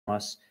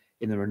us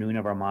in the renewing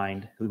of our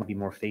mind, who might be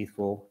more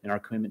faithful in our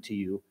commitment to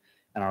you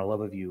and our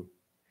love of you.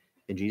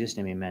 In Jesus'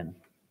 name, amen.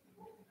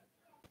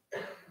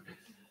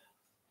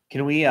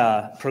 Can we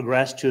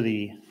progress to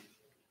the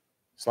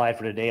slide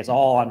for today? It's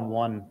all on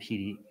one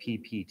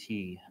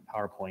PPT,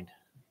 PowerPoint.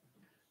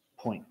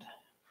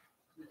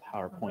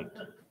 PowerPoint.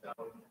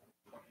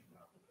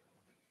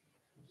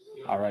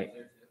 All right.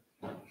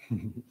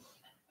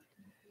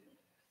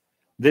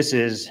 This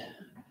is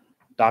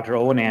Dr.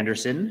 Owen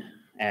Anderson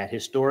at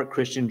Historic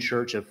Christian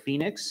Church of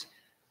Phoenix,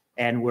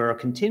 and we're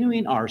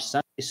continuing our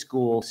Sunday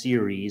school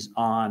series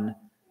on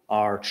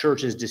our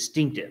church's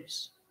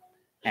distinctives.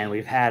 And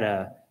we've had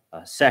a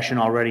session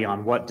already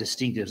on what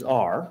distinctives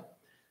are,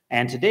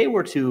 and today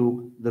we're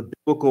to the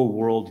biblical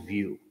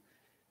worldview.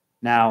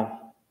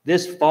 Now,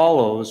 this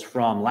follows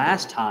from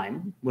last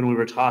time when we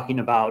were talking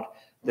about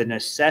the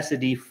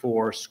necessity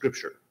for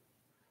Scripture,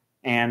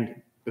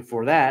 and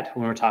before that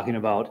when we were talking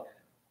about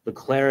the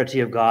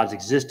clarity of God's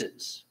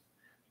existence.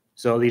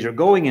 So these are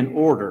going in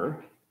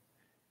order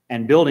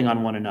and building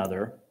on one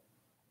another.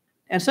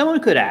 And someone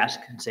could ask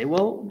and say,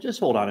 well, just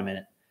hold on a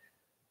minute.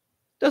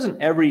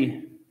 Doesn't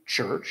every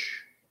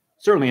church,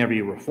 certainly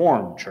every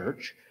Reformed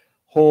church,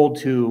 hold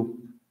to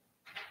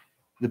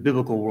the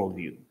biblical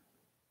worldview?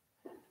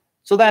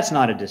 So that's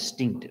not a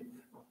distinctive.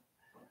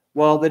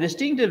 Well, the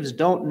distinctives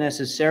don't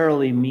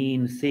necessarily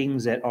mean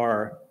things that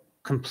are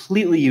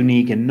completely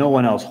unique and no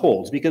one else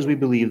holds, because we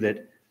believe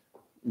that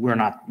we're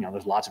not,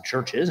 there's lots of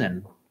churches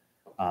and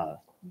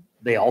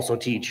they also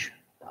teach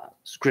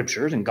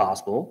scriptures and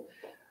gospel,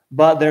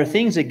 but there are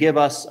things that give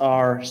us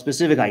our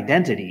specific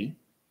identity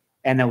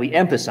and that we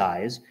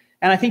emphasize.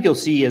 And I think you'll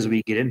see as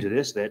we get into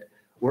this that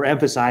we're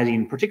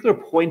emphasizing particular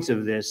points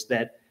of this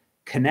that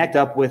connect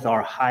up with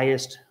our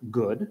highest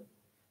good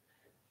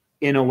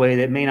in a way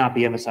that may not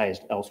be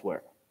emphasized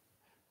elsewhere.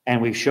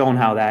 And we've shown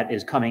how that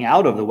is coming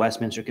out of the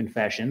Westminster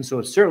Confession, so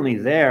it's certainly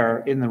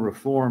there in the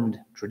Reformed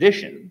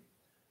tradition,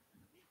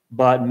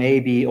 but may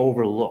be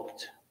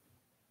overlooked.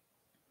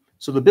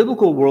 So the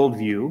biblical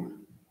worldview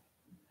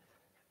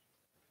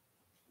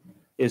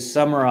is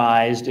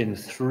summarized in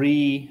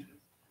three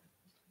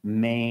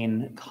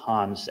main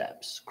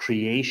concepts: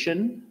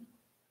 creation,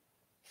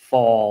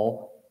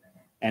 fall,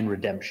 and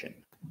redemption.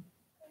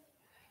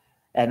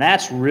 And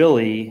that's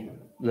really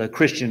the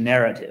Christian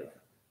narrative.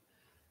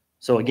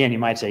 So again, you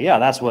might say, yeah,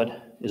 that's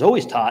what is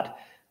always taught.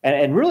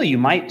 And really, you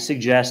might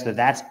suggest that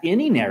that's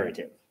any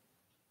narrative.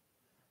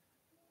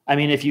 I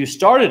mean, if you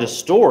started a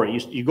story,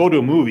 you go to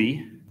a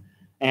movie,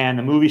 and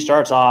the movie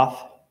starts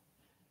off,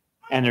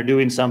 and they're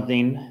doing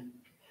something,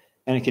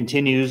 and it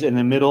continues. In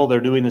the middle, they're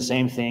doing the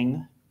same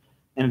thing.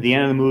 And at the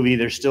end of the movie,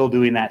 they're still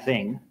doing that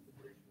thing.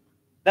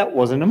 That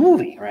wasn't a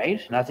movie,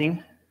 right?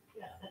 Nothing.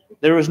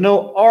 There was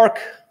no arc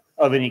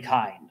of any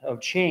kind of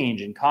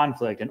change and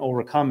conflict and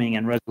overcoming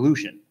and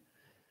resolution.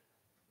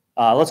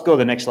 Let's go to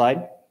the next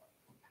slide.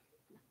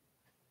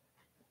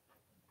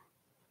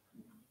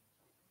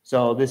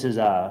 So this is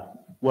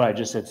what I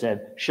just had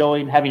said.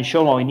 Having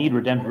shown all we need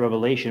redemptive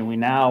revelation, we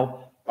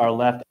now are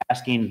left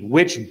asking,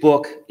 which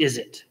book is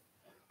it?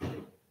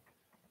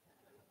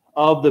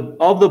 Of the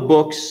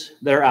books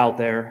that are out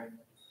there,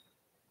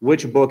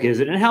 which book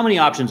is it? And how many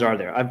options are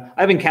there?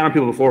 I've encountered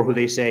people before who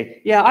they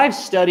say, yeah, I've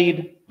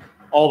studied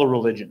all the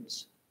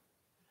religions.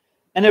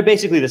 And they're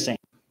basically the same.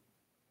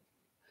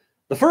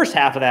 The first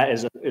half of that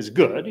is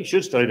good. You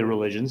should study the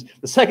religions.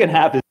 The second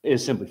half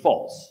is simply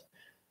false.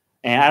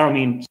 And I don't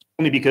mean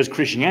only because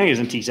Christianity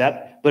doesn't teach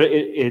that, but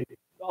it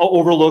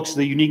overlooks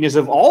the uniqueness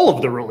of all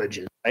of the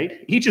religions,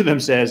 right? Each of them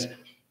says,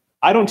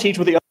 I don't teach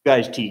what the other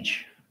guys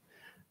teach.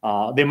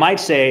 They might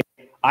say,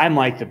 I'm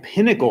like the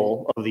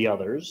pinnacle of the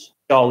others.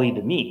 They all lead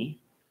to me.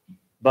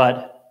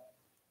 But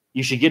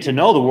you should get to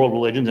know the world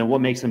religions and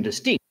what makes them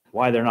distinct,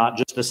 why they're not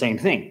just the same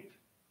thing.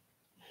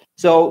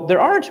 So there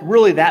aren't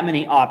really that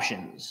many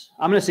options.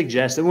 I'm going to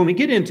suggest that when we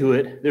get into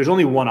it, there's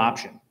only one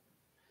option.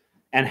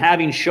 And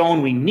having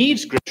shown we need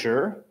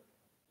Scripture,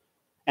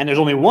 and there's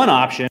only one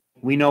option,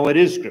 we know it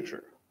is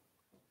Scripture.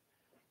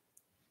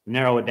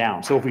 Narrow it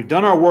down. So if we've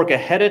done our work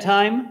ahead of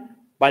time,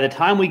 by the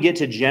time we get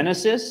to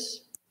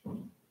Genesis,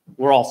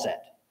 we're all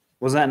set.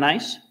 Wasn't that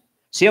nice?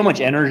 See how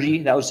much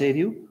energy that would save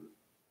you?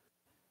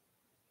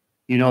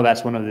 You know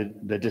that's one of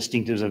the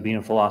distinctives of being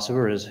a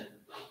philosopher is a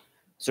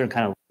certain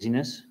kind of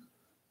laziness.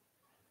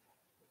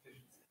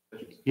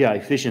 Yeah,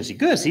 efficiency.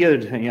 Good. See the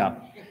other thing, yeah.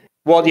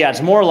 Well, yeah,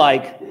 it's more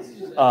like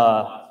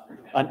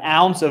an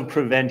ounce of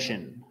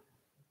prevention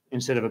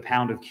instead of a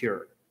pound of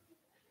cure.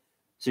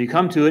 So you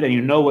come to it and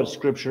you know what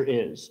Scripture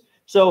is.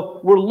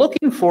 So we're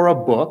looking for a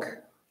book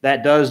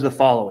that does the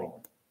following.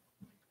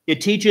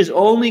 It teaches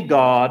only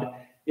God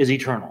is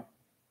eternal.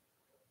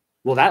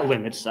 Well, that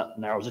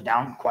narrows it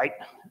down quite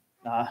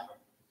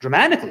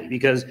dramatically,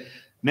 because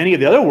many of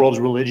the other world's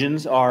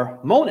religions are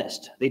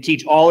monist. They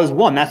teach all is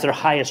one. That's their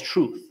highest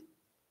truth.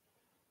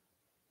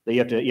 You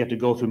have to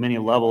go through many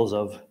levels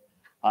of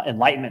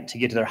enlightenment to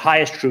get to their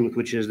highest truth,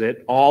 which is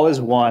that all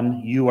is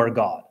one, you are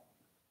God.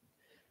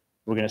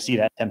 We're going to see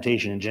that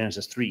temptation in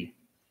Genesis 3.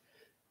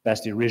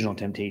 That's the original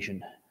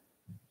temptation.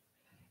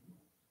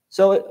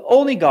 So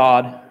only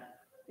God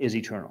is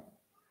eternal.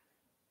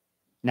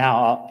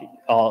 Now,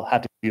 I'll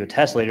have to give you a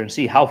test later and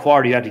see how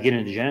far do you have to get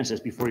into Genesis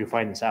before you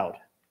find this out.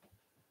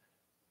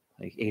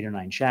 Like 8 or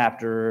 9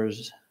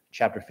 chapters,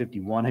 chapter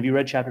 51. Have you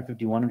read chapter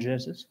 51 of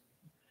Genesis?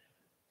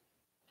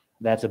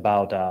 That's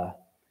about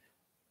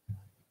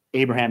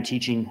Abraham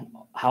teaching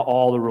how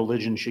all the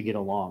religions should get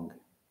along.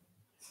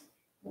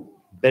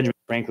 Benjamin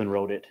Franklin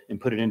wrote it and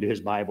put it into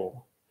his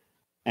Bible.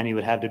 And he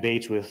would have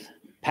debates with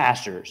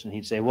pastors. And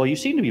he'd say, well, you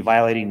seem to be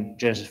violating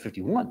Genesis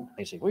 51.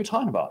 They'd say, what are you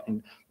talking about?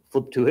 And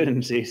flip to it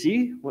and say,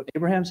 see what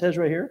Abraham says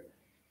right here?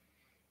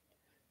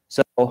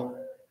 So,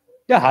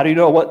 yeah, how do you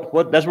know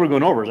what that's what we're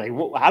going over. It's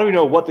like, how do we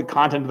know what the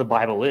content of the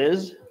Bible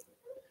is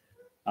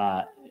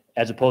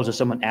as opposed to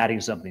someone adding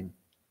something?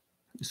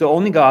 So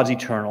only God's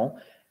eternal.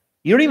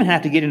 You don't even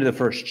have to get into the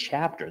first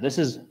chapter. This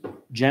is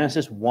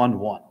Genesis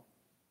 1:1.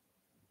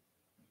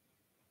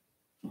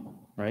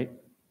 Right?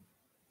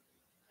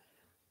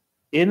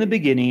 In the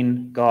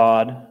beginning,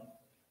 God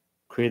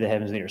created the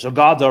heavens and the earth. So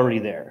God's already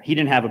there. He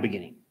didn't have a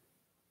beginning.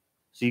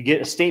 So you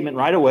get a statement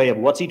right away of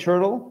what's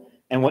eternal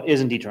and what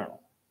isn't eternal.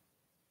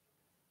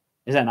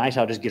 Isn't that nice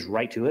how it just gets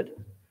right to it?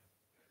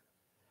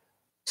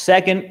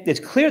 Second, it's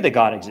clear that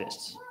God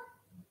exists.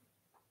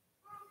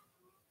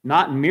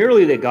 Not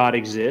merely that God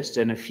exists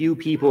and a few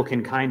people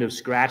can kind of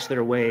scratch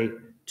their way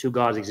to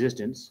God's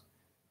existence,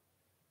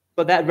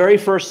 but that very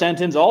first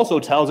sentence also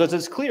tells us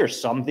it's clear.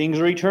 Some things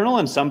are eternal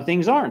and some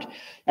things aren't.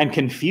 And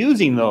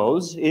confusing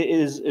those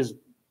is the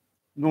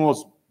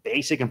most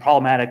basic and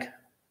problematic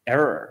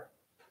error.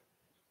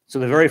 So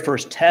the very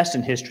first test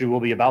in history will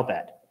be about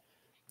that.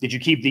 Did you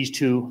keep these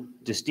two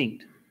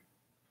distinct?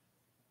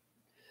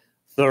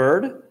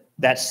 Third,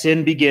 that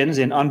sin begins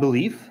in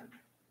unbelief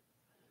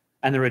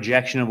and the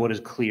rejection of what is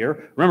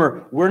clear.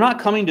 Remember, we're not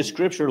coming to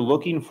Scripture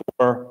looking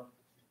for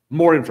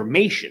more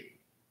information,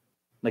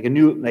 like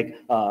an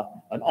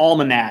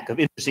almanac of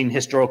interesting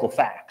historical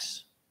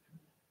facts.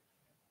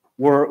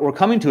 We're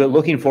coming to it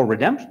looking for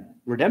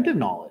redemptive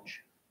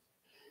knowledge.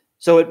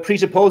 So it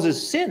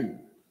presupposes sin.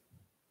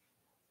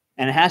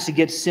 And it has to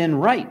get sin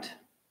right.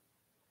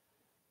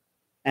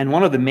 And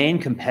one of the main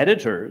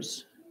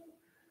competitors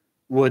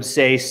would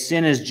say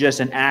sin is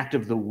just an act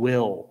of the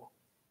will.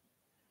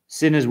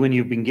 Sin is when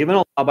you've been given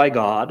a law by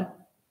God,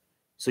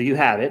 so you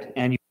have it,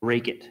 and you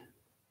break it.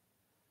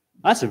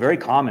 That's a very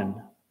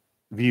common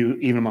view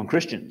even among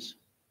Christians.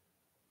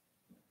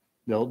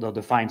 They'll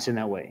define sin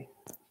that way.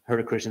 I heard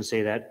a Christian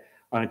say that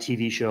on a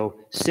TV show.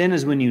 Sin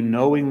is when you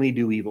knowingly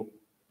do evil.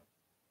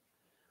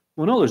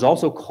 Well, no, there's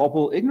also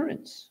culpable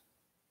ignorance.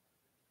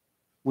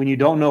 When you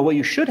don't know what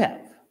you should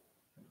have.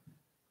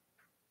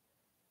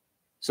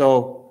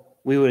 So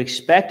we would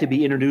expect to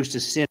be introduced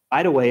to sin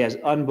right away as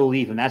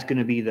unbelief, and that's going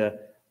to be the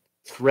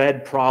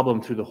thread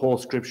problem through the whole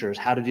Scripture is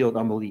how to deal with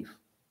unbelief.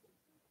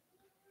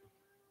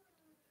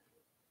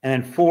 And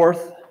then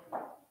fourth,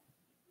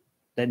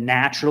 that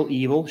natural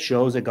evil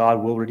shows that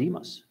God will redeem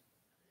us.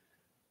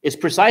 It's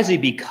precisely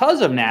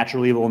because of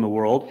natural evil in the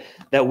world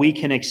that we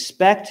can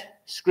expect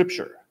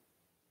Scripture.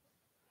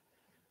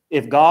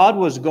 If God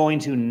was going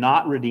to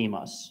not redeem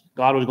us,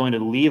 God was going to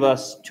leave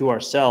us to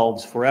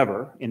ourselves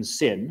forever in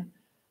sin,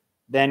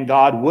 then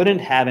God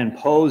wouldn't have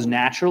imposed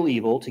natural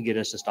evil to get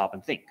us to stop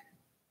and think.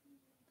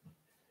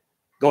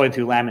 Going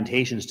through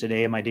Lamentations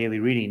today in my daily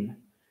reading,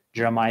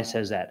 Jeremiah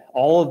says that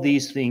all of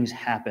these things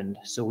happened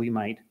so we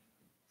might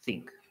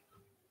think.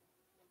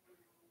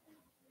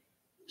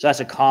 So that's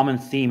a common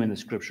theme in the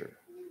Scripture.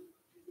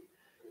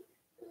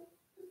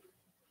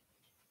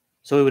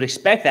 So we would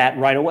expect that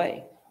right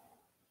away.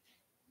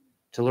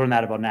 To learn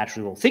that about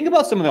natural evil. Think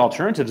about some of the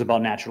alternatives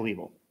about natural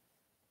evil.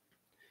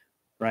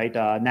 Right?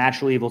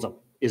 Natural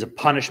evil is a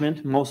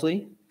punishment,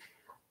 mostly.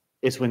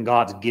 It's when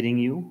God's getting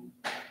you.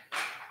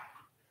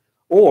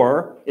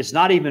 Or it's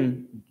not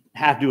even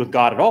have to do with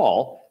God at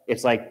all.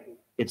 It's like,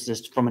 it's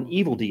just from an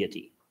evil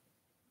deity.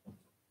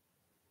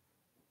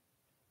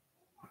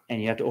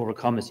 And you have to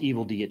overcome this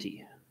evil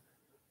deity.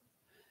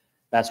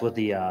 That's what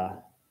the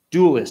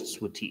dualists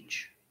would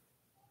teach.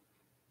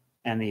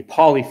 And the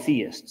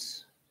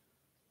polytheists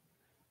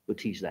would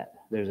teach that.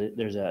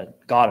 There's a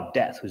God of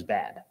death who's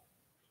bad.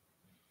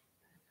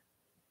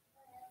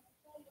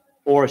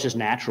 Or it's just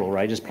natural,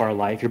 right? Just part of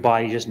life. Your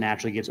body just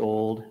naturally gets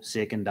old,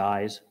 sick, and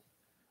dies.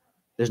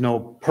 There's no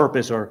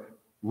purpose or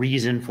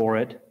reason for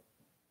it.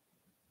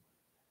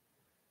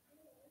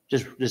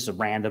 Just a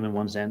random in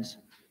one sense.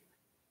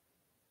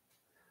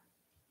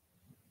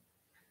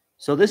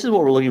 So this is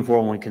what we're looking for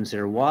when we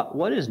consider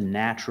what is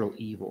natural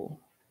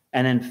evil.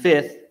 And then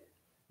fifth,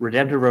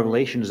 redemptive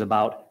revelation is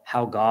about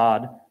how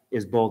God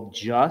is both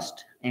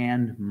just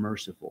and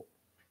merciful.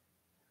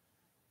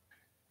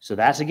 So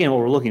that's, again,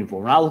 what we're looking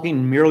for. We're not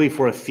looking merely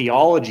for a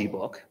theology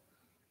book.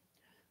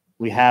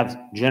 We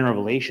have general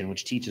revelation,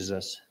 which teaches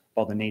us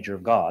about the nature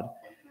of God.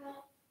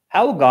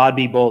 How will God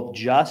be both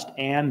just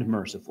and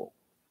merciful?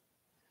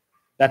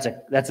 That's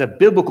a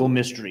biblical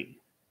mystery,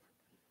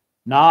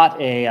 not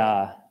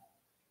a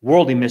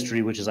worldly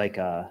mystery, which is like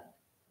a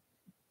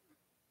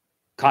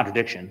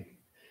contradiction.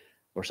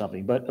 or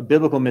something. But a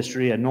biblical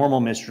mystery, a normal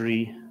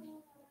mystery,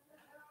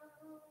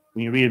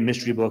 when you read a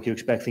mystery book, you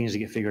expect things to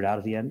get figured out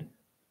at the end.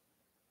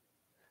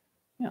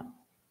 Yeah.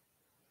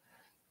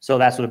 So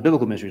that's what a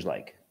biblical mystery is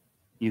like.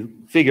 You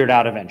figure it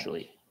out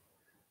eventually.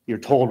 You're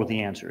told what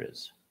the answer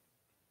is.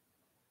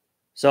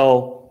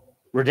 So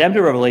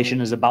redemptive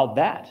revelation is about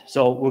that.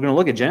 So we're going to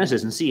look at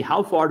Genesis and see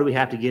how far do we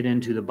have to get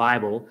into the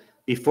Bible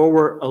before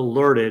we're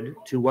alerted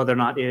to whether or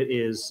not it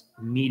is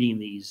meeting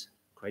these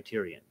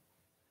criterion.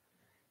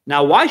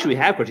 Now, why should we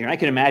have criterion? I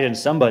can imagine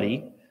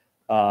somebody,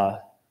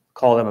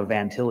 call them a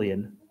Van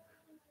Tillian,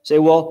 say,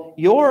 well,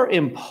 you're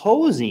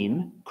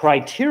imposing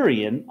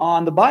criterion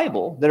on the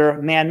Bible that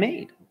are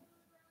man-made.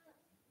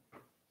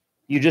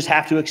 You just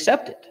have to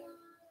accept it.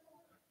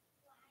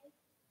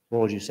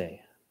 What would you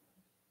say?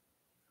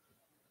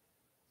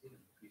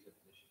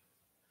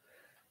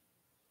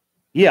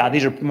 Yeah,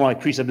 these are more like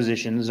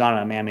presuppositions on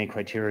a man-made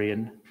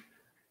criterion.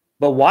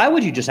 But why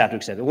would you just have to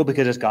accept it? Well,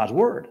 because it's God's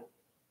word.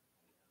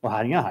 Well,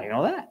 how do you know? How do you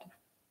know that?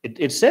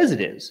 It says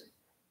it is.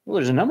 Well,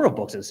 there's a number of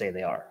books that say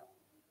they are.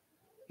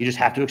 You just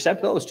have to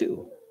accept those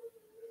too.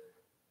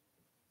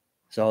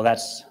 So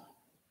that's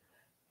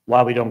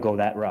why we don't go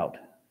that route.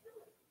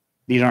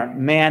 These aren't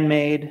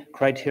man-made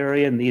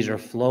criterion. These are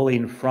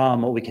flowing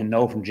from what we can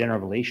know from general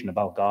revelation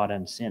about God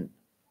and sin.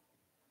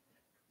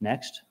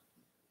 Next.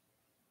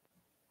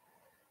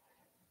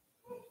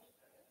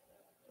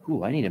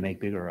 Ooh, I need to make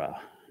bigger,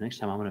 next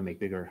time I'm going to make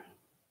bigger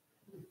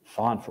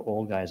font for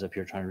old guys up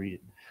here trying to read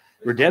it.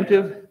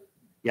 Redemptive,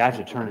 yeah, I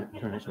have to turn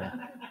it this way.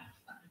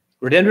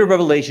 Redemptive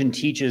revelation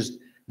teaches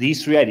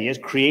these three ideas: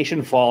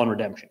 creation, fall, and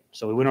redemption.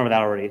 So we went over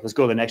that already. Let's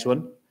go to the next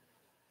one.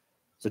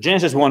 So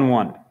Genesis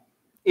 1:1.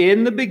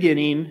 In the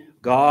beginning,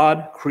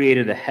 God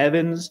created the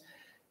heavens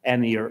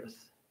and the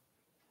earth.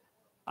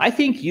 I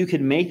think you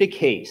could make the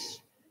case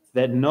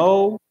that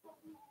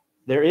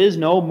there is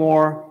no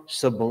more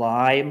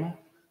sublime,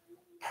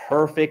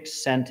 perfect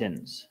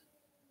sentence.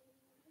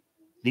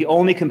 The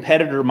only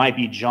competitor might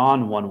be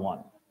John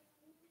 1:1,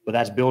 but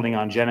that's building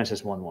on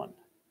Genesis 1:1.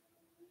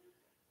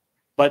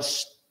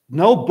 But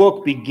no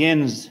book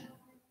begins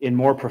in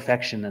more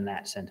perfection than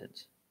that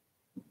sentence.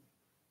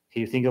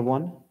 Can you think of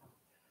one?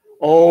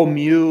 Oh,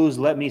 muse,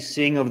 let me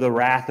sing of the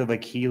wrath of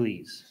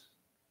Achilles.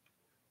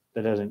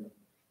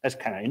 That's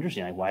kind of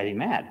interesting. Like, why is he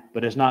mad?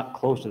 But it's not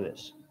close to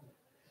this.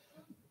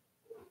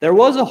 There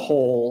was a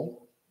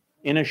hole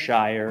in a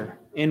shire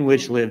in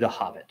which lived a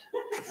hobbit.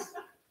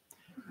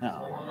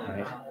 No,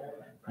 right?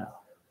 No.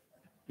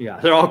 Yeah,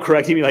 they're all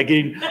correcting me like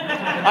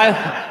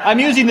I'm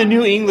using the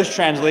New English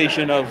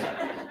translation of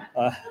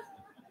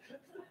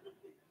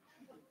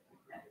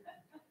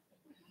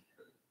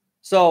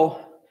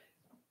So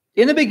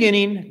in the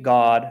beginning,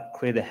 God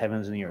created the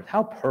heavens and the earth.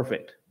 How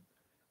perfect.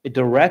 It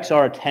directs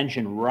our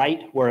attention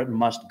right where it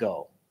must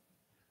go.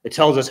 It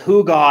tells us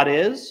who God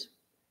is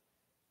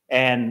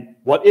and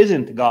what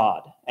isn't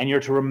God. And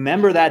you're to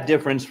remember that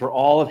difference for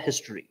all of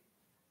history.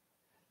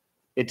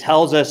 It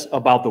tells us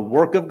about the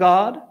work of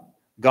God.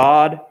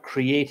 God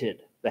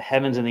created the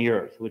heavens and the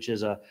earth, which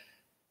is a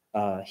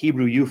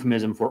Hebrew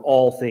euphemism for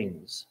all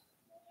things.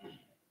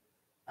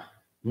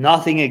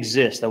 Nothing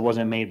exists that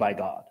wasn't made by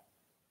God.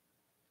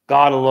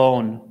 God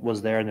alone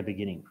was there in the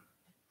beginning.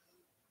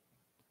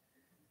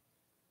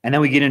 And then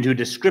we get into a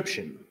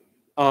description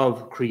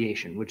of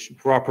creation, which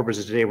for our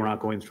purposes today, we're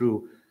not going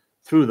through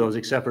those,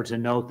 except for to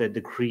note that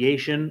the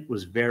creation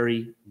was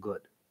very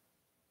good.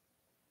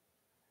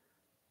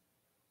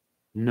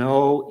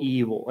 No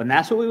evil. And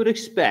that's what we would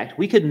expect.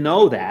 We could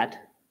know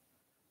that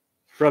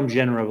from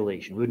general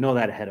revelation. We would know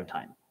that ahead of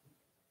time.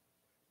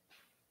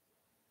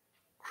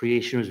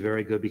 Creation was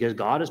very good because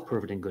God is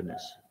perfect in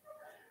goodness.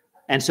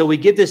 And so we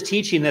get this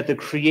teaching that the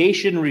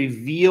creation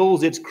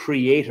reveals its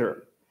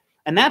creator.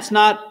 And that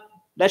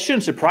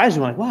shouldn't surprise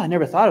you. Like, wow, I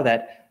never thought of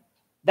that.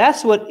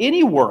 That's what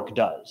any work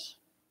does.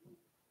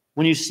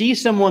 When you see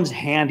someone's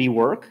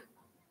handiwork,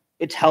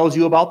 it tells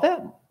you about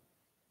them,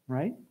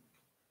 right?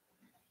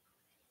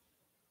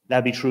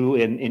 That'd be true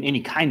in any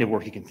kind of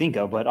work you can think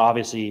of, but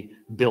obviously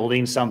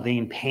building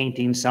something,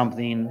 painting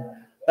something,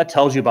 that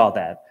tells you about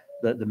that,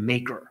 the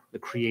maker, the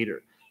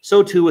creator.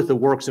 So too with the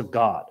works of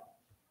God.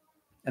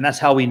 And that's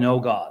how we know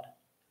God.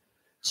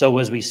 So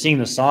as we sing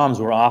the Psalms,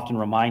 we're often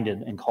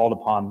reminded and called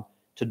upon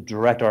to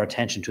direct our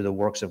attention to the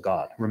works of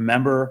God.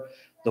 Remember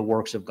the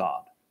works of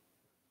God.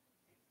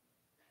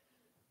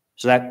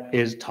 So that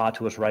is taught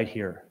to us right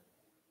here.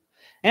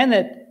 And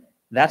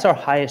that's our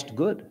highest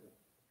good.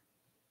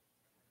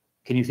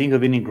 Can you think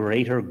of any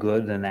greater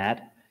good than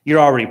that? You're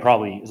already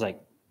probably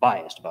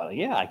biased about it.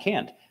 Yeah, I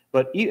can't.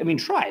 But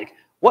try.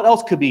 What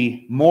else could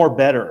be more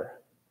better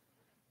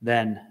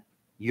than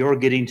you're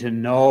getting to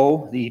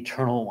know the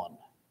eternal one?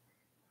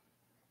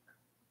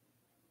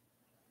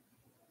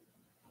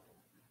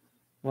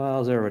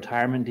 Well, is there a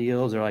retirement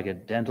deal? Is there like a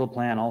dental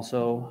plan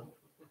also?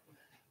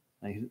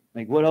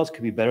 Like what else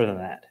could be better than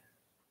that?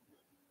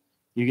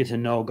 You get to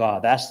know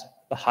God. That's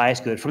the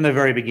highest good from the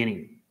very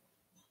beginning.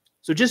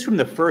 So just from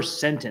the first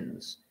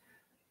sentence,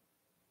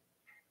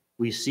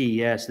 we see,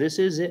 yes, this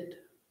is it.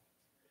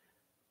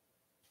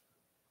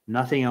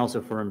 Nothing else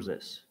affirms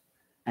this.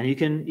 And you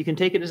can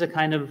take it as a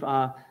kind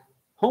of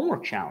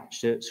homework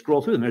challenge to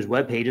scroll through them. There's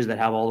web pages that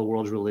have all the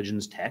world's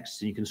religions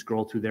texts, and you can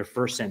scroll through their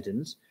first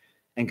sentence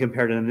and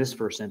compare to this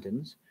first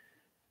sentence.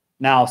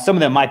 Now, some of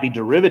them might be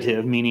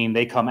derivative, meaning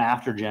they come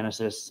after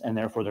Genesis, and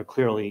therefore they're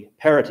clearly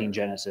parroting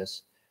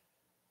Genesis.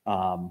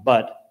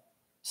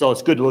 So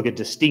it's good to look at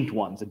distinct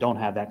ones that don't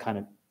have that kind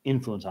of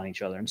influence on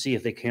each other and see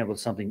if they came up with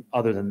something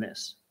other than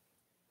this.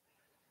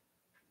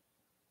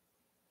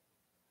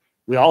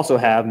 We also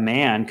have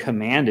man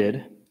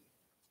commanded,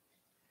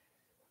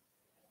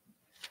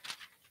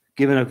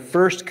 given a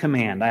first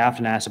command. I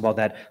often ask about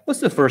that. What's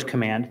the first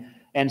command?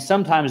 And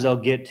sometimes they'll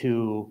get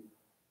to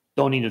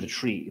don't eat of the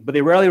tree, but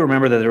they rarely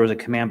remember that there was a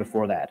command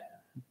before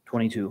that.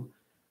 22.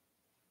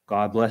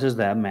 God blesses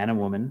them, man and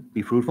woman,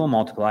 be fruitful and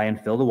multiply and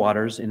fill the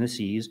waters in the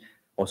seas.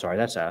 Oh, sorry,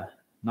 that's not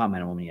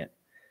man and woman yet.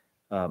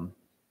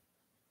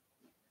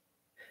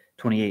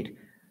 28.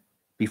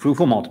 Be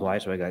fruitful, multiply,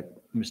 so I got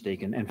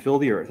mistaken, and fill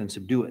the earth and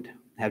subdue it.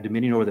 Have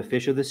dominion over the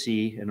fish of the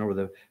sea and over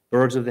the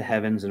birds of the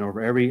heavens and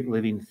over every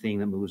living thing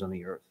that moves on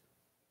the earth.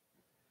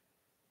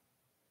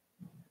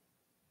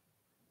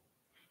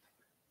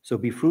 So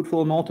be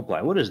fruitful and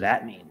multiply. What does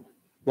that mean?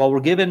 Well, we're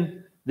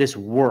given this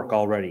work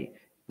already.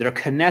 They're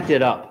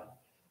connected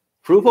up.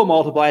 Fruitful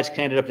multiply is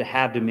connected up to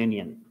have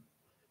dominion.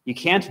 You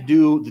can't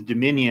do the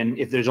dominion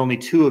if there's only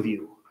 2 of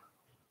you,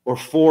 or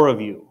 4 of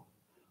you,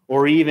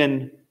 or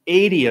even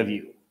 80 of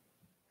you.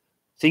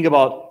 Think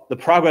about the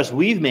progress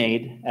we've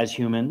made as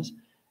humans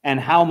and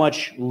how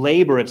much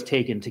labor it's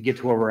taken to get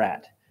to where we're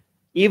at.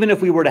 Even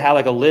if we were to have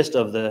like a list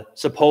of the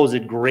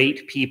supposed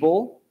great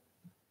people,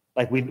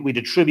 like we'd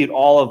attribute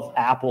all of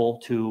Apple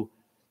to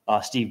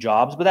Steve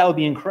Jobs, but that would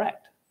be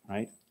incorrect,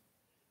 right?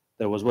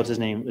 There was, what's his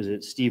name? Is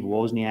it Steve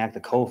Wozniak, the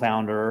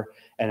co-founder?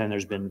 And then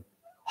there's been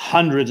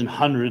hundreds and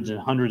hundreds and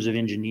hundreds of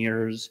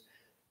engineers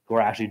who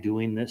are actually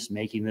doing this,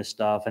 making this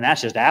stuff. And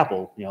that's just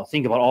Apple.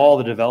 Think about all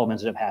the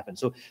developments that have happened.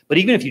 So, but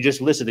even if you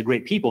just listed the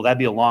great people, that'd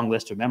be a long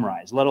list to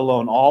memorize, let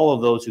alone all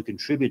of those who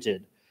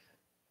contributed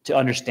to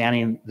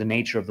understanding the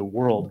nature of the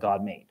world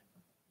God made.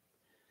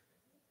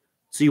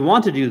 So you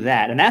want to do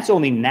that, and that's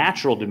only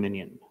natural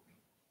dominion.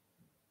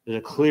 There's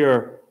a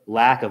clear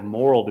lack of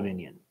moral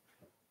dominion.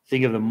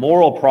 Think of the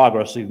moral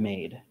progress we've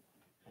made.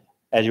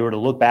 As you were to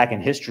look back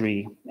in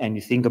history and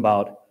you think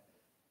about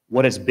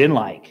what it's been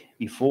like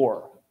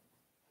before,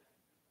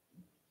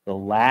 the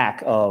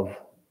lack of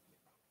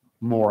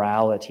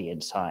morality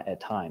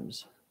at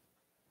times.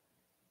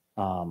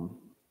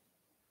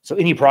 So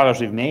any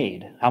progress we've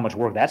made, how much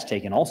work that's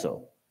taken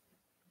also.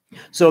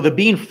 So the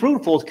being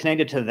fruitful is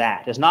connected to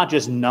that. It's not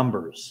just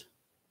numbers.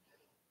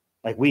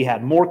 Like we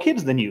had more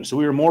kids than you, so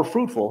we were more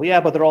fruitful.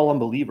 Yeah, but they're all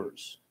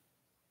unbelievers.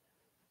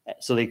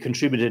 So they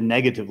contributed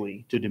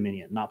negatively to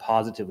dominion, not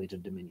positively to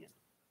dominion.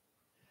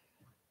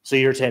 So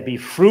you're to be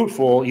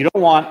fruitful. You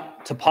don't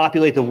want to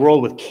populate the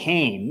world with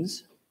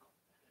Cains.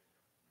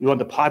 You want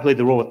to populate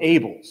the world with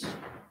Abels.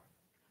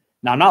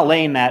 Now, I'm not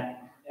laying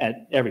that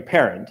at every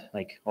parent,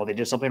 like, oh, they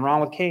did something wrong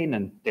with Cain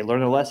and they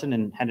learned their lesson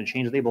and had to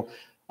change with Abel.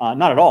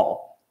 Not at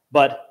all.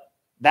 But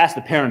that's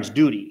the parent's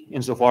duty.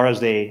 Insofar as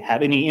they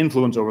have any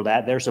influence over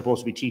that, they're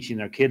supposed to be teaching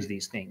their kids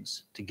these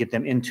things to get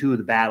them into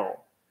the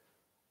battle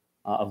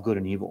of good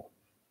and evil.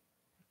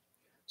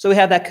 So we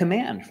have that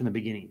command from the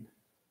beginning.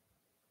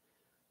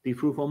 Be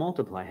fruitful,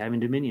 multiply, having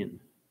dominion,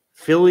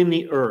 filling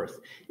the earth.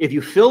 If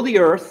you fill the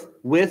earth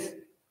with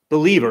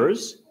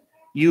believers,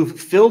 you've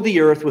filled the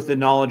earth with the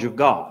knowledge of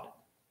God.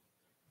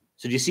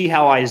 So do you see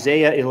how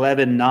Isaiah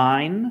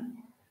 11:9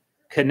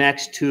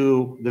 connects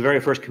to the very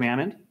first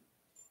commandment?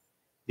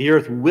 The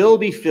earth will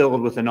be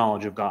filled with the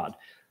knowledge of God.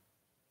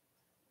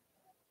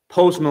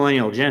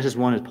 Post-millennial. Genesis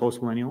 1 is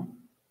post-millennial.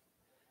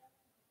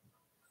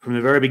 From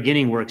the very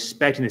beginning, we're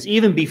expecting this.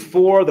 Even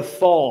before the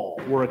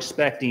fall, we're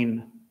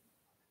expecting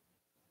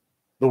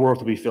the earth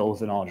to be filled with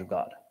the knowledge of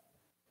God.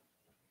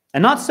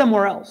 And not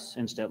somewhere else,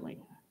 incidentally.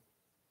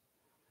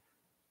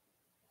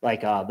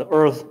 Like the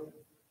earth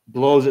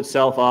blows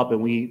itself up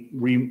and we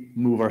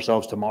remove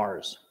ourselves to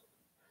Mars.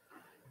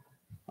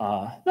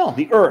 No,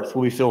 the earth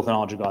will be filled with the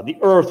knowledge of God. The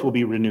earth will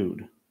be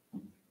renewed.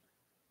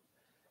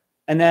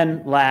 And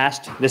then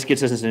last, this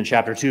gets us into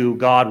chapter 2,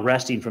 God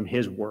resting from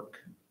his work.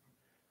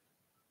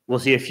 We'll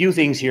see a few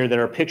things here that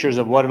are pictures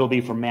of what it'll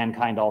be for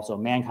mankind also.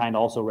 Mankind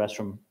also rests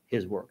from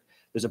his work.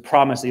 There's a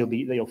promise that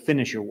you'll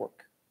finish your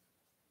work.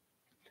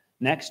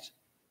 Next.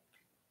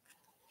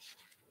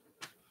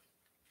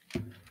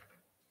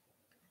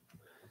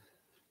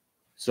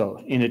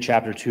 So into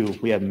chapter 2,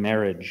 we have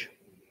marriage.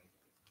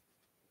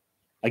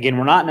 Again,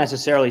 we're not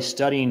necessarily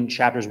studying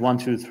chapters 1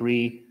 through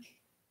 3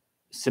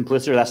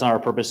 simpliciter. That's not our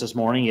purpose this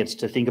morning. It's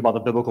to think about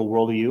the biblical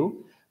worldview.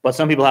 But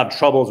some people have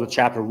troubles with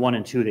chapter 1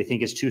 and 2. They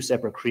think it's 2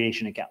 separate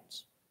creation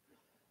accounts.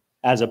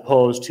 As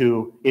opposed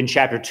to, in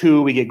chapter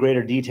 2, we get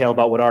greater detail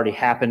about what already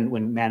happened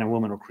when man and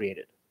woman were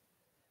created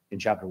in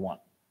chapter 1.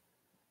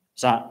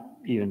 It's not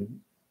even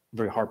a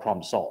very hard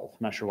problem to solve. I'm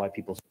not sure why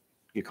people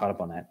get caught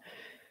up on that.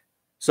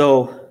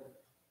 So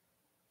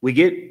we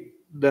get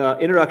the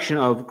introduction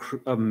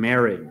of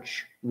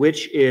marriage,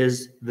 which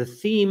is the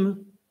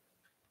theme.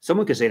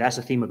 Someone could say that's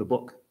the theme of the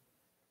book.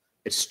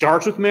 It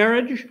starts with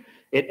marriage,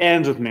 it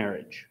ends with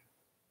marriage.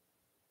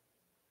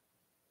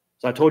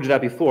 So I told you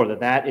that before,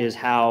 that is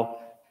how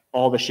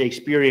all the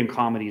Shakespearean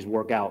comedies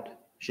work out.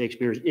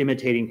 Shakespeare is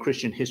imitating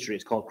Christian history.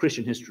 It's called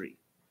Christian history.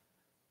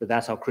 But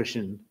that's how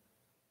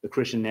the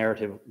Christian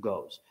narrative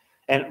goes.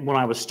 And when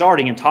I was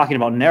starting and talking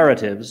about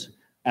narratives,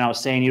 and I was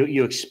saying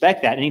you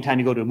expect that anytime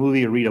you go to a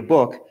movie or read a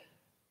book,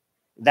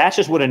 that's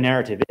just what a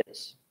narrative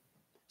is.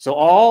 So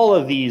all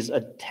of these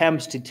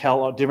attempts to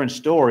tell different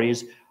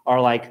stories are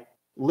like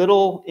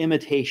little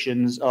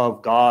imitations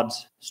of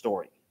God's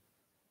story.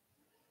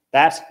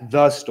 That's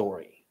the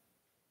story,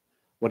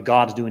 what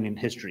God's doing in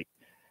history.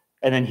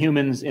 And then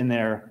humans in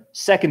their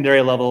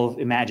secondary level of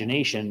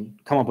imagination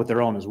come up with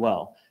their own as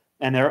well.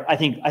 And I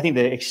think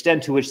the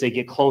extent to which they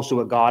get close to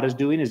what God is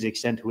doing is the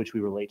extent to which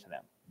we relate to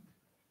them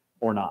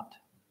or not.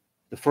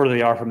 The further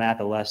they are from that,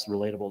 the less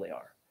relatable they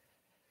are.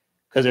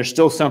 Because there's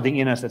still something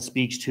in us that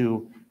speaks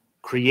to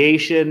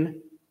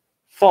creation,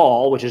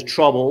 fall, which is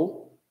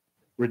trouble,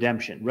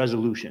 redemption,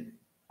 resolution,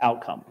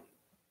 outcome.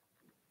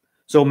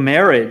 So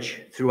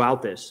marriage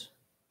throughout this,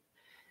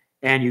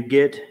 and you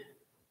get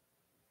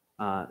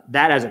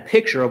that as a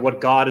picture of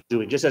what God is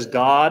doing. Just as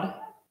God,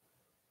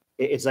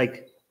 it's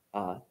like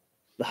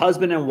the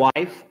husband and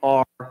wife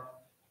are a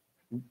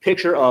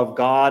picture of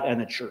God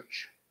and the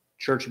church.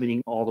 Church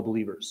meaning all the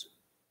believers.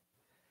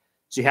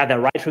 So you have that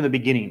right from the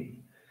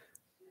beginning,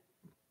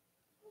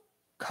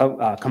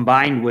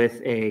 combined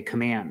with a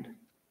command,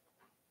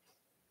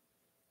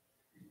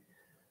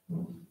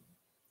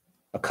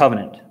 a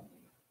covenant.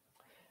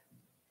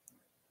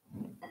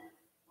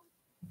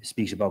 It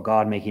speaks about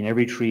God making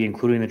every tree,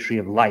 including the tree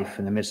of life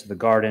in the midst of the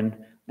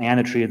garden, and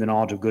the tree of the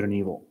knowledge of good and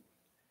evil.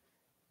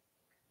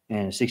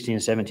 And 16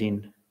 and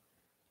 17,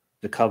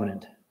 the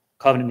covenant.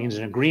 Covenant means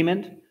an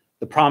agreement,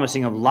 the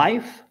promising of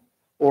life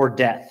or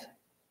death.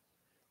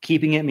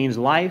 Keeping it means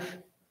life,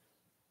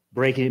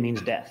 breaking it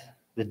means death.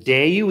 The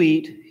day you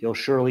eat, you'll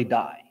surely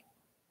die.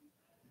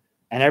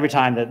 And every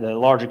time that the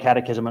larger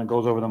catechism, when it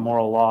goes over the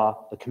moral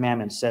law, the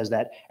commandment says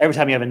that every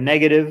time you have a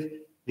negative,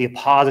 the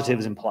positive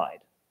is implied.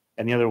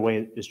 And the other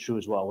way is true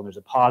as well. When there's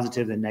a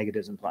positive, the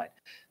negative is implied.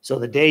 So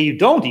the day you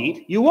don't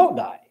eat, you won't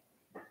die,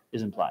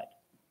 is implied.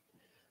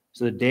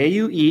 So the day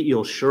you eat,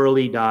 you'll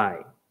surely die.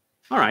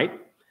 All right.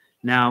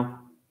 Now,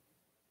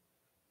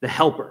 the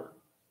helper.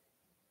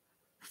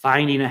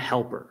 Finding a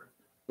helper.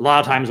 A lot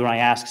of times when I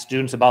ask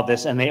students about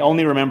this, and they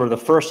only remember the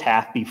first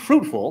half, be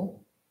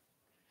fruitful,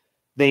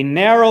 they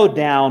narrow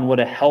down what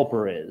a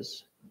helper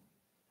is.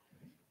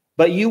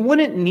 But you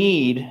wouldn't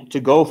need to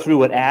go through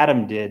what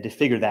Adam did to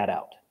figure that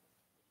out.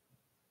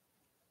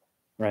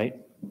 Right?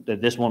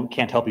 That this one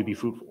can't help you be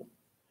fruitful.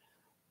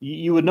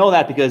 You would know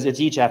that because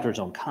it's each after its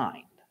own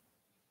kind.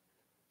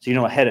 So you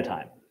know ahead of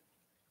time.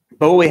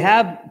 But what we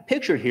have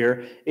pictured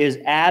here is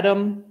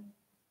Adam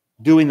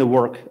doing the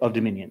work of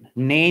dominion,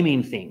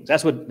 naming things.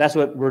 That's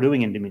what we're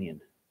doing in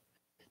dominion.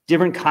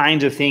 Different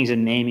kinds of things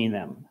and naming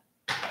them.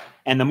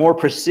 And the more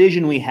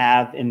precision we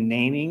have in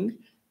naming,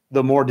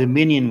 the more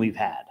dominion we've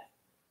had.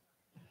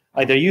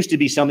 Like there used to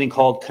be something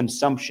called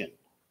consumption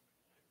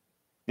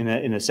in the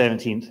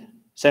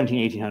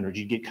 1800s,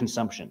 you'd get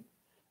consumption.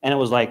 And it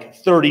was like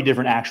 30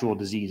 different actual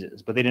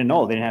diseases, but they didn't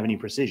know. They didn't have any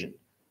precision.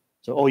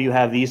 So, you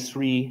have these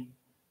three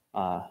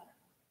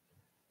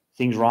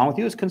things wrong with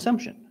you, it's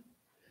consumption.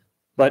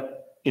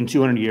 But in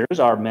 200 years,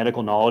 our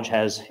medical knowledge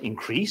has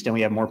increased and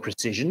we have more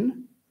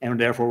precision, and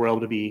therefore we're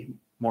able to be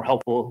more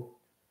helpful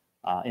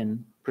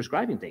in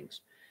prescribing things.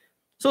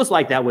 So it's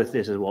like that with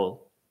this as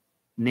well.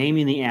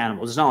 Naming the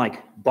animals. It's not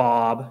like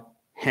Bob,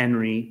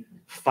 Henry,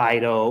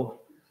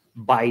 Fido,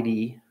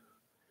 Bitey.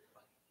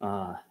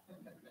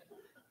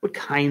 What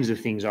kinds of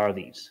things are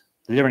these?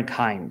 The different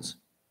kinds.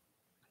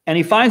 And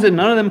he finds that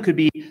none of them could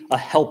be a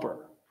helper.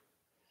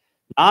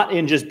 Not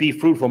in just be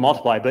fruitful,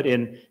 multiply, but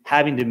in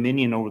having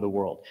dominion over the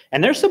world.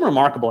 And there's some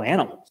remarkable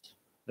animals.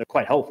 They're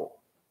quite helpful.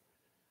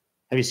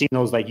 Have you seen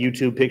those like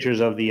YouTube pictures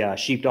of the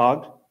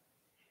sheepdog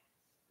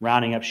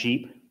rounding up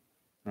sheep,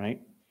 right?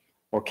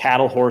 Or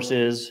cattle,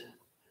 horses.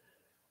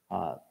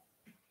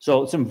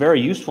 So some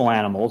very useful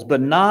animals,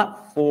 but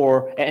not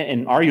for,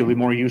 and arguably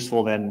more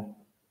useful than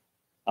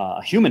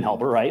a human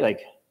helper, right?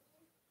 Like,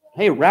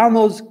 hey, round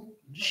those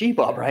sheep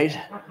up, right?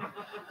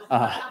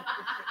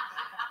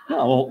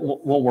 No,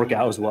 won't work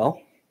out as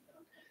well.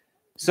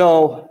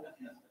 So,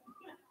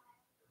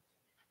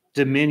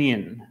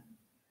 dominion,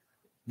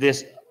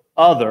 this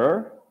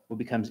other, who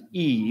becomes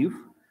Eve,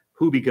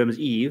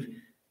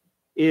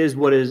 is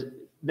what is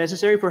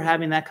necessary for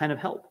having that kind of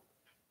help.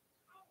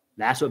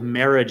 That's what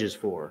marriage is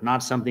for,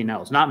 not something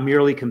else. Not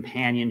merely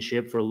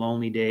companionship for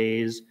lonely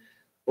days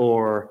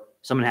or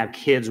someone to have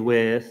kids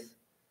with,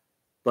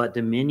 but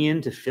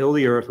dominion to fill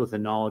the earth with the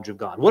knowledge of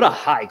God. What a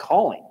high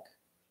calling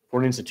for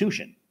an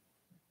institution.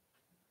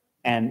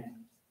 And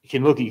you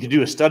can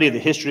do a study of the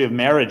history of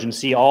marriage and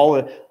see all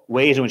the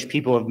ways in which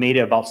people have made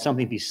it about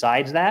something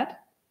besides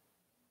that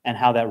and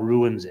how that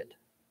ruins it.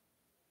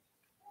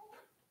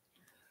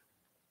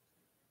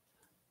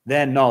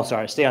 Then, no,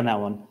 sorry, stay on that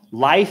one.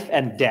 Life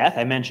and death,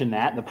 I mentioned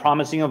that, the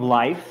promising of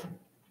life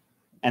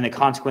and the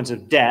consequence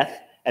of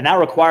death. And that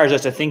requires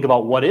us to think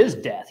about what is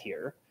death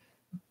here.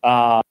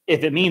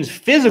 If it means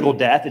physical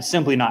death, it's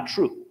simply not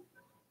true.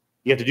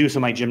 You have to do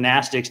some like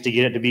gymnastics to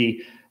get it to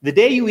be, the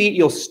day you eat,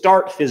 you'll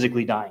start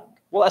physically dying.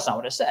 Well, that's not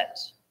what it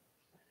says.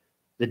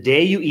 The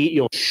day you eat,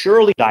 you'll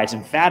surely die. It's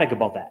emphatic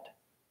about that.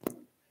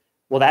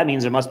 Well, that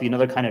means there must be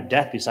another kind of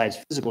death besides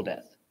physical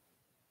death.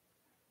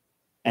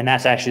 And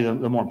that's actually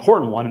the more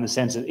important one in the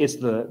sense that it's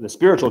the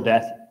spiritual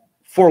death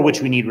for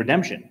which we need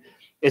redemption.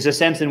 It's a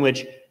sense in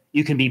which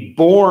you can be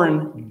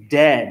born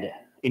dead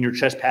in your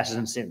trespasses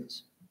and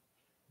sins.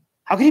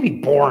 How can you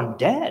be born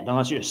dead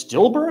unless you're a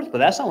stillbirth? But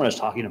that's not what it's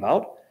talking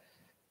about.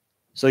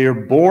 So you're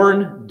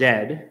born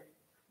dead.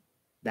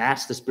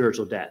 That's the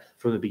spiritual death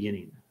from the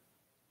beginning.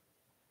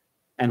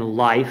 And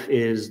life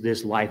is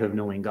this life of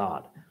knowing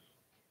God.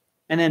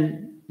 And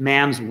then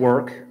man's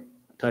work,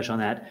 touch on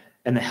that,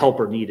 and the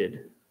helper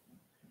needed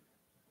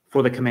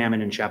for the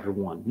commandment in chapter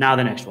 1. Now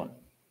the next one.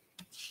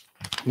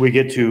 We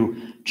get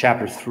to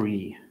chapter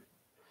 3.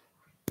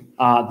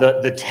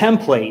 The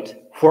template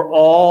for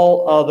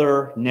all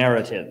other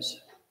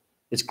narratives.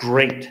 It's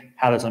great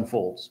how this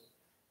unfolds.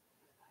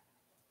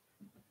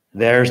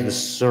 There's the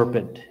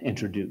serpent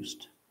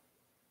introduced.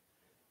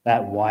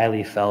 That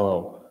wily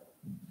fellow.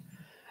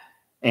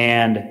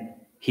 And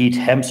he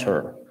tempts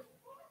her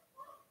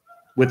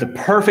with the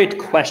perfect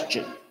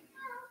question.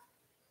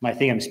 I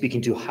think I'm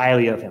speaking too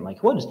highly of him.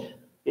 Like, what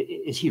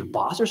is he your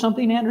boss or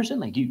something, Anderson?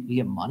 Like, do you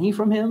get money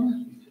from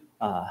him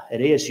at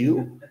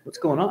ASU? What's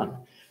going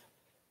on?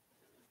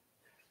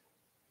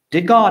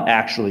 Did God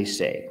actually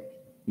say,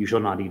 you shall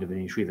not eat of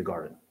any tree of the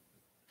garden?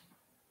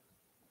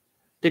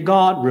 Did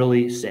God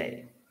really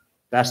say?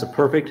 That's the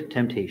perfect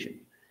temptation.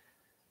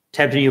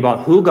 Tempting you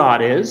about who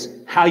God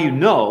is, how you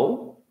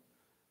know,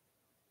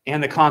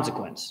 and the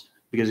consequence.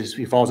 Because if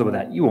he follows up with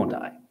that, you won't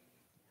die.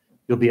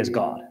 You'll be as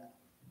God,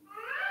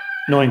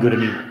 knowing good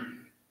and evil.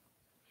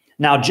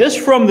 Now, just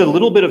from the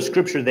little bit of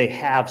scripture they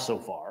have so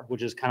far,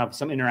 which is kind of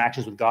some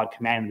interactions with God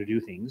commanding them to do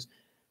things,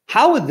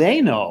 how would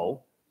they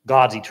know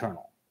God's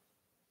eternal?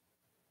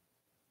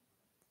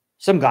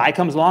 Some guy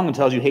comes along and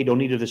tells you, hey,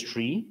 don't eat of this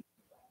tree.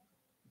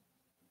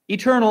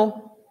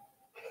 Eternal.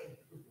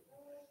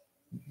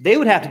 They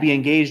would have to be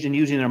engaged in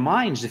using their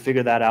minds to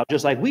figure that out,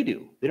 just like we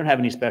do. They don't have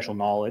any special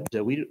knowledge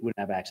that we wouldn't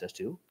have access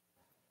to.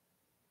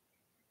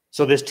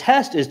 So this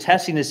test is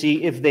testing to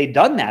see if they've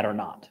done that or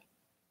not.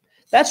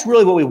 That's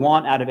really what we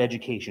want out of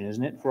education,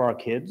 isn't it, for our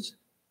kids?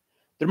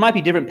 There might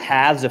be different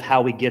paths of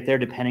how we get there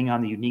depending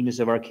on the uniqueness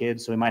of our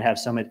kids. So we might have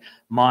some at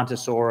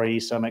Montessori,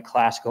 some at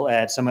classical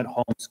ed, some at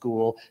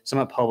homeschool, some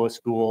at public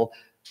school.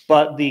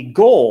 But the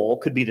goal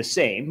could be the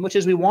same, which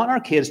is we want our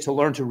kids to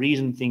learn to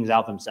reason things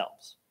out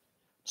themselves.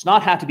 It's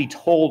not have to be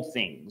told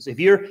things. If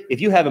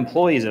you have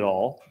employees at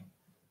all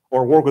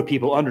or work with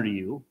people under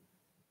you,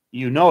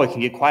 you know it can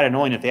get quite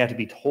annoying if they have to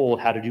be told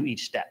how to do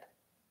each step.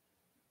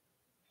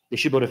 They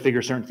should be able to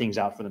figure certain things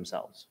out for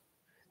themselves.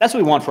 That's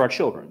what we want for our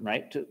children,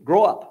 right? To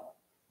grow up,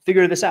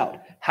 figure this out.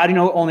 How do you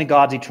know only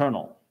God's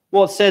eternal?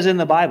 Well, it says in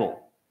the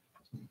Bible.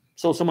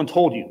 So someone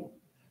told you.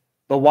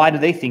 But why do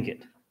they think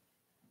it?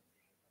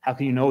 How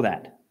can you know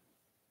that?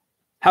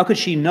 How could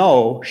she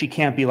know she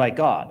can't be like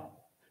God?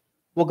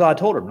 Well, God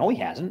told her. No, he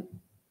hasn't.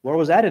 Where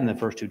was that in the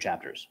first 2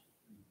 chapters?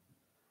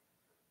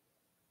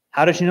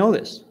 How does she know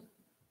this?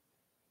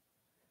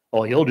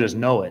 Oh, you'll just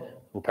know it.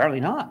 Well, apparently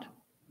not.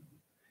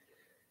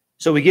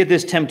 So we get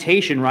this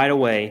temptation right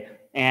away,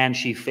 and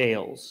she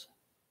fails.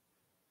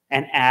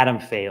 And Adam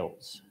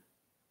fails.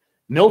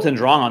 Milton's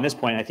wrong on this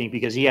point, I think,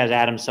 because he has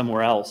Adam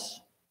somewhere else.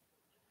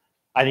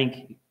 I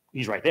think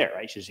he's right there,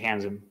 right? She just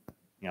hands him,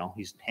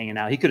 he's hanging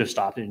out. He could have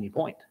stopped at any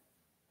point.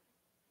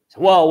 So,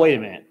 well, wait a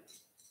minute.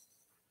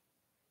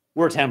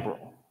 We're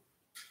temporal.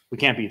 We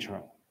can't be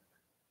eternal.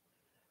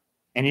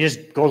 And he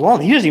just goes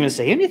along. He doesn't even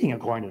say anything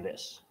according to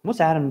this. What's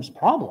Adam's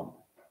problem?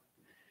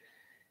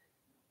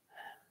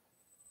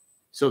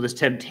 So this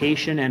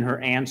temptation and her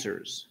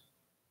answers.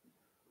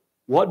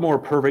 What more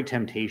perfect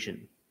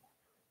temptation?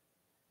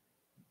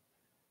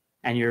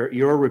 And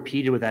you're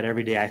repeated with that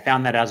every day. I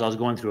found that as I was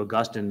going through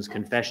Augustine's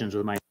Confessions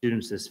with my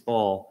students this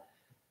fall.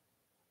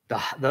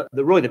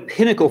 Really the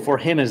pinnacle for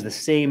him is the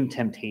same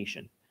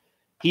temptation.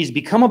 He's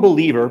become a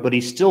believer, but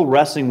he's still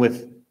wrestling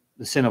with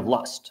the sin of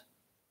lust.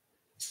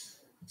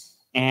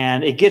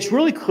 And it gets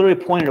really clearly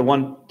pointed at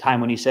one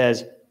time when he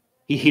says,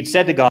 he'd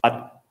said to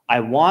God,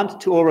 I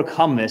want to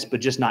overcome this,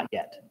 but just not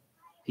yet.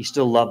 He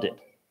still loved it.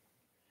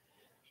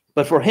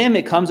 But for him,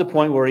 it comes a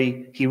point where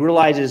he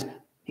realizes,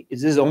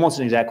 this is almost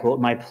an exact quote,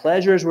 my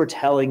pleasures were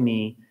telling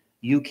me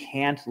you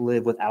can't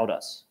live without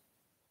us.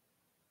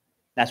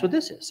 That's what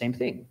this is, same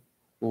thing.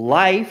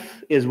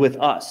 Life is with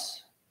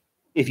us.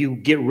 If you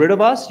get rid of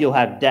us, you'll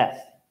have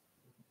death.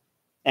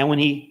 And when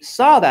he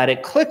saw that,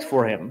 it clicked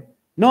for him.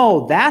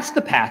 No, that's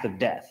the path of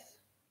death.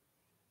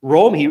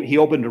 He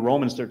opened to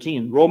Romans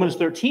 13. Romans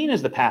 13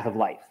 is the path of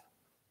life.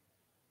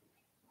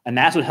 And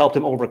that's what helped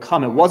him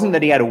overcome. It wasn't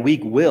that he had a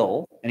weak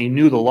will and he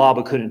knew the law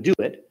but couldn't do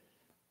it.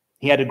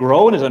 He had to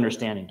grow in his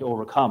understanding to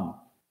overcome.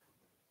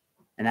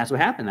 And that's what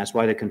happened. That's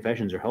why the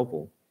confessions are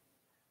helpful.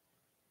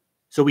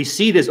 So we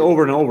see this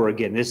over and over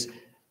again,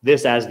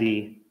 this as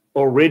the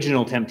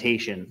original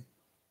temptation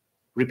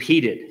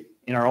repeated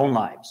in our own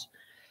lives.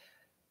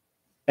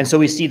 And so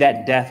we see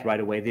that death right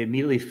away. They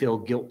immediately feel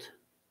guilt.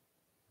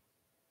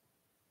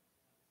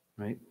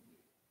 Right?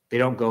 They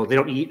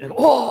don't eat and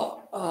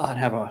and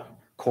have a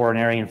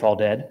coronary and fall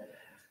dead.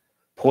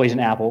 Poison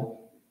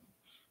apple.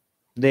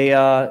 They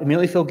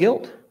immediately feel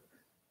guilt.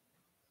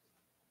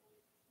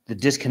 The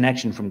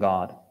disconnection from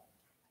God.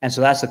 And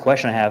so that's the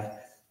question I have.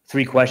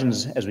 3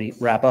 questions as we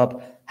wrap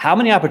up. How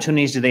many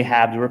opportunities do they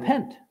have to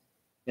repent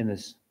in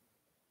this?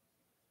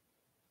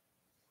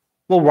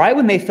 Well, right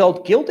when they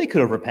felt guilt, they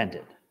could have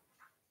repented.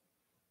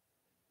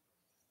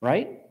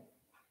 Right?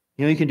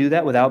 You know, you can do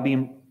that without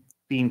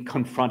being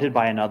confronted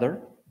by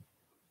another.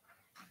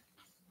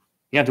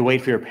 You have to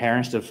wait for your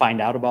parents to find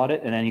out about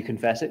it, and then you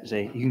confess it.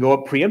 You can go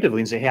up preemptively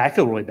and say, hey, I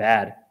feel really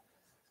bad.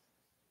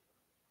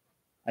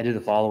 I did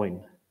the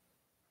following.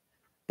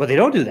 But they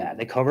don't do that.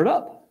 They cover it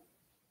up.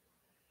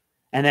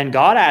 And then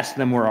God asks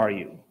them, where are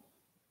you?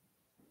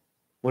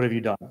 What have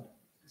you done?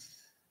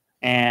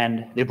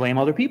 And they blame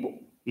other people,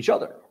 each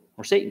other,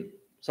 or Satan,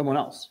 someone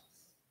else.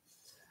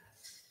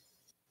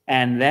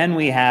 And then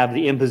we have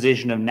the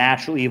imposition of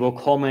natural evil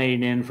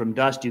culminating in from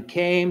dust you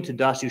came to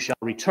dust you shall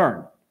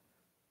return.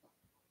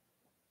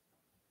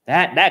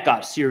 That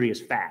got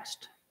serious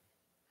fast.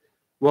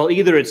 Well,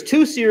 either it's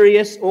too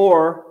serious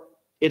or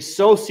it's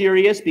so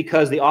serious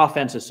because the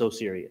offense is so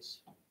serious.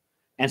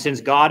 And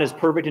since God is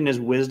perfect in his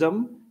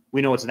wisdom,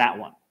 we know it's that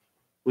one,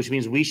 which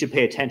means we should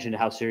pay attention to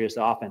how serious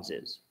the offense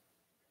is.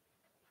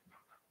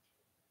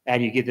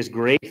 And you get this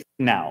great thing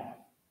now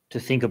to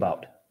think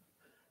about.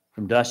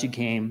 From dust you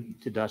came,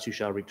 to dust you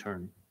shall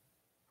return.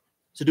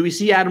 So do we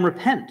see Adam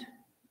repent?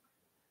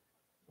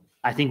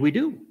 I think we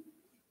do.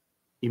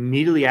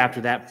 Immediately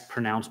after that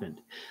pronouncement.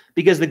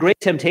 Because the great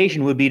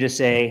temptation would be to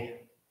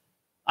say,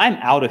 I'm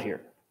out of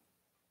here.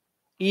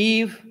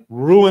 Eve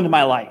ruined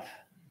my life.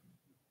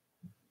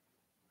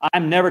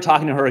 I'm never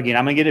talking to her again.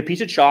 I'm going to get a piece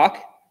of chalk.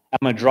 I'm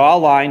going to draw a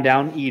line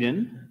down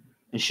Eden.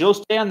 And she'll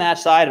stay on that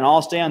side, and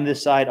I'll stay on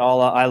this side, a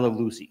la I Love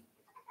Lucy.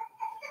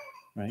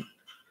 Right?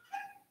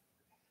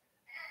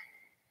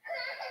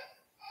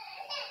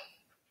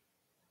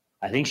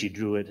 I think she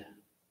drew it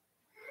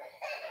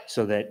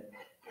so that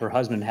her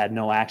husband had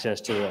no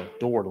access to the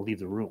door to leave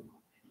the room.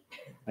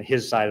 Like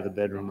his side of the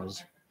bedroom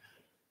was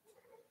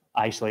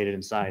isolated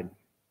inside.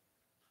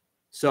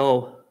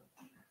 So,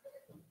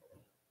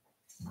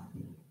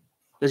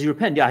 does he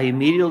repent? Yeah, he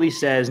immediately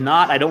says,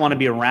 I don't want to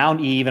be around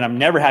Eve, and I'm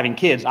never having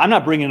kids. I'm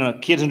not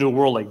bringing kids into a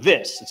world like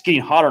this. It's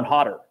getting hotter and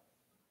hotter.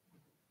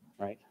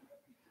 Right?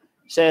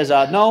 Says,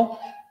 no,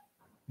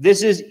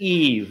 this is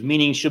Eve,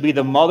 meaning she'll be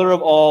the mother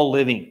of all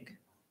living.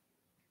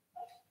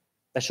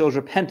 That shows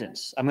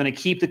repentance. I'm going to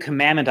keep the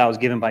commandment I was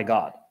given by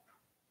God.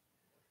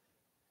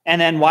 And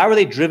then why were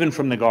they driven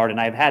from the garden?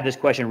 I've had this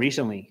question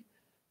recently.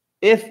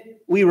 If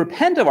we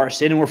repent of our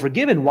sin and we're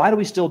forgiven, why do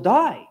we still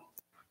die?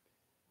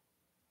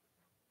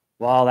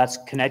 Well, that's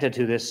connected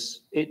to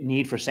this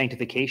need for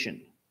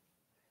sanctification.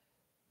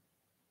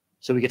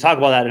 So we could talk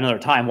about that another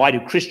time. Why do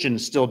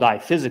Christians still die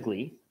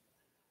physically?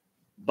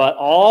 But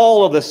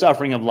all of the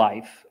suffering of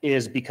life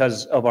is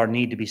because of our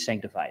need to be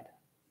sanctified,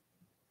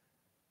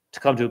 to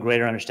come to a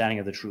greater understanding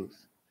of the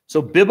truth. So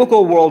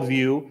biblical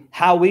worldview,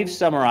 how we've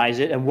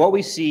summarized it, and what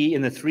we see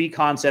in the 3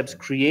 concepts,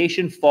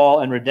 creation, fall,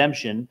 and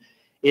redemption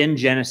in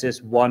Genesis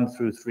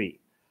 1-3.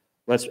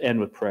 Let's end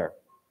with prayer.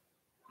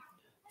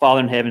 Father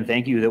in heaven,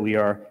 thank you that we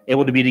are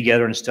able to be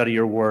together and study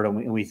your word,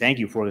 and we thank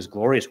you for this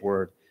glorious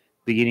word,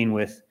 beginning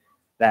with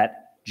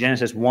that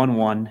Genesis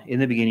 1:1, in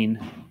the beginning,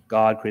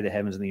 God created the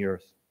heavens and the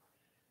earth.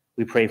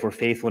 We pray for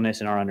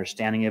faithfulness in our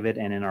understanding of it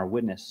and in our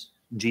witness.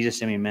 In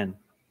Jesus' name, amen.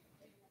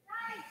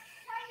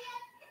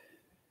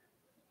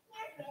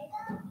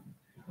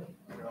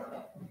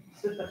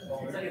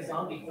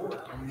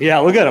 Yeah,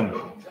 look at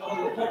him.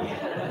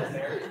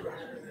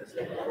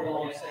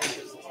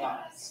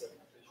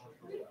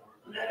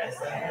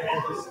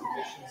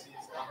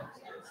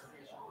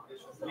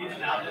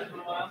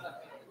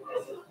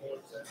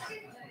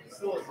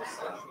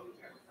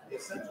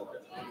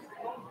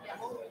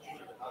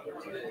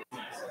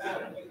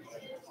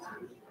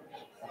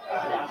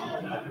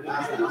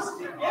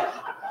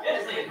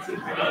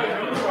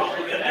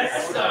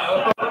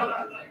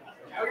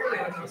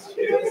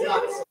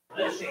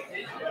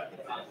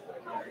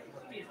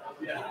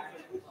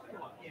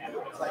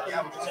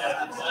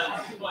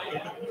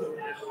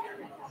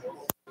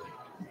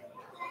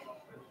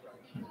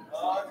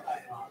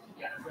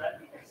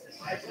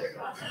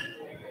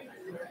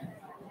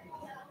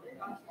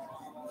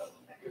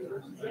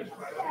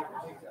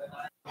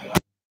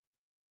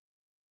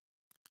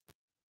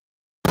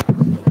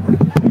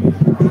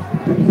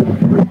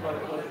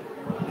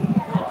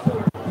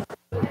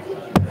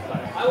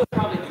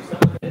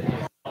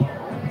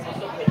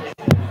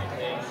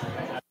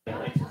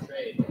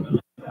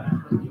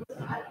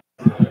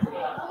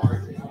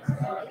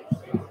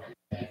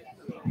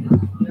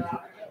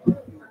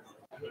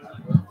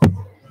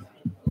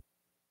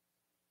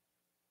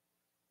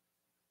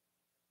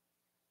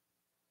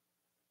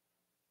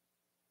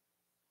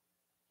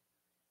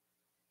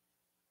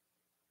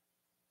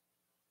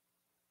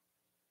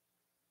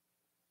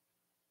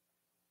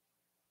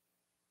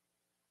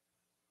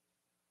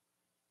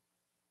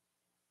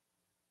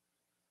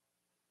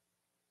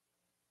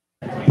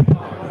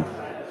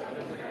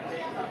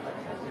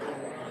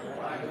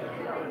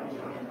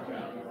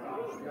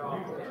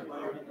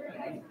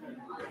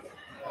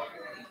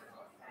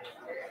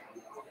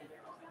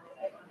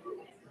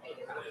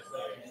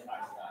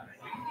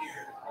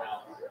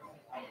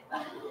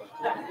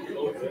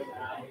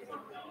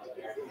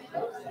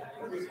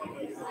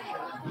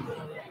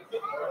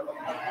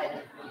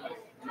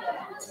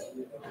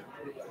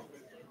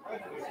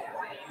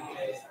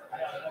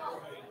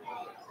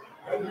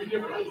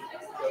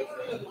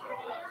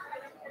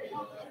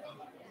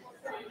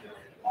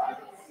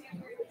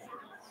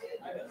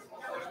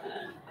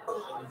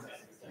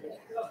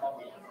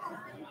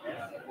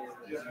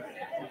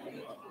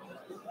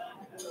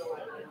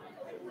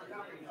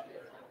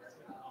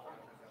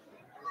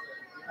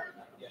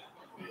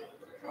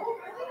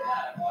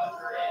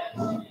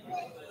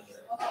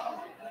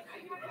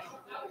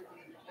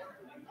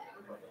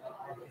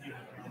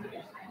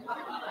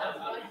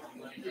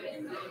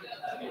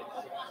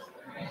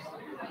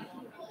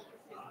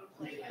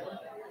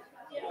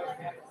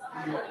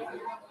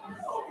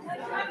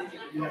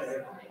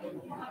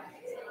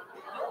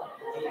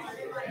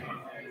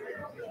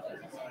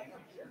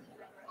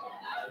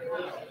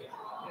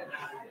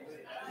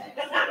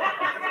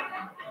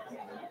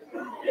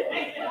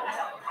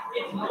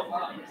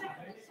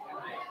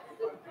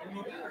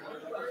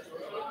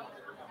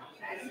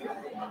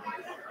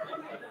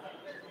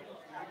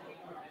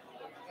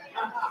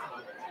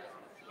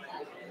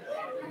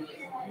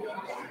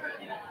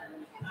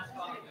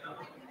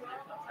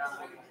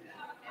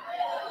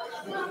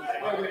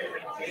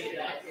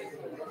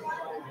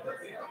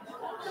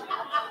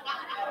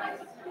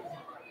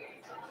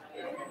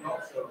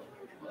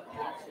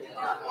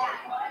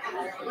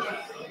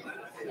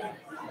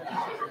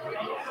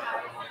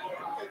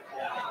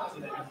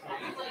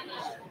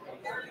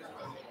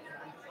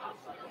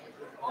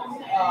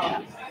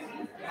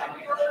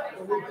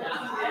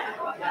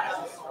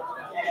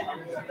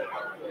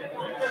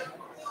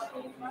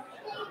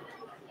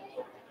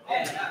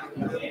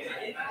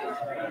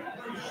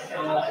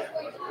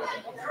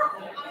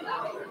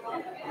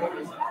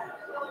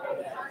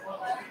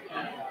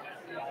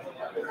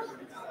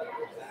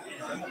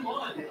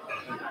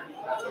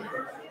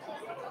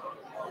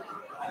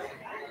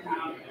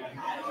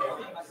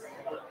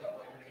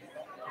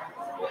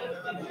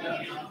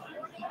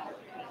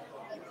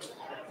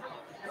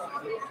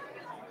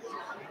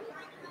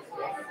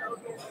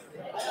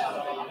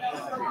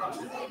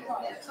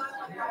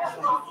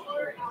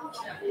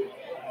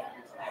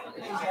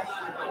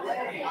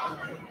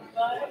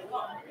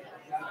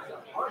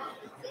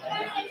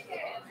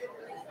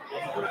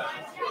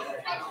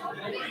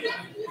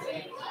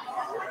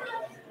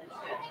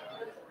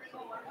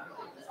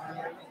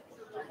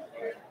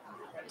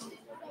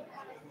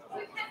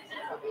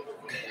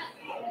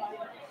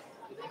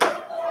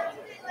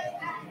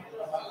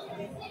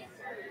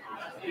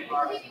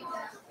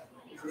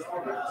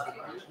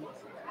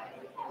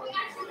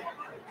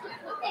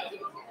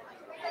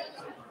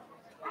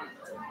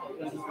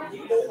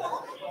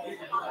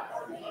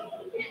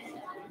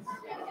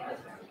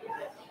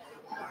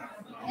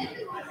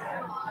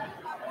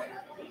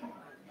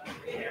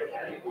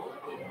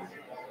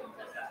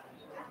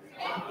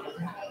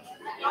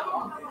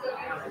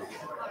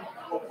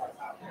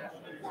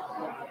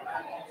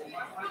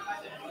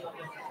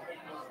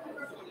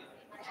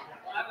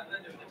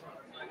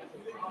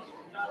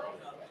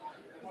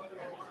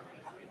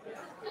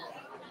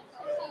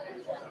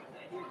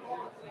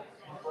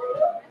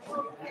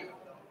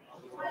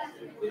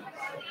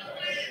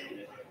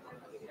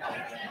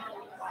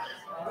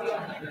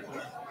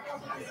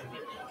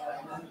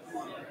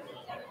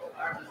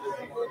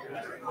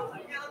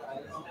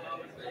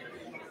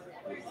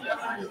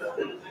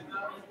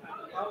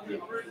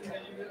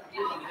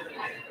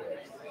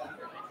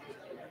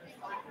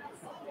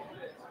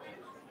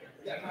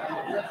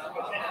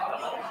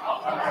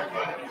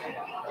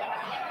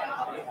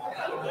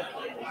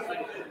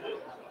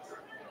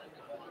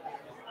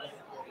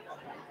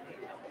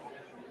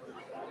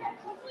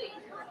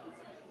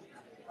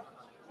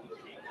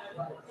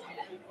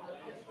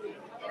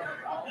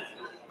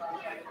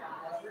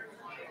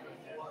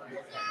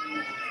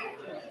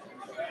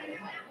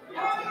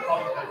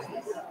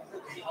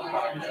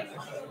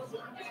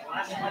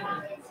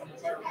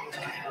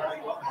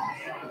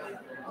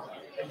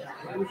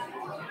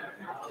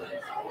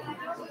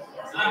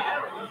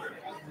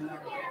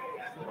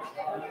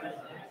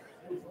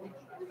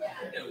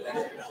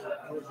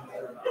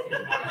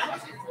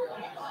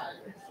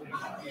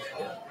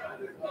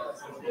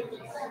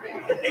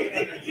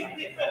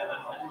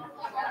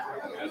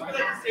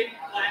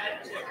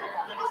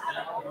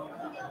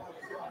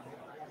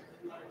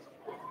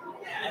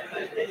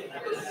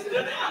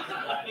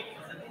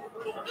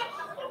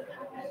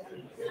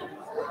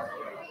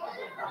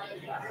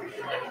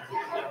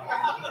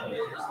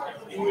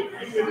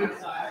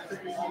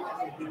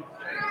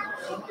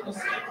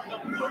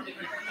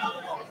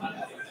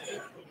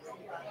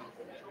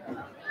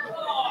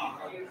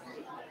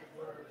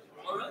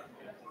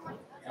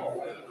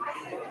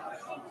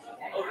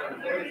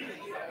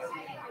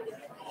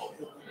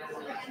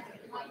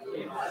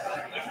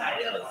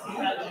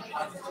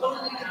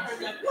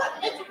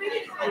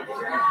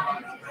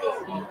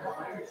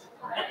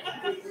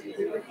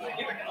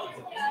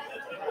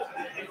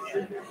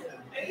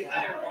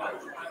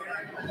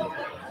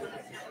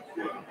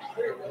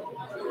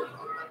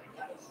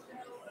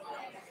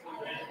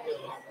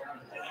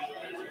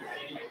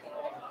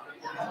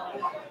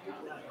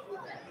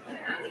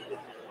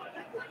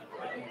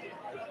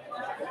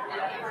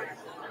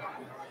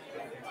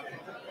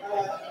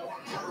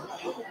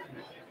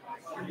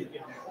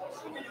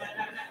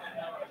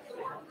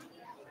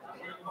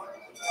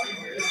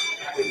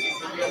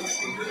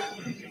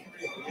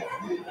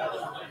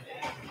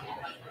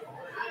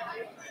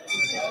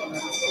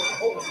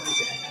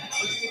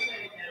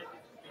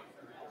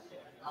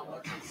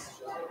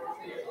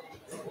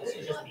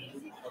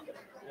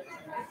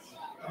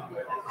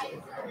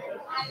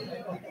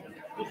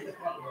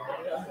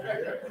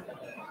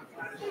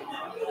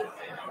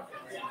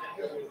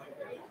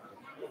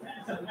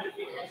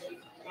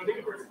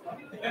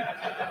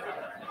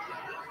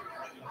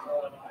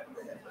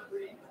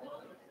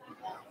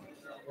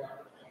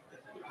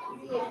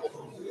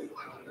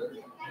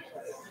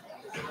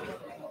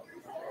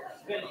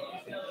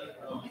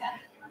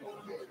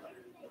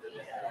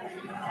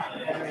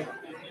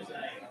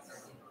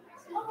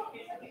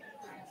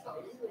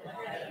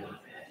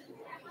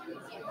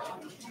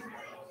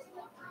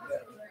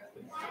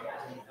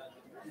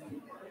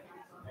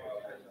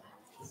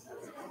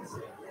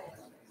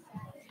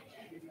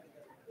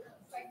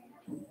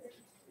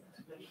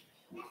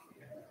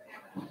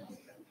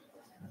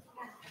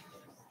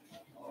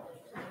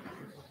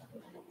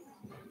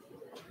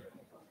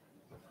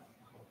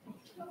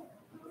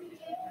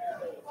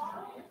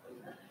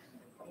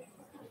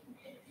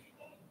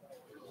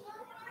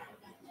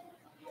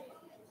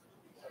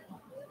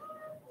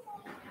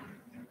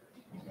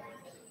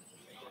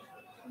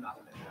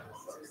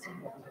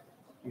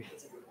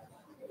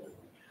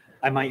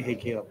 I might hate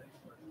Caleb.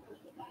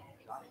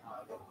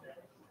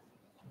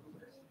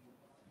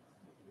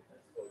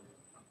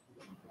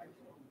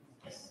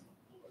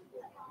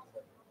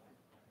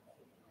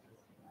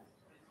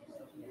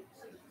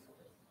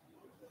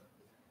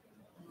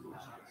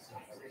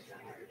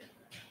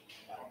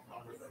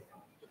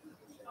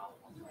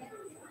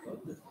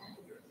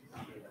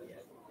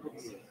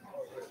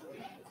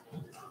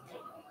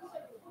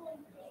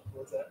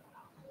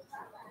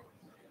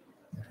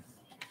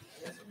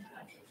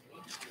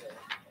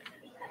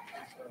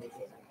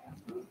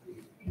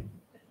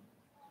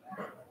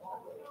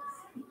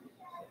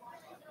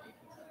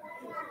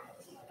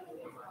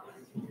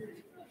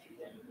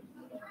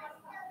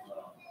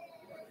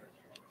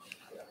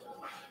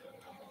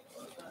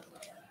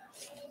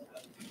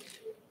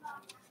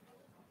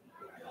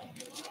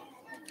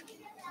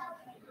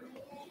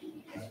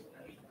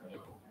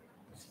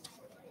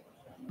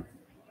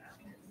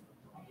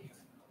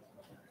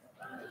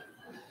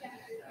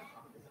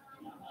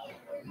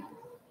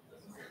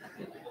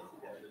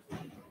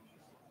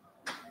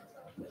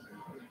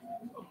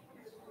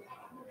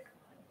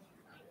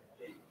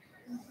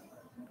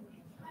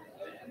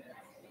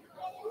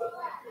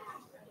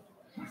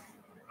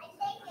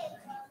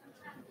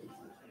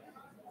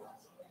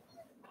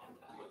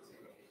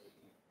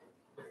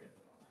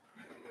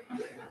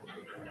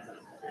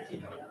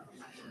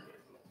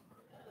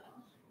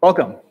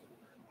 Welcome.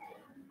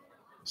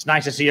 It's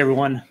nice to see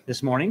everyone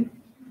this morning.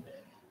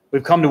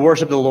 We've come to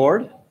worship the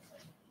Lord.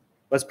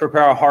 Let's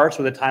prepare our hearts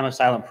with a time of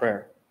silent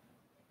prayer.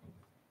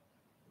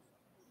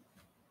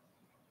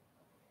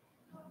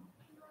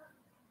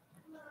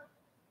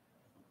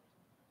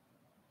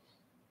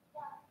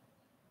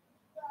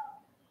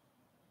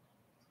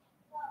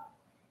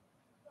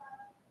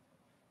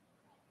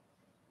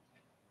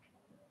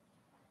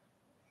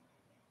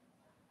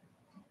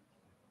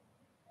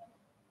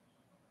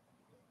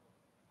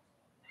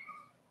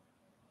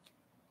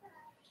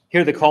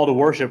 Hear the call to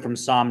worship from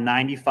Psalm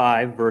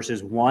 95,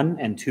 verses 1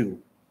 and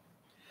 2.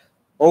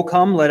 O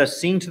come, let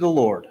us sing to the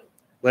Lord.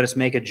 Let us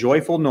make a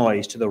joyful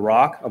noise to the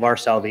rock of our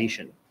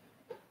salvation.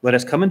 Let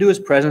us come into his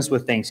presence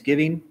with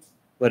thanksgiving.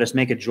 Let us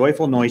make a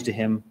joyful noise to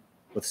him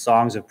with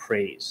songs of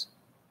praise.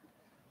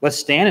 Let's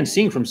stand and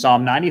sing from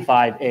Psalm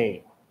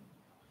 95a.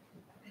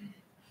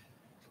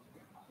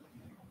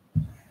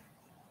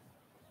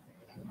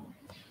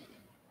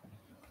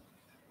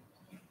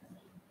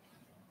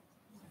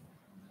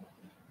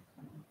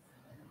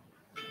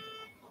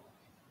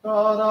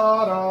 Da,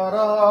 da, da,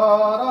 da,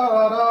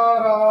 da,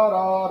 da,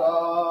 da,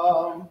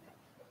 da.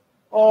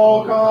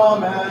 Oh,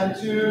 come and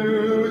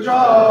to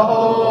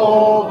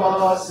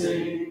Jehovah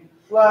sing.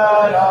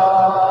 Let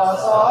us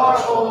our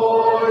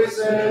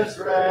voices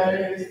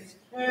raise.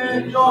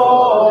 In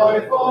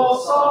joyful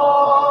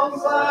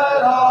songs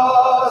let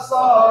us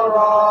the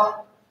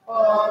rock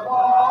of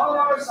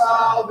our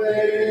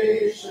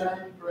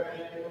salvation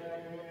praise.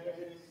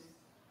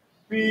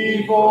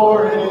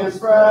 Before his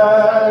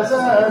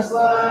presence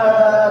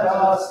let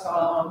us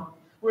come,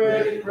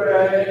 with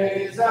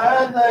praise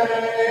and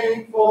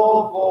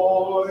thankful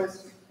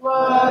voice.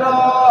 Let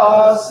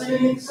us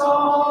sing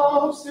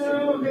songs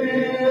to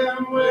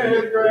him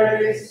with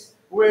grace,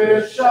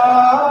 with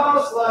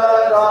shouts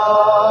let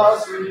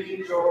us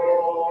rejoice.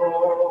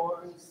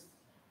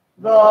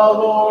 The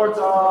Lord's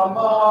a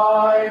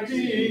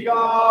mighty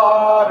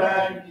God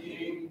and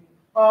King,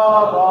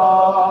 above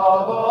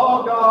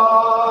all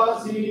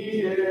gods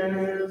he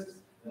is.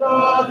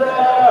 The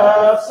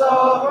depths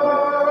of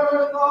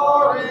earth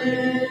are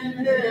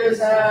in his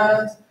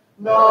hands,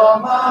 the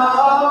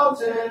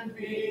mountain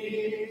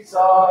peaks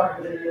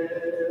are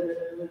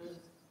his.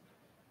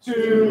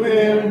 To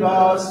him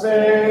the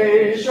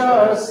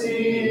spacious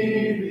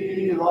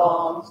sea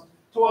belongs,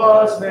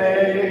 'twas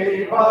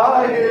made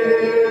by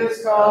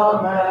his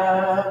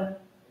command,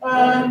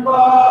 and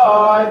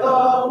by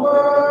the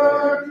word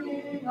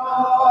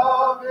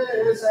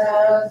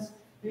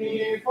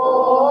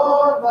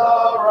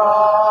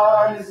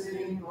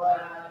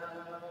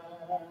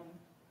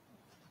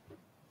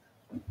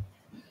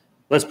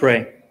Let's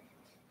pray.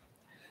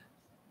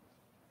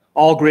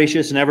 All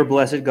gracious and ever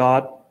blessed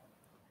God,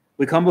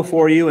 we come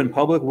before you in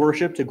public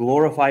worship to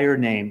glorify your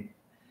name.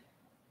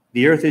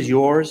 The earth is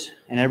yours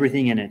and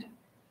everything in it.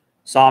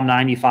 Psalm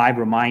 95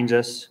 reminds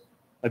us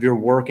of your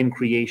work in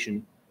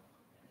creation.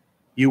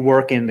 You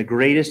work in the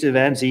greatest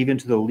events, even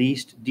to the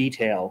least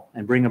detail,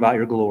 and bring about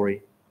your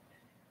glory.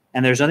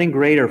 And there's nothing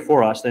greater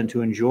for us than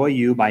to enjoy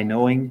you by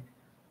knowing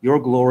your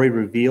glory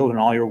revealed in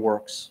all your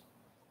works.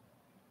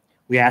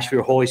 We ask for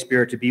your Holy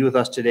Spirit to be with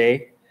us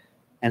today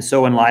and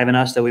so enliven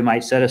us that we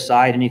might set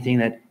aside anything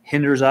that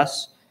hinders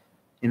us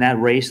in that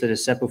race that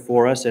is set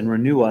before us and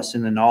renew us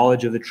in the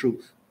knowledge of the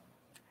truth.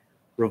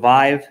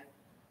 Revive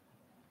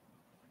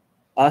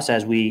us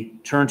as we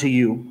turn to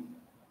you.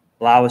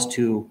 Allow us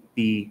to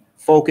be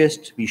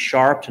focused, to be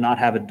sharp, to not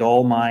have a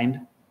dull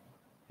mind.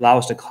 Allow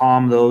us to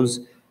calm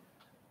those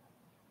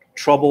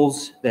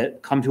troubles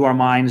that come to our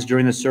minds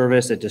during the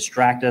service that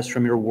distract us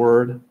from your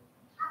word.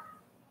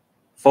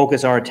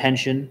 Focus our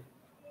attention.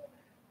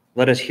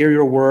 Let us hear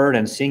your word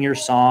and sing your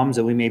psalms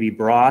that we may be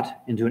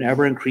brought into an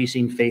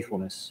ever-increasing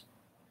faithfulness.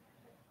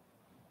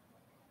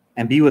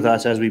 And be with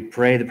us as we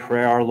pray the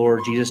prayer our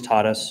Lord Jesus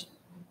taught us.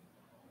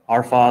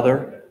 Our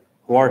Father,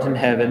 who art in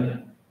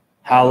heaven,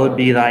 hallowed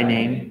be thy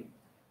name.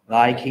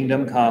 Thy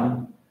kingdom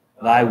come,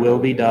 thy will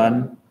be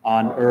done,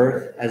 on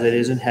earth as it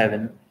is in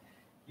heaven.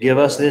 Give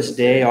us this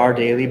day our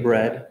daily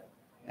bread,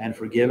 and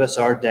forgive us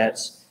our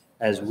debts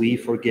as we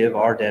forgive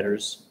our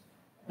debtors.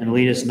 And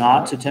lead us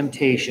not to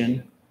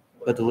temptation,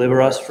 but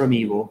deliver us from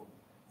evil.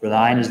 For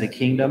thine is the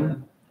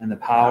kingdom, and the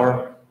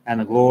power,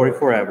 and the glory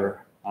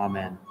forever.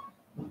 Amen.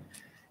 You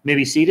may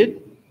be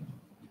seated.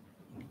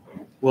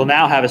 We'll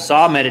now have a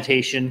psalm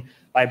meditation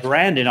by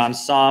Brandon on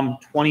Psalm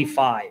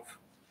 25.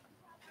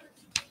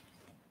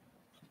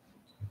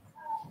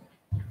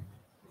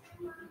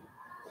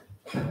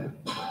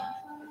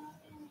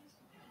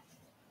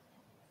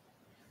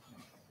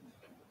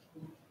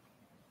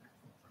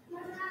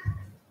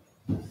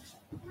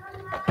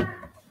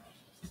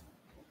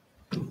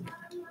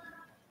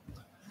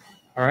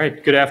 All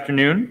right, good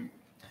afternoon.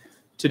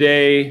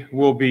 Today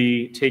we'll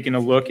be taking a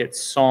look at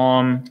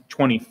Psalm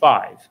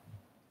 25.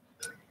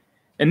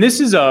 And this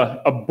is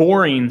a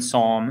boring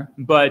psalm,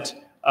 but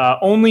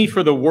only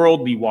for the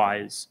worldly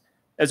wise.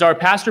 As our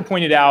pastor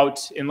pointed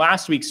out in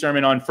last week's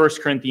sermon on 1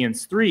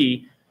 Corinthians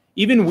 3,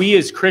 even we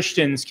as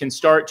Christians can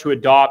start to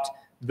adopt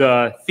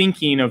the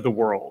thinking of the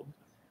world.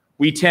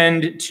 We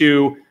tend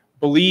to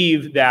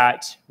believe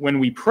that when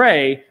we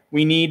pray,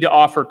 we need to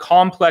offer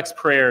complex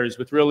prayers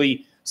with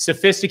really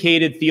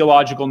sophisticated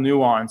theological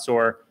nuance,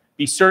 or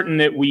be certain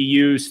that we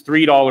use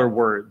 $3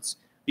 words,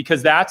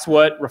 because that's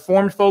what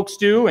Reformed folks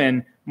do,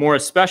 and more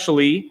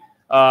especially,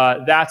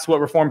 that's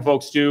what Reformed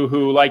folks do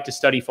who like to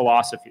study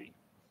philosophy.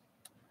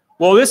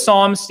 Well, this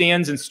psalm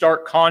stands in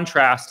stark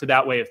contrast to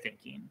that way of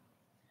thinking.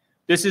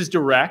 This is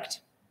direct,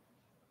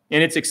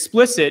 and it's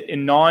explicit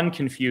and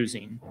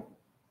non-confusing.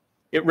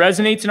 It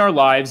resonates in our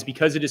lives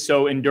because it is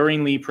so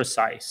enduringly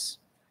precise.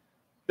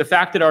 The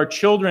fact that our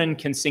children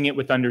can sing it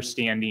with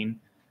understanding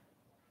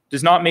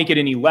does not make it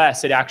any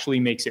less, it actually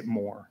makes it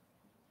more.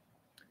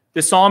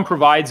 This psalm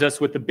provides us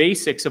with the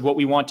basics of what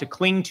we want to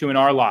cling to in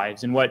our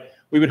lives and what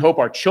we would hope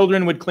our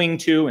children would cling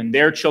to and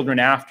their children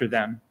after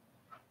them.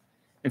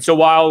 And so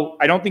while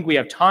I don't think we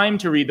have time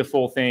to read the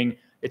full thing,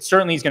 it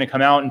certainly is going to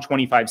come out in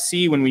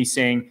 25C when we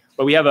sing,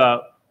 but we have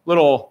a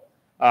little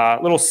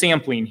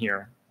sampling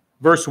here.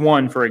 Verse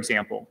 1, for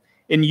example,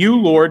 "In you,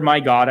 Lord, my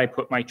God, I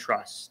put my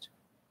trust."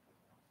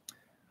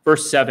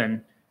 Verse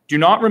 7, "Do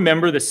not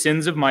remember the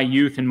sins of my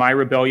youth and my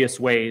rebellious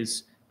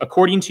ways.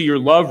 According to your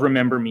love,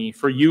 remember me,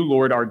 for you,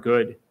 Lord, are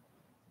good."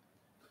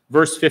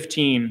 Verse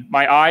 15,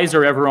 "My eyes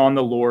are ever on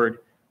the Lord,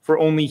 for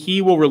only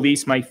he will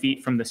release my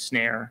feet from the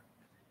snare."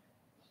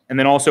 And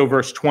then also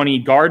verse 20,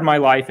 "Guard my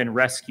life and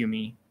rescue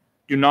me.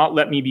 Do not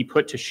let me be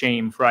put to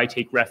shame, for I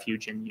take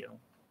refuge in you."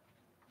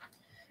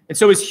 And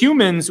so as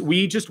humans,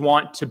 we just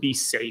want to be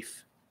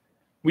safe.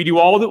 We do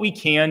all that we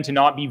can to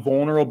not be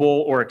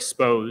vulnerable or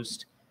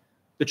exposed.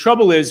 The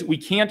trouble is we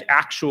can't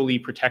actually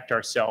protect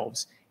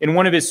ourselves. In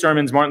one of his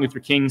sermons, Martin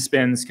Luther King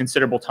spends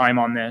considerable time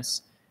on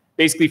this.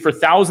 Basically, for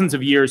thousands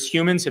of years,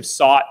 humans have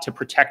sought to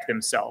protect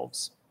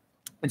themselves.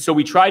 And so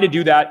we try to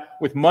do that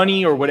with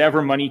money or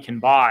whatever money can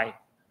buy,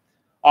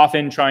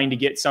 often trying to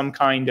get some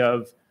kind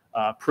of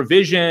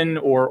provision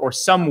or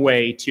some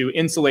way to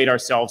insulate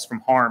ourselves from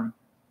harm.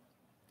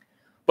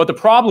 But the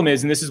problem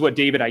is, and this is what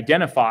David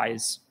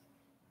identifies,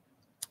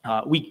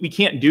 we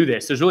can't do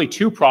this. There's really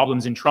two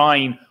problems in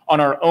trying on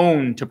our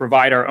own to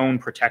provide our own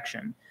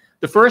protection.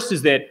 The first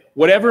is that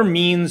whatever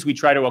means we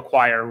try to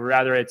acquire,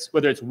 whether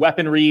it's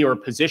weaponry or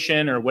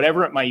position or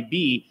whatever it might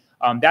be,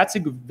 that's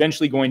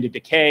eventually going to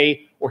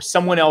decay, or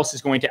someone else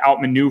is going to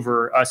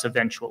outmaneuver us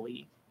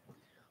eventually.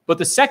 But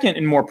the second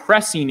and more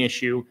pressing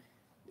issue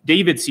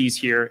David sees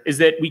here is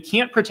that we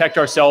can't protect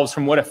ourselves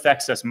from what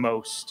affects us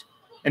most,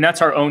 and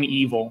that's our own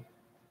evil.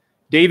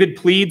 David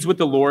pleads with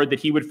the Lord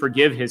that he would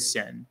forgive his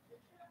sin,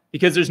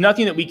 because there's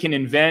nothing that we can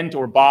invent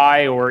or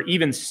buy or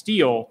even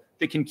steal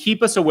that can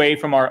keep us away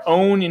from our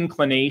own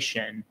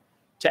inclination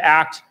to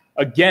act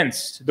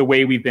against the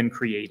way we've been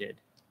created.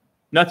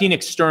 Nothing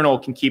external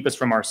can keep us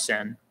from our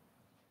sin.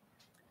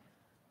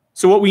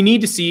 So what we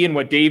need to see, and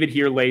what David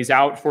here lays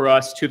out for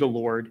us to the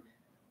Lord,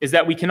 is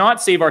that we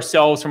cannot save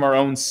ourselves from our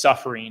own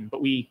suffering,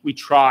 but we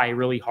try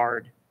really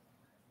hard.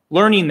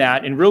 Learning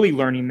that, and really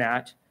learning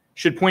that,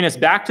 should point us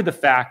back to the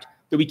fact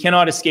that we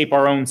cannot escape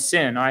our own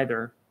sin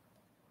either.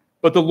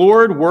 But the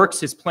Lord works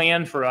his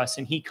plan for us,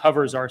 and he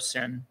covers our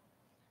sin.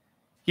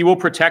 He will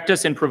protect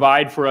us and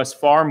provide for us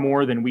far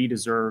more than we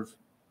deserve.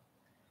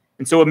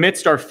 And so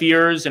amidst our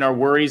fears and our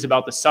worries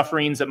about the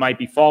sufferings that might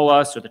befall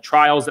us or the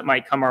trials that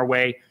might come our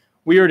way,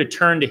 we are to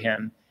turn to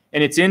him.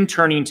 And it's in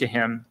turning to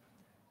him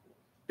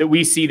that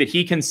we see that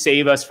he can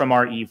save us from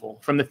our evil,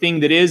 from the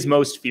thing that is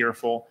most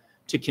fearful,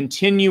 to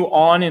continue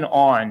on and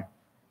on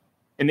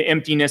in the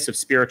emptiness of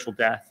spiritual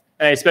death.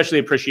 And I especially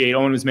appreciate,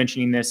 Owen was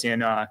mentioning this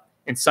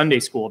in Sunday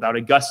school about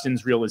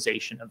Augustine's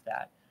realization of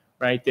that,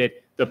 right?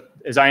 That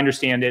as I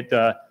understand it,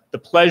 the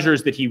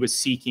pleasures that he was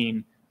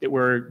seeking that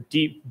were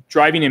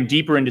driving him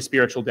deeper into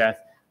spiritual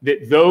death,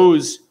 that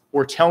those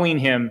were telling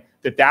him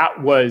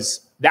that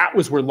was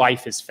where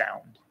life is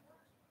found.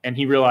 And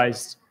he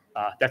realized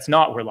that's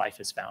not where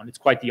life is found. It's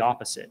quite the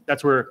opposite.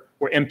 That's where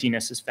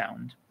emptiness is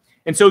found.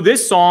 And so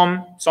this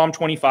Psalm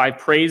 25,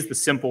 prays the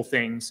simple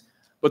things,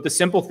 but the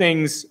simple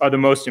things are the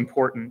most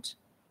important.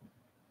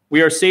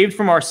 We are saved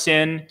from our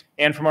sin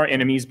and from our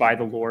enemies by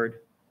the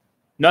Lord.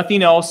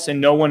 Nothing else and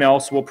no one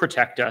else will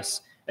protect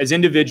us as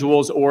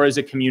individuals or as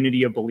a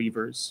community of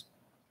believers.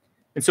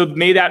 And so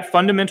may that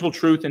fundamental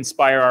truth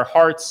inspire our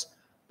hearts,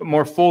 but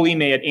more fully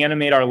may it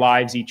animate our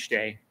lives each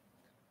day.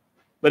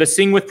 Let us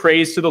sing with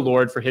praise to the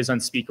Lord for his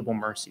unspeakable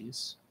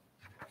mercies.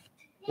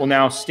 We'll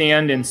now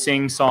stand and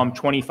sing Psalm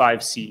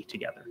 25C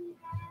together.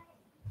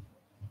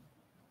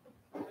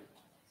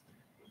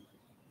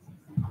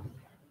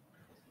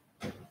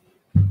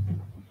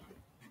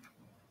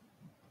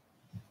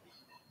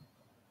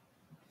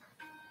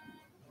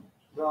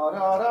 Da,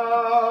 da,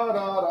 da,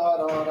 da,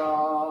 da, da,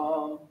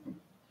 da.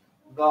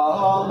 The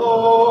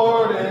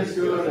Lord is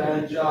good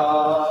and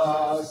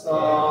just,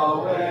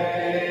 the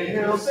way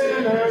he'll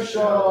sinners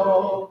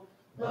show.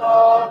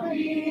 The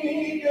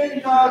meek in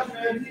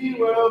judgment he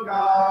will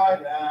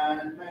guide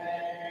and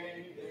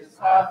make his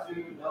path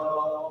to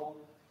know.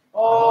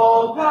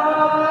 All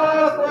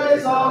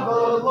pathways of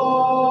the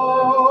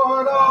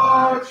Lord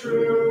are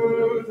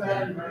truth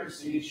and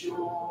mercy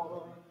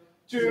sure,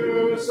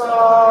 to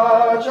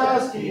such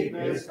as keep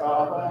his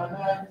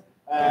covenant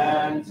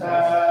and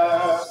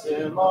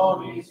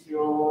testimonies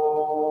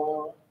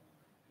pure.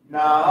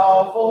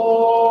 Now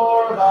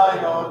for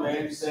thine own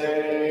name's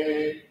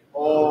sake,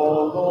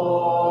 O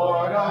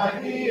Lord, I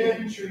thee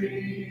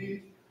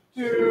entreat,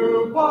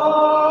 to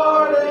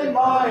pardon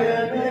my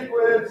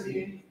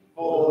iniquity,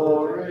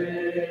 for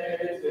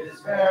it is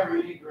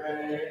very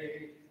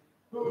great.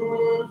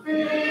 Who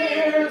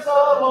fears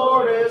the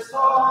Lord is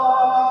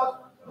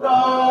taught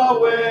the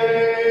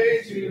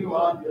way to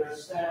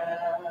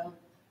understand.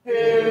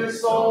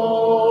 His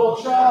soul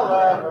shall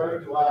ever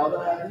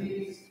dwell at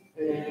ease,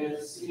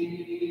 his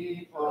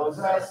seed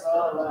possess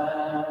the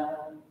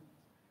land.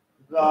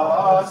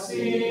 The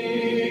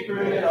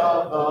secret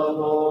of the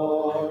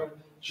Lord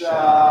shall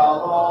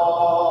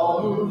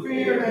all who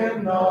fear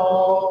him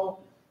know.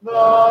 The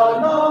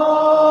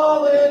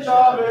knowledge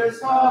of his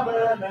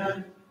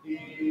covenant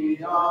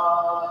he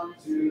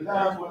unto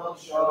them will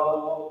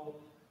show.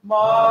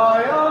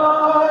 My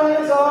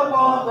eyes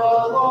upon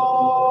the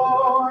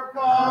Lord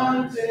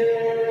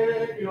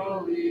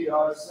continually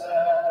are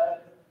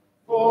set,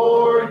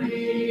 for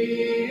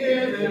he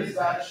it is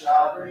that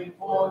shall bring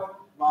forth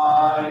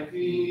my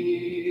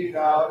feet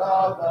out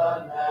of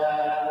the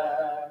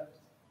net.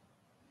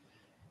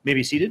 May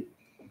be seated.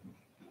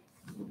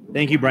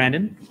 Thank you,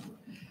 Brandon.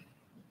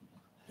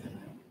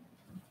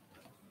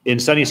 In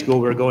Sunday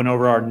school, we're going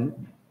over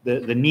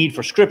the need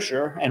for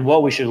Scripture and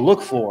what we should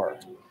look for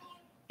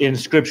in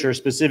Scripture,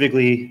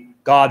 specifically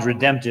God's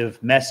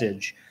redemptive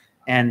message.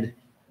 And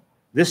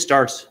this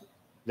starts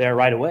there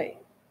right away.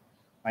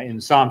 Right? In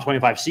Psalm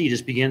 25C,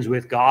 just begins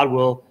with, God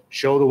will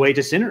show the way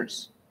to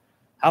sinners.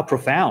 How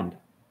profound.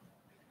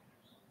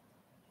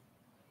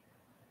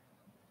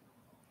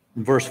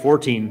 In verse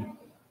 14,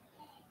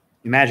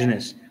 imagine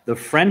this. The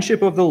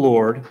friendship of the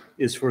Lord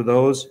is for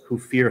those who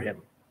fear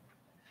him.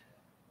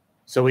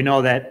 So we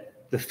know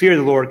that the fear of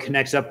the Lord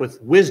connects up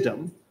with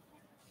wisdom,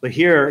 but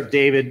here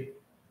David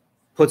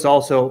puts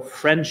also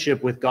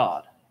friendship with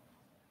God,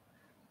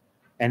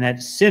 and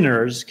that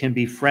sinners can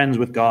be friends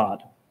with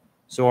God.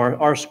 So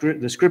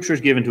the Scripture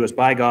is given to us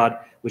by God,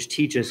 which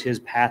teaches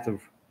his path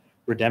of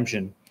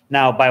redemption.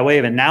 Now, by way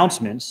of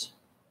announcements,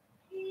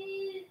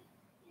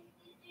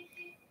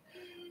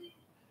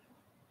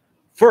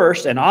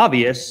 first and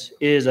obvious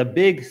is a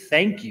big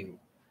thank you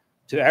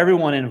to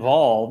everyone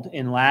involved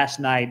in last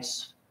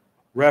night's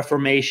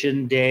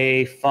Reformation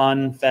Day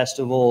Fun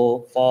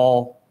Festival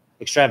Fall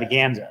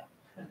Extravaganza,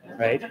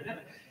 right?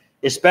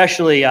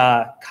 Especially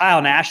Kyle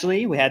and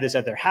Ashley. We had this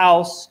at their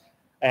house,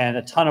 and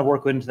a ton of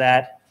work went into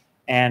that.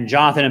 and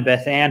Jonathan and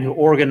Beth Ann, who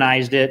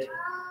organized it,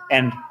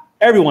 and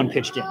everyone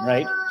pitched in,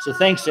 right? So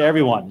thanks to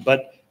everyone,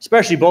 but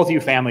especially both of you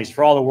families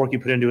for all the work you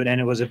put into it,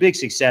 and it was a big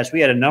success. We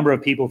had a number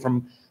of people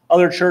from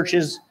other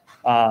churches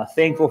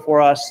thankful for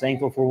us,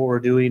 thankful for what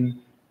we're doing,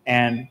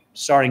 and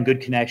starting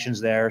good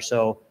connections there.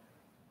 So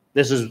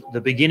this is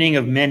the beginning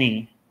of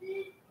many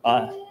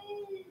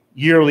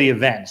yearly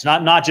events,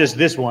 not just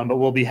this one, but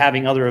we'll be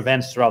having other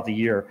events throughout the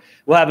year.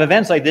 We'll have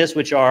events like this,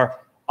 which are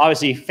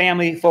obviously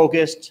family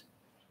focused.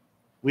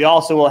 We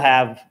also will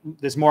have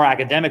this more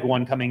academic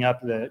one coming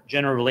up, the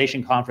General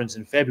Relation Conference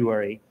in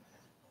February.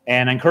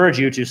 And I encourage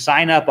you to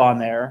sign up on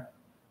there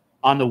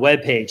on the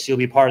webpage, so you'll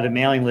be part of the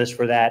mailing list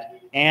for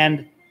that.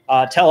 And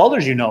tell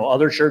others you know,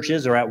 other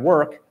churches are at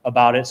work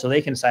about it, so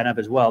they can sign up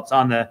as well. It's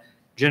on the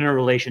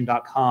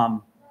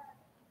generalrelation.com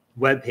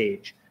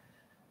webpage.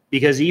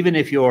 Because even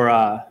if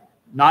you're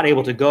not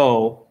able to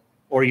go,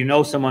 or you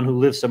know someone who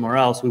lives somewhere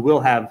else, we will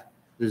have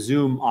the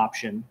Zoom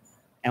option,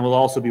 and we'll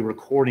also be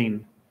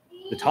recording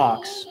the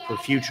talks for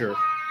future.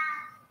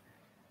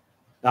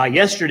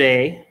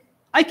 Yesterday,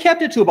 I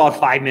kept it to about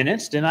 5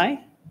 minutes, didn't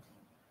I?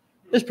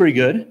 It's pretty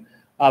good.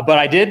 But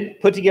I did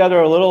put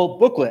together a little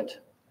booklet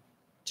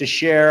to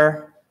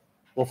share,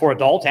 well, for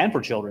adults and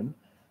for children,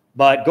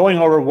 but going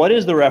over what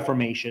is the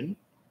Reformation,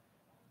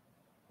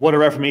 what a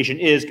Reformation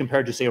is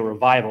compared to, say, a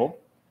revival,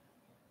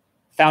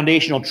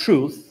 foundational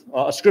truth,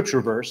 a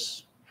scripture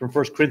verse from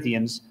 1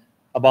 Corinthians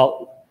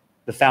about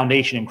the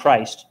foundation in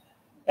Christ,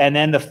 and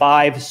then the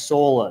 5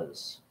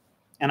 solas.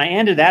 And I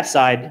ended that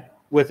side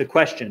with a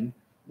question: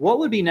 what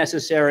would be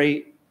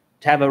necessary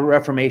to have a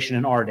Reformation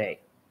in our day?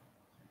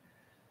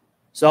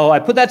 So I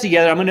put that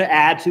together. I'm going to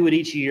add to it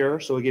each year,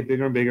 so we get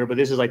bigger and bigger, but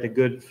this is like the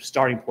good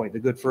starting point, the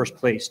good first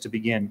place to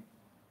begin.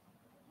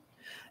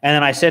 And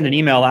then I sent an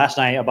email last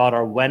night about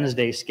our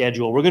Wednesday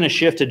schedule. We're going to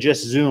shift to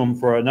just Zoom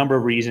for a number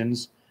of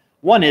reasons.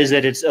 One is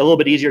that it's a little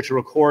bit easier to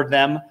record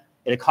them.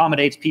 It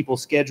accommodates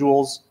people's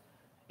schedules.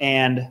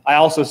 And I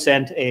also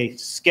sent a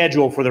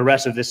schedule for the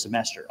rest of this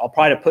semester. I'll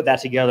probably put that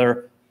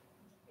together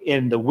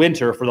in the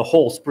winter for the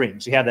whole spring,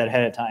 so you have that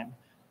ahead of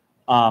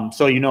time.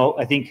 So, you know,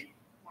 I think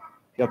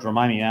you have to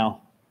remind me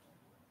now.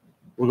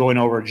 We're going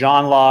over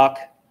John Locke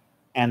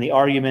and the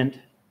argument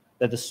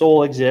that the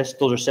soul exists.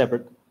 Those are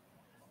separate.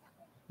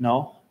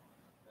 No?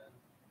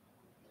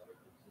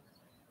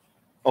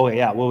 Oh,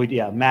 yeah. Well,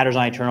 matters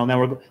not eternal.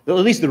 Then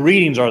at least the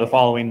readings are the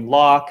following: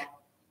 Locke,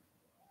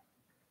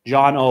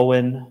 John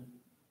Owen,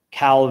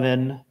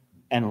 Calvin,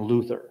 and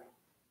Luther.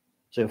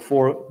 So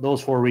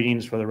those 4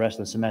 readings for the rest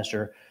of the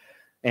semester.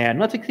 And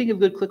let's think of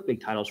good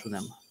clickbait titles for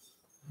them.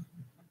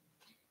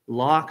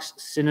 Locke's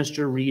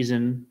sinister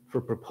reason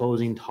for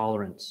proposing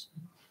tolerance.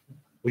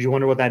 Would you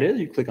wonder what that is?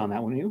 You click on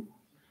that, wouldn't you?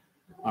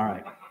 All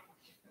right.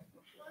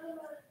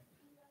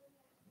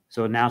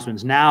 So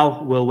announcements.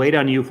 Now we'll wait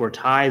on you for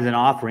tithes and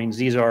offerings.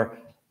 This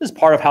is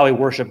part of how we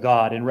worship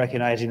God, and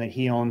recognizing that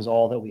He owns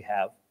all that we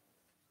have.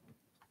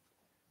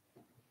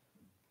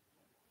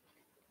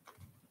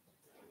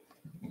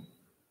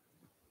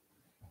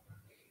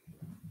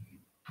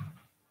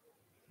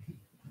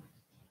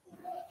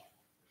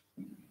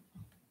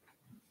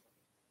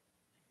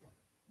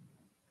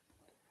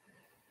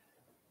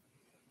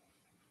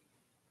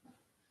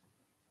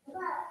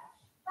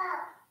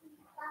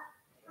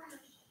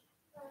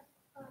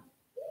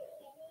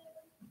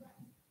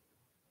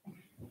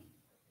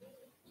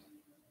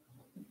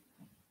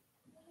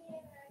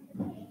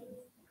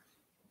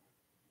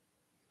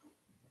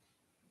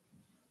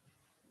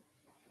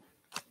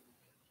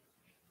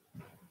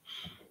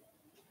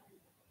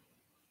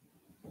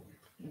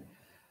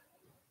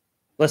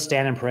 Let's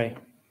stand and pray.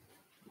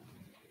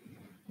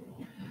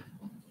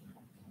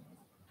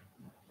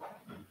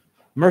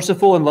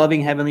 Merciful and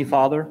loving Heavenly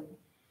Father,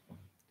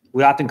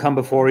 we often come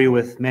before you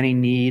with many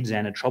needs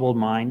and a troubled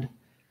mind.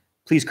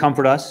 Please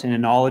comfort us in a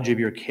knowledge of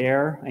your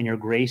care and your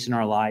grace in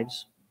our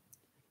lives.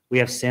 We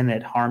have sin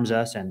that harms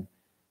us and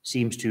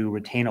seems to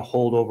retain a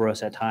hold over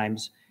us at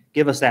times.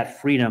 Give us that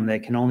freedom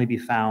that can only be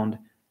found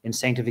in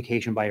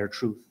sanctification by your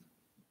truth.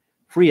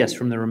 Free us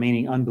from the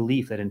remaining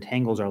unbelief that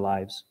entangles our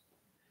lives.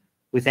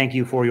 We thank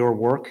you for your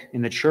work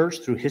in the church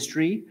through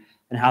history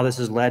and how this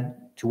has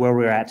led to where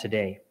we're at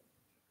today.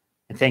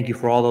 And thank you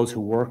for all those who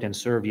worked and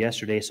served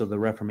yesterday so the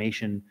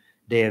Reformation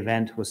Day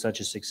event was such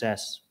a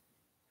success.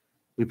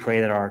 We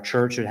pray that our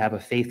church would have a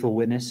faithful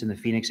witness in the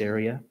Phoenix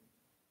area.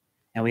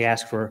 And we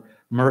ask for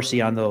mercy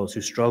on those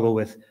who struggle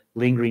with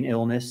lingering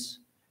illness,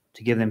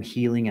 to give them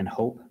healing and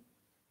hope.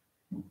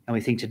 And we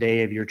think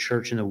today of your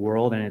church in the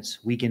world and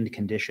its weakened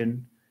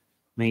condition,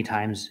 many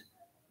times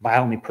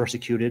violently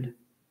persecuted.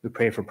 We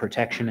pray for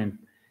protection and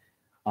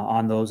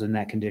on those in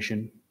that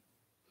condition.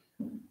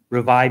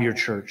 Revive your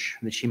church,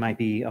 that she might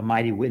be a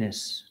mighty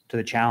witness to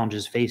the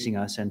challenges facing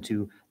us and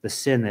to the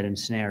sin that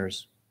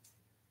ensnares.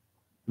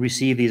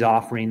 Receive these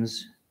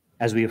offerings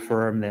as we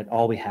affirm that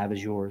all we have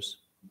is yours.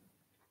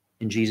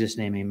 In Jesus'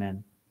 name,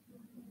 amen.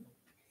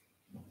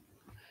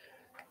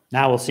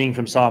 Now we'll sing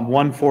from Psalm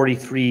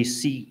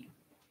 143C.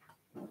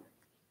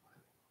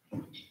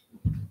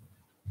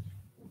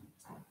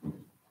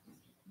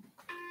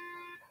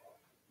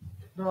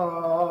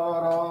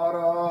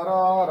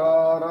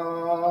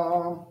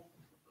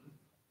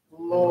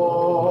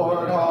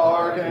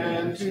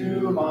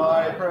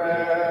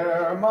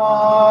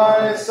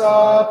 my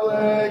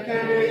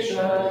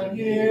supplication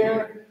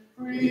hear.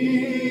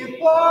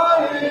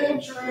 Reply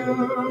in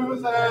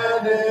truth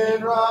and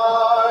in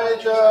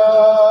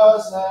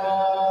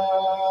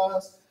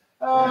righteousness.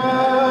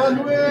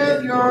 And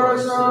with your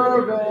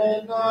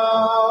servant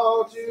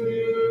now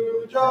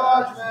to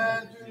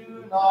judgment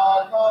do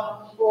not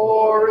come,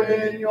 for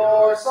in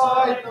your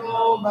sight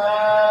no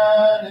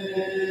man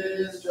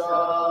is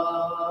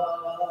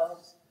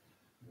just.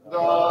 The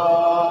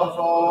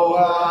foe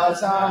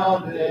has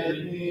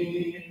hounded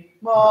me,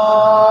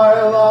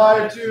 my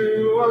life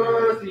to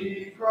earth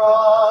he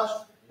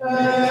crushed,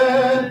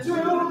 and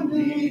doomed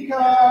he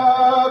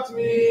kept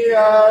me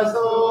as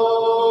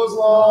those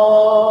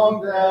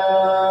long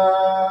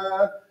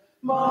dead.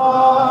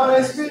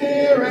 My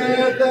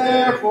spirit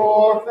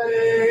therefore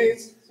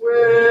faints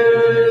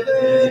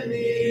within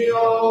me,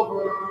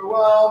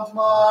 overwhelmed,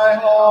 my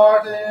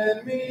heart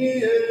in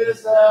me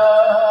is desolate.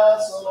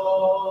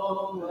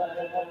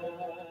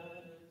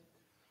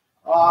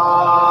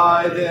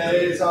 I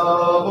days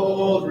of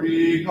old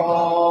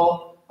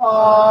recall,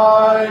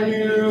 I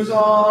muse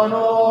on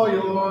all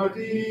your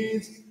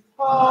deeds,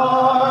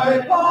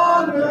 I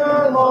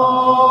ponder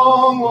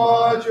long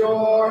what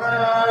your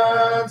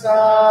hands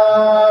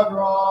have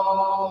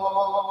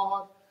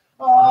wrought.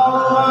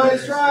 I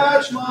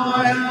stretch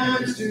my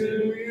hands to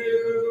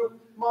you,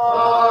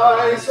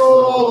 my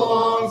soul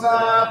longs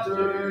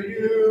after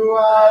you,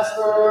 as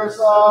thirsts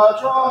a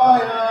dry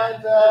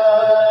and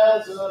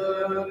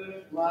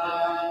desert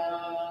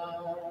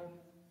land.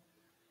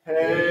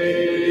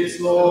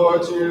 Haste,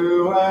 Lord,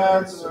 to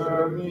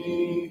answer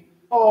me.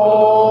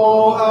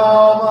 Oh,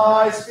 how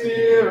my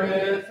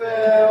spirit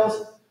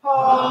fails.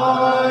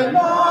 Hide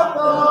not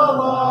the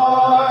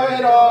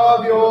light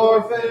of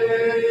your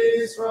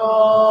face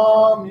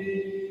from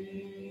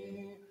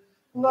me,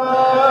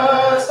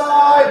 lest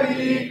I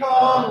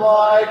become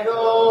like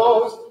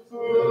those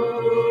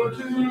who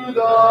to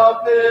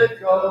the pit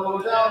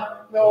go down.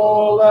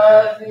 No,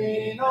 let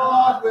me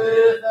not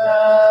with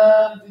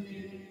them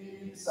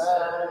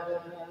descend.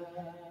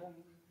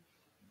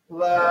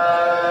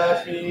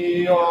 Let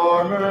me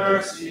your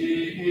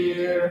mercy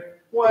hear,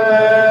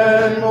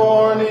 when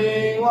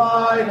morning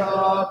light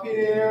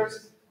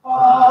appears.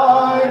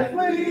 I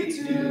flee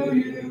to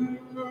you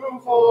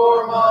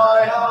for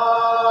my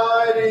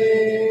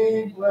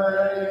hiding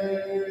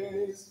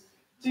place.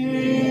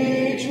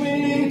 Teach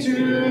me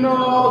to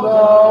know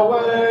the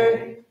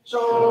way,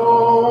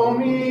 show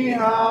me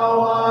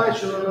how I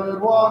should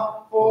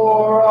walk,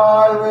 for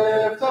I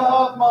lift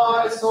up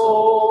my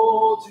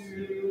soul to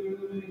you.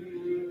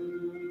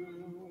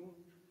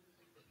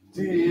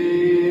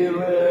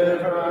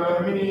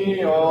 Deliver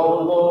me,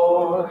 O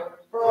Lord,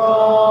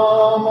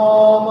 from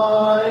all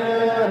my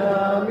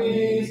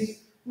enemies,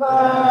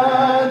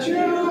 that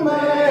you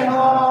may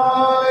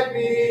hide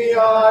me,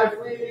 I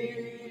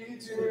flee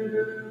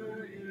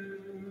to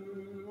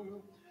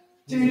you.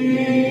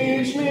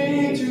 Teach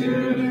me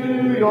to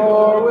do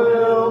your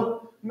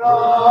will,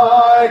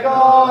 my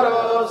God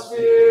of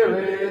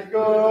spirit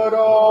good,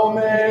 oh,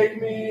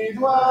 make me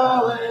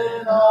dwell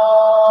in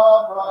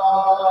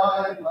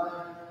upright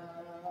lands.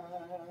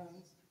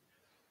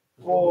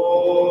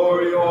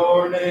 For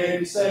your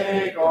name's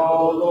sake,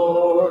 O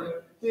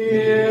Lord,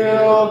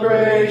 deal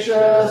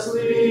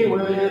graciously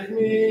with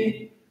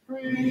me.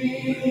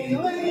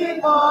 Freely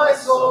my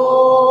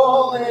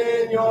soul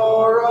in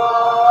your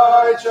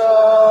righteousness.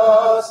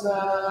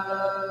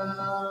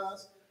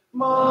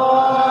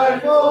 My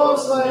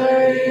foes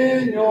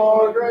slay in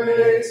your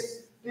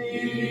grace.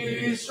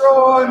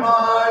 Destroy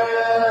my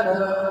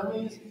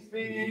enemies,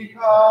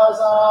 because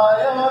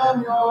I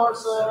am your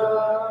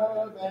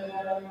servant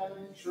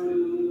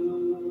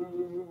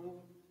true.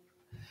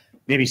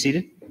 May be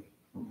seated.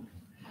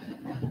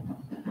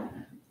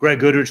 Greg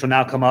Goodrich will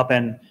now come up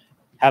and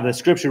have the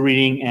scripture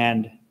reading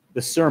and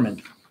the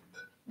sermon.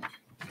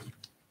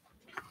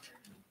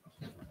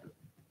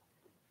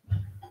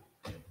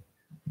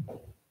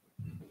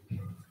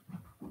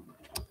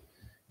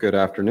 Good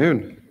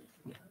afternoon.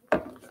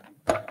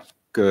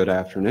 Good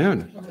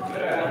afternoon. Good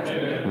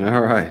afternoon.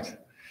 All right.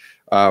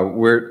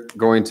 We're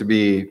going to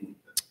be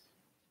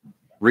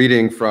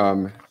reading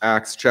from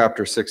Acts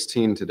chapter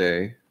 16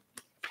 today,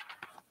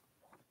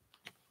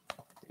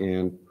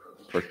 and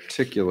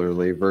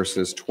particularly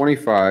verses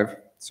 25.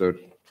 So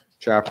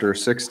chapter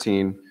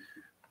 16,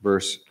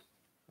 verse,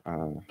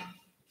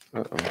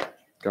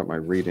 got my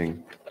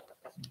reading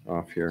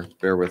off here.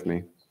 Bear with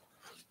me.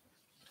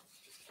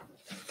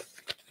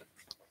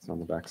 It's on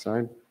the back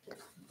side.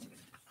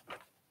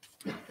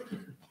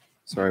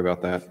 Sorry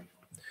about that.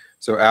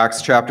 So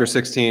Acts chapter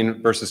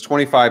 16, verses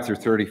 25 through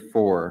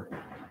 34.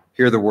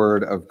 Hear the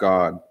word of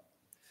God.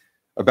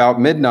 About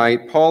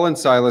midnight, Paul and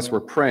Silas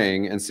were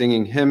praying and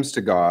singing hymns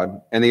to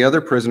God, and the other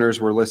prisoners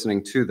were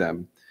listening to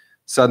them.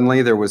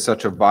 Suddenly there was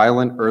such a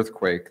violent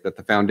earthquake that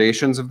the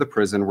foundations of the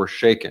prison were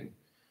shaken.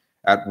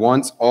 At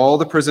once all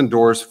the prison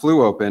doors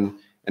flew open,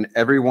 and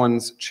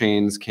everyone's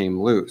chains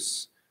came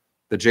loose.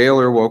 The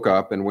jailer woke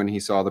up, and when he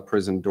saw the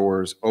prison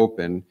doors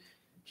open,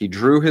 he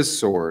drew his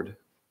sword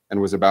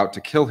and was about to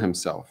kill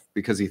himself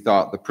because he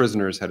thought the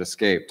prisoners had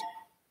escaped.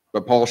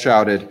 But Paul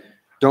shouted,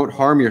 "Don't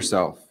harm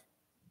yourself.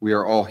 We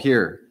are all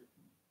here."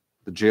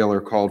 The jailer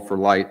called for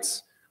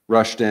lights,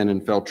 rushed in,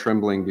 and fell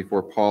trembling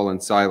before Paul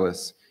and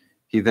Silas.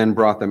 He then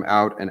brought them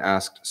out and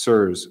asked,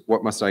 "Sirs,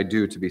 what must I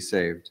do to be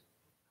saved?"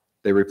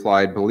 They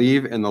replied,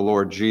 "Believe in the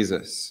Lord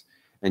Jesus,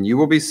 and you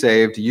will be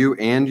saved, you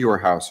and your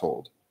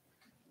household."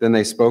 Then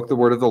they spoke the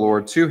word of the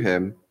Lord to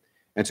him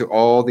and to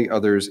all the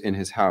others in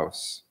his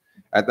house.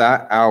 At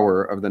that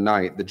hour of the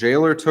night, the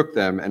jailer took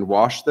them and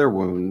washed their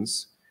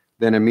wounds.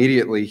 Then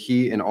immediately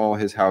he and all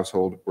his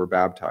household were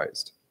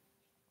baptized.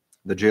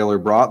 The jailer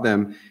brought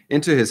them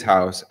into his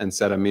house and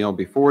set a meal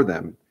before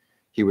them.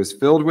 He was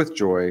filled with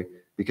joy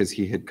because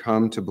he had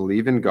come to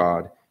believe in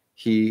God,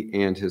 he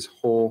and his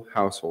whole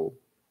household.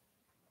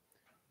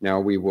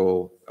 Now we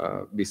will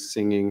be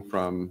singing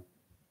from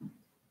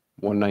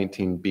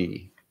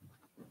 119b.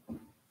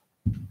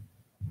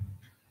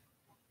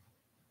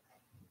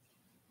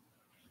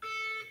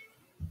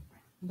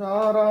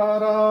 Da da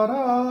da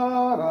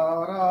da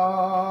da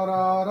da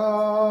da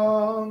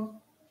da.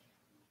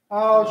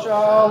 How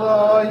shall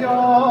a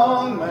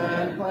young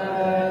man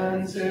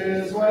cleanse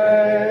his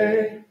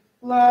way?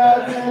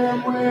 Let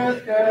him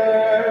with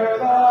care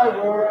thy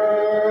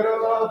word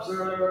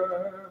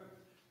observe.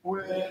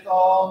 With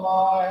all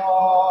my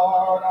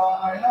heart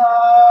I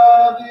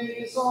have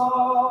thee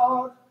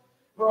sought.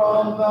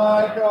 From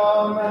thy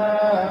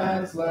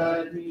commands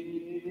let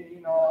me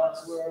not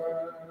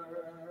swerve.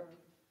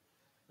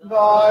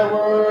 Thy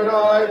word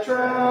I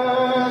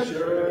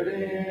treasured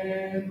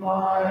in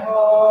my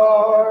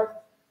heart,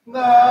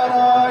 that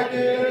I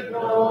did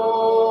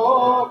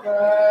no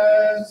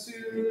offense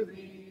to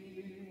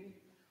thee.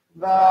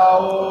 Thou,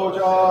 O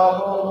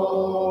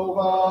Jehovah,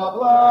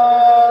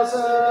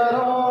 blessed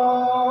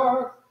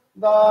art,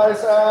 thy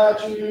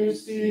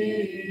statutes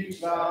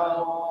teach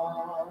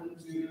thou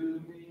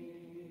unto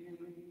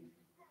me.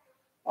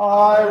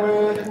 I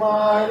with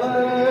my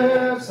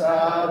lips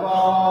have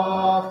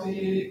oft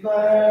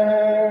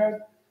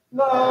declared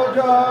the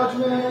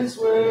judgments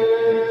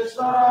which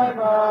thy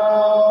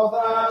mouth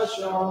has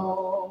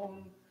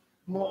shown.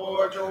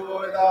 More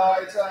joy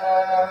thy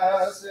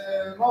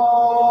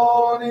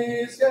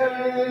testimonies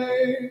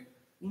gave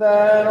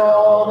than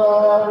all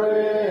the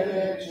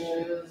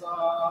riches I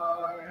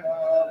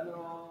have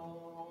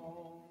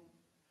known.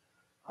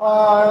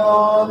 I'll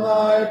on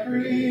thy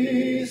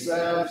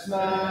precepts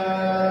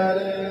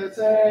meditate,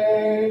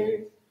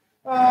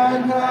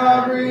 and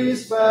have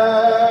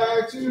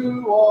respect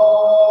to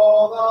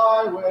all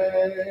thy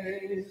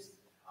ways.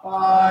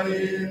 I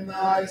in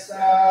thy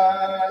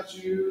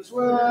statutes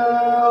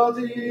will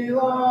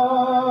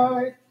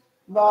delight,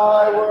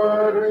 thy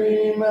word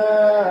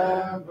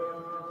remember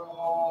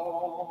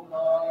all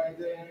my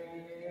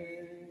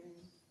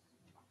days.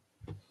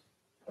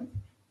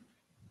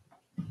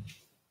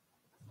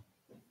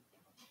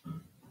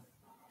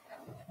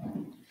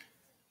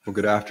 Well,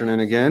 good afternoon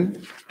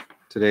again.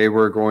 Today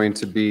we're going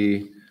to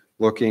be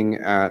looking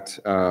at,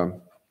 I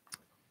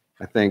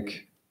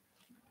think,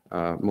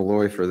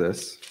 Malloy for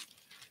this.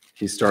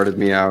 He started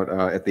me out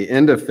at the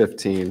end of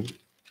 15,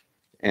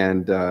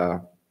 and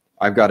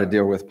I've got to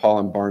deal with Paul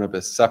and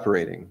Barnabas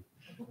separating.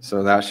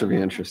 So that should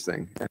be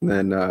interesting. And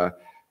then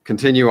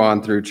continue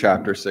on through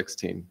chapter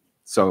 16.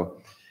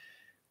 So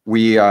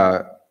we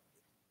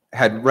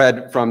had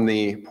read from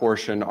the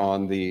portion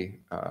on the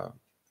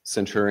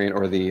centurion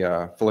or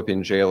the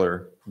Philippian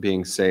jailer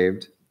being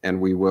saved,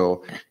 and we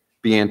will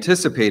be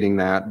anticipating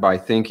that by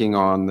thinking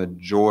on the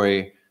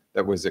joy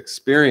that was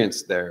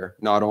experienced there,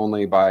 not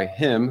only by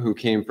him who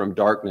came from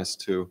darkness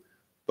to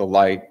the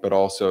light, but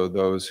also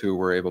those who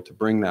were able to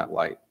bring that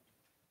light.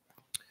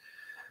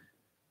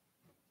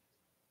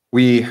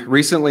 We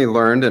recently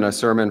learned in a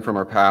sermon from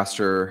our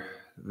pastor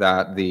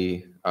that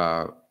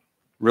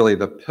really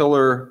the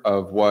pillar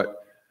of what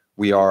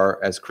we are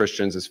as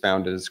Christians is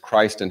found as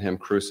Christ and him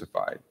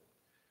crucified.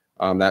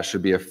 That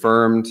should be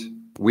affirmed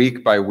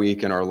week by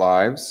week in our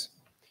lives.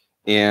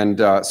 And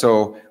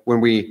so when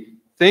we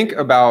think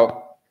about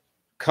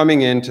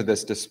coming into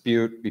this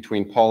dispute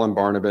between Paul and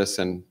Barnabas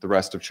and the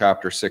rest of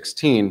chapter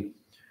 16,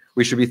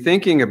 we should be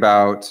thinking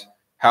about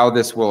how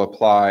this will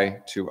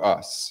apply to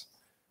us,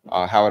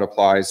 how it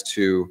applies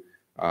to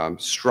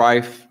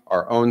strife,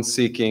 our own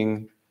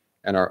seeking,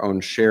 and our own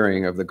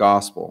sharing of the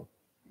gospel.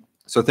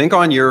 So think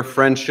on your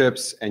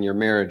friendships and your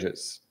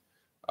marriages.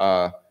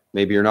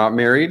 Maybe you're not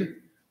married.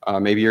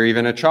 Maybe you're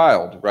even a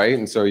child, right?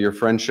 And so your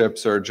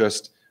friendships are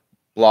just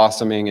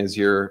blossoming as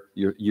you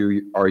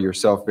are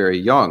yourself very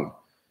young.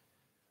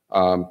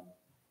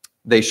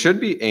 They should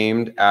be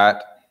aimed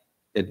at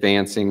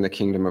advancing the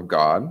kingdom of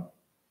God.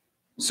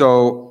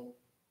 So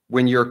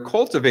when you're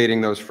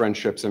cultivating those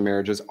friendships and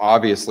marriages,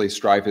 obviously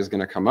strife is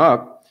going to come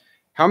up.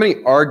 How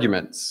many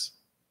arguments?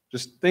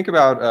 Just think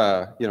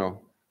about,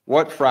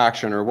 what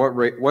fraction or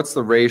what's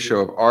the ratio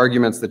of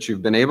arguments that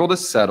you've been able to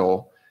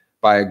settle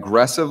by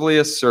aggressively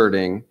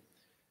asserting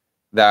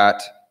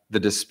that the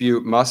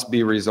dispute must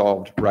be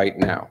resolved right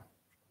now.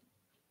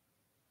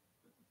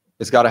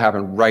 It's got to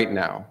happen right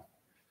now.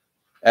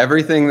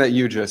 Everything that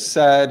you just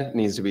said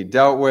needs to be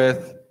dealt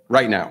with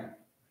right now.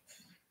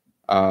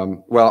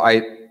 Well,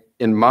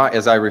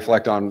 as I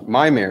reflect on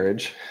my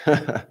marriage,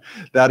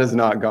 that has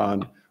not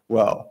gone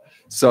well.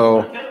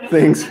 So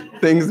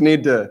things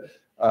need to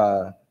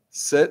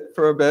sit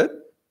for a bit.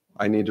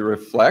 I need to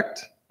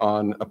reflect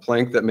on a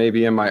plank that may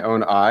be in my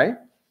own eye.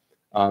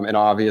 And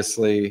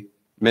obviously,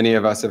 many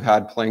of us have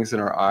had planks in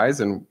our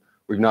eyes and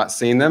we've not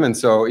seen them. And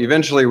so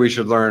eventually we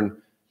should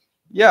learn,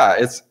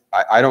 yeah,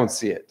 I don't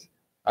see it.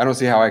 I don't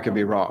see how I could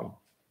be wrong,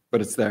 but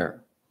it's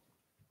there.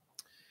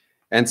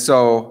 And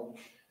so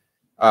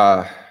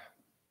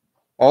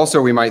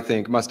also we might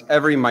think, must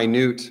every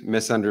minute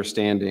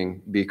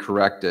misunderstanding be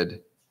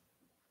corrected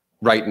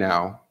right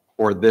now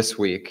or this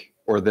week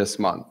or this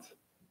month?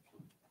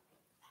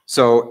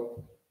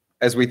 So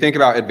as we think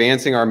about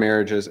advancing our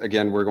marriages,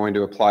 again, we're going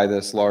to apply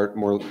this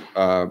more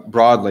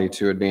broadly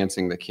to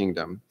advancing the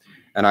kingdom.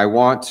 And I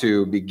want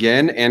to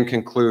begin and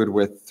conclude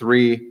with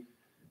 3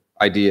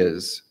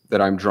 ideas that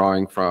I'm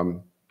drawing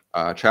from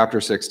chapter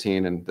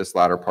 16 and this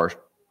latter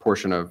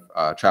portion of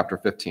chapter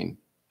 15.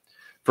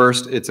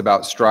 First, it's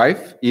about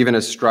strife. Even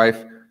as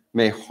strife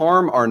may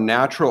harm our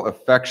natural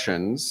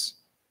affections,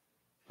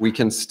 we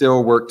can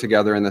still work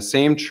together in the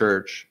same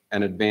church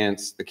and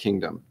advance the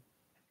kingdom.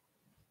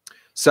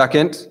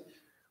 Second,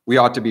 we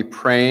ought to be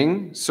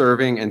praying,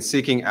 serving, and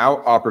seeking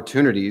out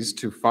opportunities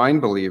to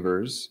find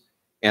believers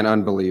and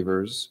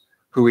unbelievers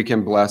who we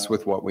can bless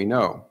with what we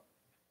know.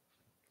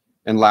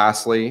 And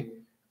lastly,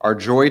 our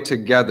joy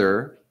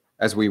together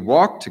as we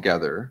walk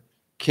together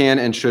can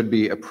and should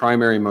be a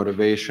primary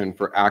motivation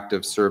for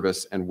active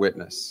service and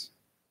witness.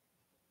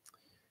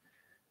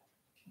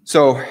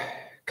 So,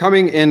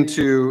 coming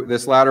into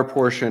this latter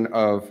portion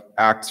of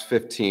Acts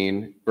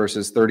 15,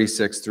 verses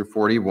 36 through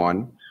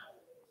 41,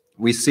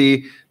 we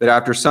see that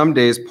after some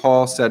days,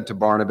 Paul said to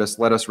Barnabas,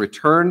 "Let us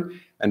return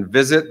and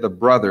visit the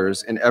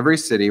brothers in every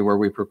city where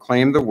we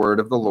proclaim the word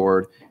of the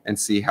Lord and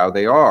see how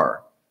they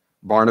are."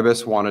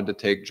 Barnabas wanted to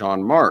take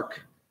John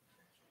Mark,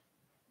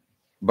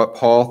 but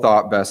Paul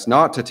thought best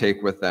not to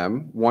take with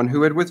them one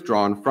who had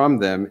withdrawn from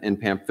them in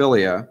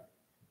Pamphylia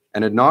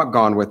and had not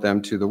gone with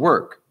them to the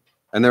work.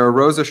 And there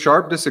arose a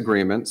sharp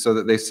disagreement so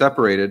that they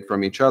separated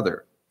from each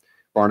other.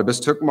 Barnabas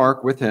took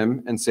Mark with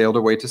him and sailed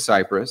away to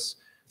Cyprus,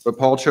 but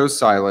Paul chose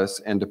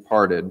Silas and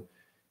departed,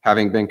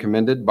 having been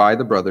commended by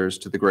the brothers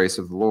to the grace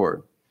of the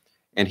Lord.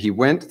 And he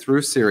went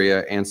through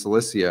Syria and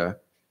Cilicia,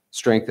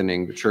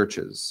 strengthening the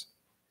churches.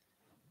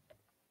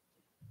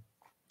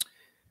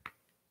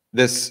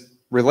 This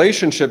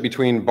relationship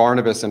between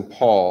Barnabas and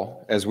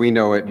Paul, as we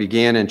know it,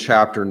 began in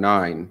chapter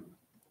 9.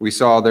 We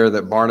saw there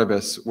that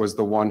Barnabas was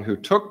the one who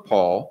took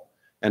Paul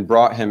and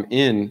brought him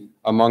in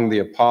among the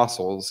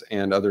apostles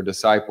and other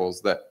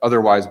disciples that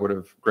otherwise would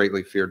have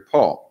greatly feared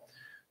Paul.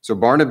 So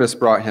Barnabas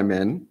brought him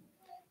in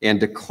and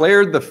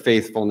declared the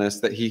faithfulness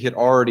that he had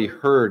already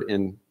heard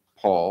in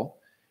Paul,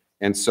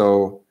 and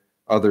so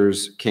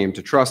others came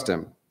to trust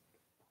him.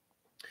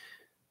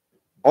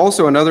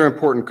 Also, another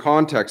important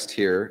context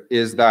here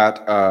is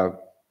that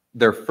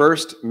their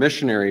first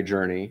missionary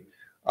journey,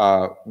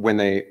 when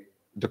they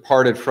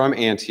departed from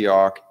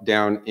Antioch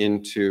down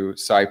into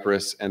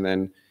Cyprus and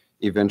then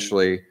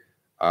eventually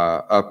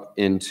up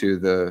into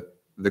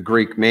the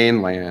Greek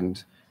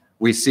mainland,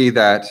 we see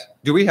that,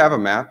 do we have a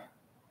map?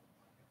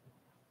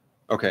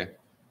 Okay,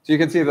 so you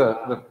can see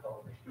the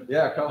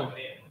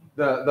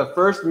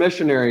first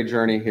missionary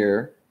journey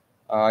here.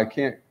 I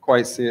can't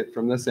quite see it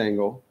from this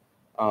angle.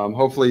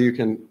 Hopefully you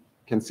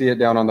can see it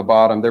down on the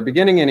bottom. They're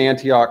beginning in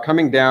Antioch,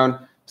 coming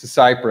down to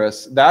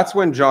Cyprus. That's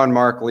when John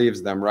Mark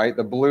leaves them, right?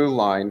 The blue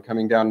line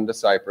coming down into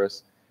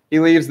Cyprus. He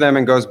leaves them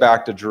and goes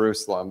back to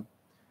Jerusalem.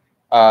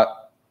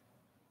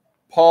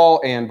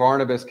 Paul and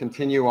Barnabas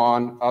continue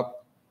on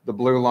up the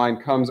blue line,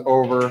 comes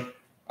over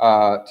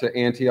to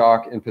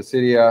Antioch in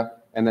Pisidia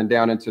and then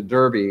down into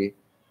Derbe.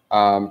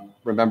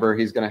 Remember,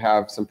 he's going to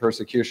have some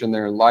persecution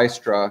there in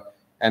Lystra,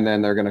 and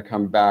then they're going to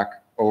come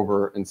back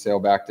over and sail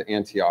back to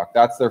Antioch.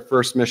 That's their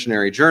first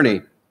missionary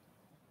journey.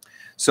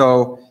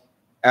 So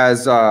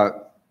as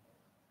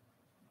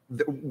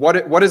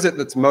what is it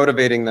that's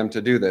motivating them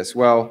to do this?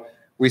 Well,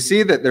 we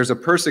see that there's a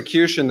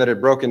persecution that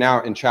had broken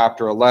out in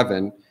chapter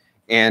 11,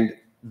 and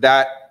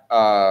that,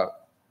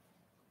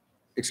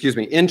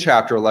 in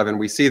chapter 11,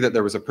 we see that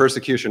there was a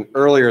persecution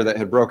earlier that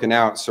had broken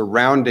out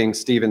surrounding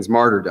Stephen's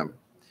martyrdom.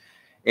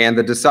 And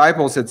the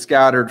disciples had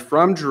scattered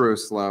from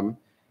Jerusalem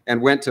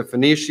and went to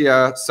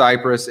Phoenicia,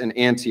 Cyprus, and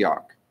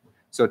Antioch.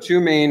 So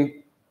 2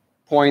 main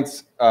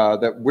points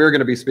that we're going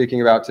to be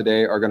speaking about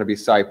today are going to be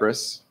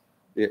Cyprus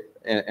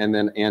and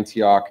then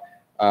Antioch,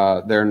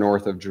 there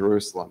north of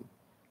Jerusalem.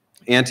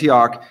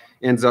 Antioch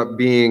ends up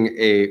being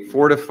a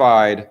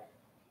fortified,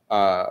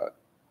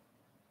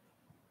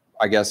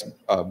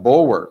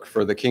 bulwark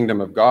for the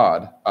kingdom of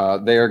God.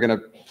 They are going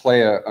to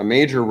play a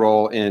major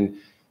role in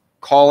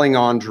calling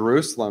on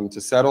Jerusalem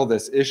to settle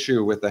this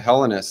issue with the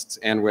Hellenists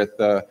and with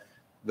the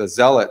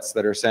zealots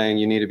that are saying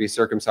you need to be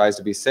circumcised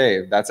to be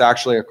saved. That's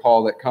actually a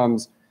call that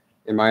comes,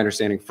 in my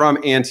understanding, from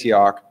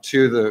Antioch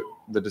to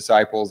the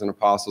disciples and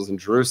apostles in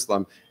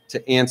Jerusalem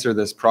to answer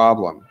this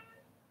problem.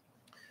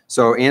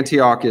 So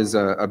Antioch is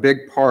a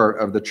big part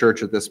of the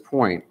church at this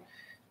point.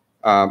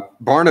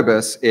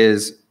 Barnabas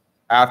is,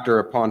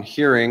 upon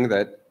hearing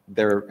that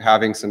they're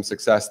having some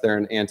success there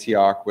in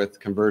Antioch with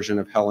conversion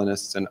of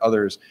Hellenists and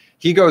others,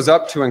 he goes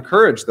up to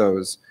encourage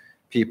those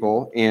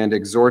people and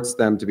exhorts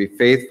them to be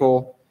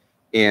faithful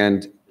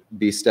and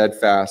be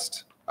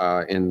steadfast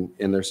in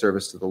their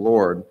service to the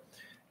Lord.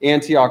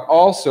 Antioch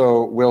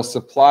also will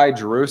supply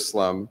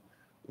Jerusalem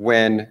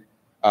when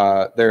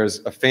there's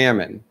a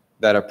famine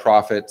that a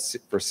prophet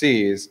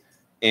foresees,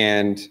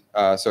 and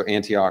so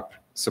Antioch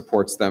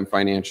supports them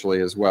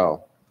financially as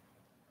well.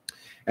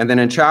 And then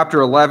in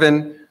chapter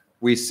 11,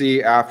 we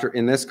see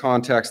in this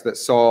context that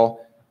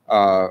Saul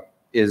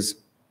is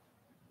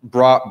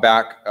brought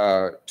back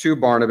to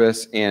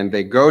Barnabas, and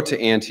they go to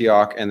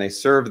Antioch and they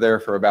serve there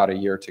for about a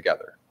year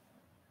together.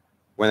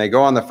 When they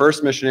go on the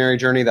first missionary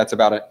journey, that's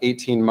about an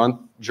 18-month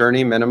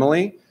journey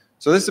minimally.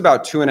 So this is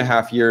about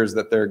 2.5 years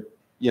that they're,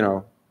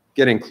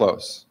 getting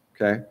close,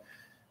 okay,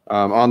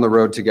 on the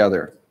road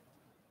together.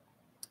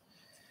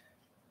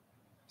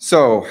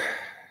 So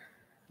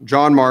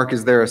John Mark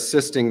is there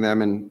assisting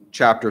them in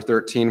chapter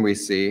 13, we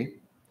see.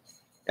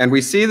 And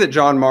we see that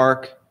John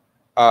Mark,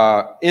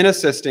 in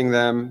assisting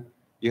them,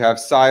 you have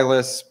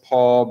Silas,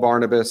 Paul,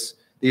 Barnabas,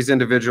 these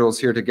individuals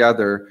here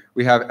together.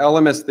 We have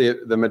Elymas,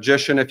 the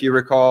magician, if you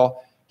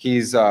recall.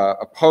 He's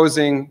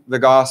opposing the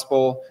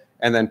gospel,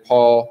 and then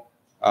Paul,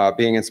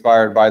 being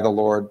inspired by the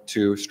Lord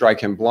to strike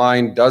him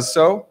blind, does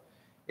so,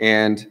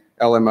 and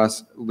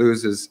Elymas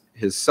loses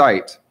his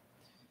sight.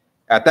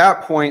 At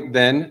that point,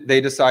 then,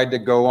 they decide to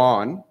go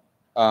on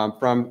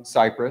from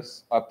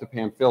Cyprus up to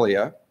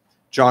Pamphylia.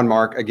 John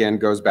Mark, again,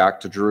 goes back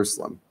to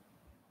Jerusalem.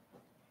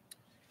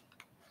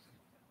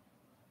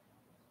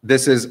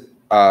 This is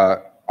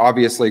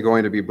obviously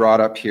going to be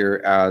brought up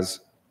here as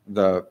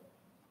the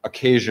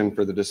occasion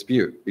for the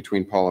dispute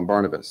between Paul and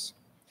Barnabas.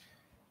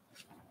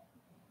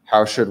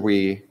 How should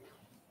we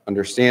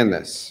understand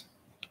this?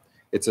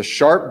 It's a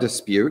sharp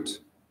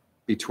dispute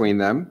between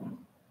them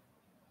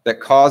that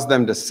caused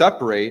them to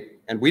separate,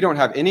 and we don't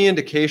have any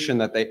indication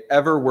that they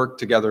ever worked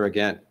together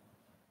again.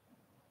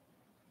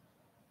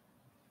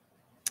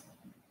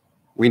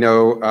 We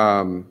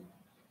know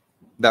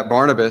that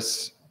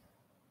Barnabas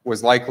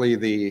was likely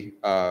the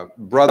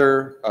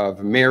brother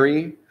of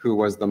Mary, who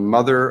was the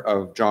mother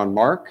of John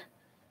Mark.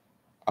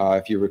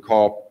 If you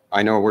recall,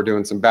 I know we're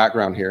doing some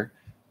background here.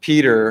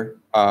 Peter,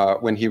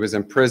 when he was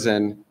in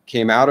prison,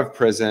 came out of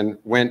prison,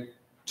 went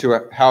to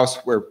a house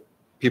where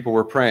people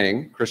were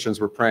praying, Christians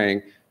were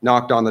praying,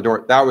 knocked on the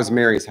door. That was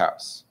Mary's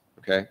house,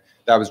 okay?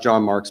 That was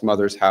John Mark's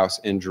mother's house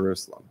in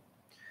Jerusalem.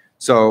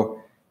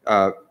 So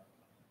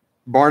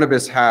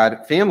Barnabas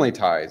had family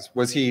ties.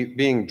 Was he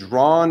being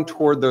drawn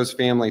toward those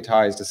family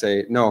ties to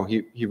say, no,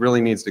 he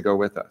really needs to go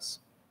with us?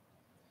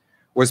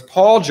 Was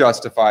Paul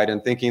justified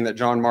in thinking that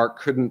John Mark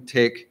couldn't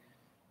take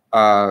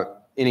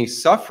any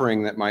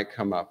suffering that might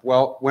come up?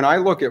 Well, when I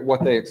look at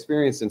what they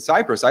experienced in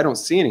Cyprus, I don't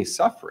see any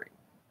suffering,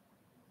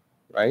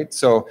 right?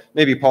 So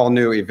maybe Paul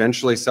knew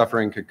eventually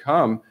suffering could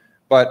come,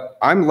 but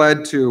I'm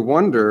led to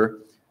wonder,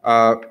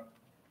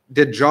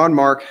 did John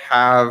Mark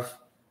have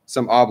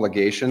some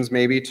obligations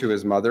maybe to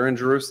his mother in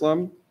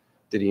Jerusalem?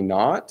 Did he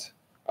not?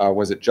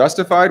 Was it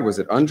justified? Was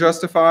it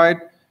unjustified?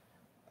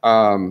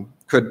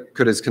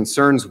 Could his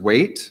concerns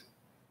wait?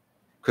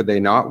 Could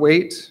they not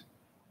wait?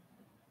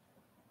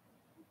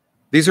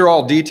 These are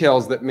all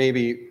details that may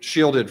be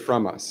shielded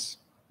from us.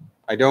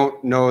 I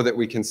don't know that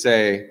we can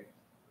say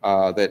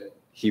that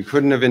he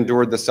couldn't have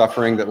endured the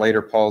suffering that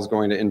later Paul's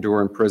going to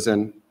endure in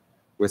prison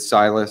with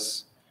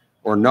Silas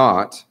or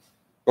not,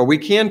 but we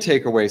can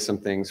take away some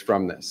things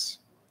from this.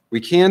 We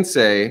can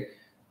say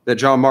that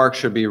John Mark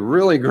should be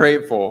really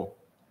grateful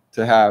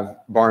to have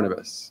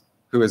Barnabas,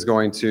 who is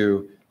going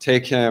to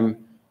take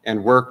him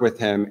and work with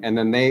him, and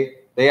then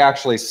they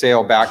actually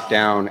sail back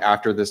down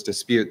after this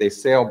dispute. They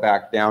sail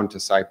back down to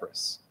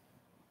Cyprus.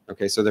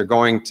 Okay, so they're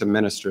going to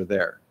minister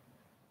there.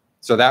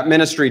 So that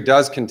ministry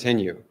does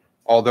continue,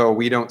 although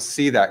we don't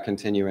see that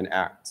continue in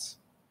Acts.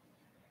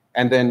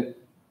 And then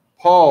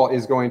Paul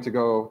is going to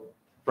go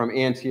from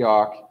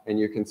Antioch, and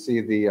you can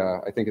see the,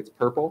 I think it's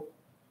purple,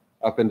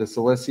 up into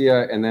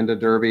Cilicia, and then to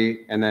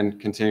Derbe, and then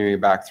continuing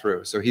back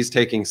through. So he's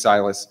taking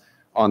Silas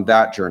on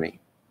that journey.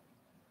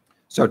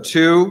 So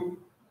two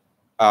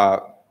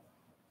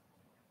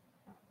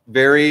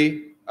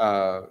very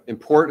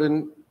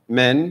important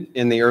men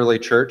in the early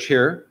church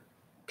here,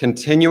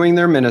 continuing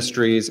their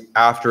ministries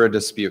after a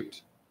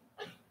dispute.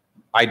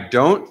 I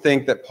don't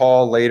think that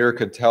Paul later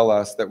could tell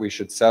us that we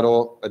should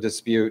settle a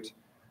dispute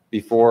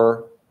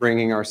before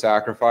bringing our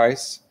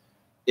sacrifice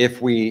if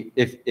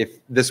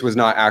this was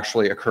not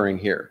actually occurring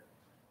here.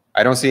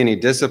 I don't see any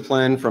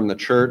discipline from the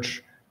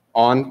church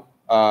on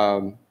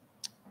Paul.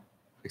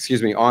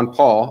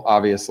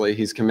 Obviously,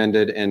 he's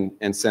commended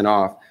and sent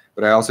off,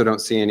 but I also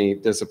don't see any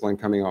discipline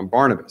coming on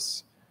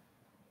Barnabas.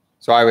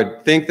 So I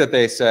would think that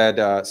they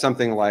said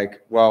something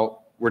like,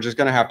 well, we're just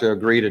going to have to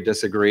agree to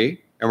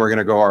disagree, and we're going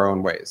to go our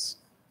own ways.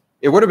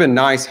 it would have been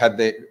nice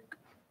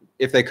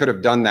if they could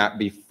have done that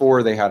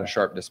before they had a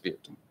sharp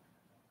dispute,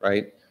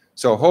 right?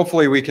 So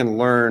hopefully we can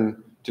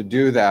learn to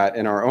do that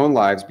in our own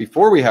lives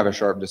before we have a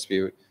sharp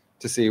dispute,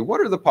 to see what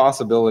are the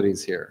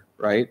possibilities here,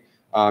 right?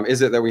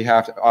 Is it that we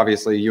have to,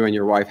 obviously you and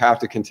your wife have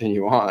to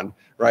continue on,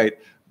 right?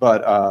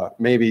 But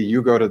maybe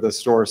you go to the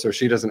store so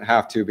she doesn't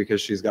have to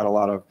because she's got a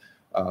lot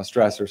of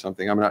stress or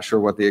something. I'm not sure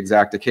what the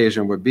exact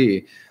occasion would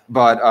be,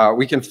 but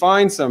we can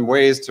find some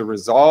ways to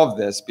resolve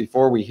this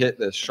before we hit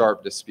this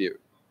sharp dispute,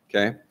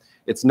 okay?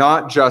 It's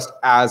not just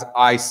as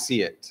I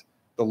see it.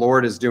 The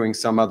Lord is doing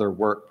some other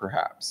work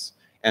perhaps,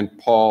 and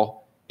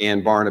Paul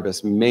and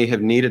Barnabas may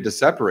have needed to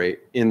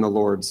separate in the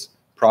Lord's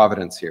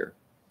providence here.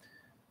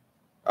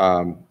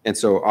 And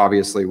so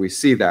obviously we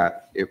see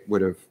that it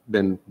would have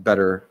been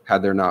better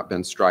had there not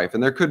been strife.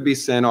 And there could be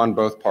sin on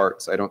both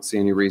parts. I don't see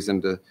any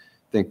reason to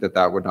think that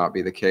that would not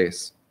be the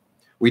case.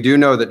 We do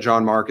know that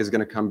John Mark is going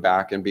to come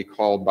back and be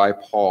called by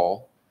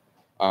Paul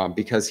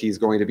because he's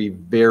going to be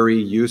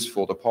very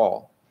useful to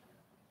Paul.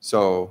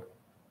 So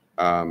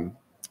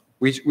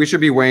we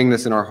should be weighing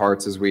this in our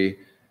hearts as we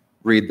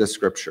read the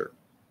scripture.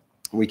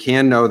 We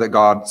can know that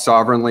God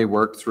sovereignly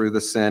worked through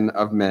the sin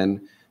of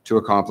men to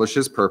accomplish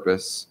his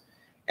purpose,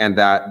 and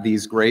that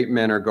these great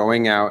men are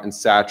going out and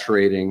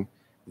saturating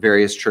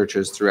various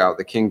churches throughout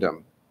the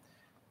kingdom.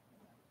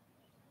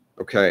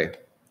 Okay,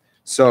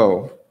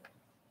 so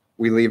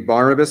we leave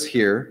Barnabas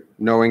here,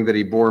 knowing that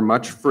he bore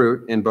much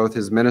fruit in both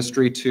his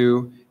ministry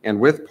to and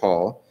with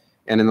Paul,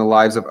 and in the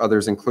lives of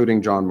others,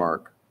 including John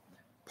Mark.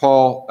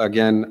 Paul,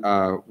 again,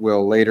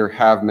 will later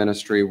have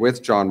ministry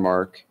with John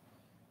Mark,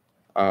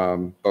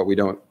 but we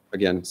don't,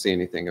 again, see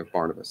anything of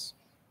Barnabas.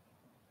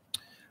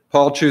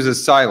 Paul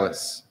chooses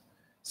Silas.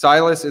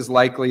 Silas is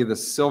likely the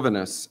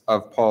Silvanus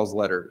of Paul's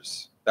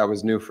letters. That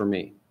was new for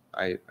me.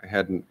 I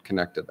hadn't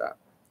connected that.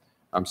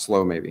 I'm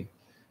slow, maybe.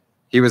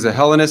 He was a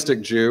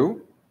Hellenistic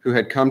Jew who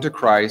had come to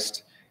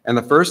Christ, and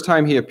the first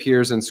time he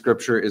appears in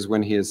Scripture is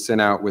when he is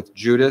sent out with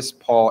Judas,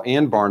 Paul,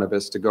 and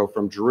Barnabas to go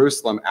from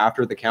Jerusalem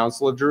after the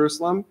Council of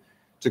Jerusalem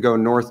to go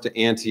north to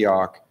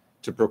Antioch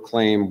to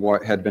proclaim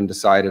what had been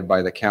decided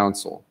by the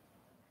council.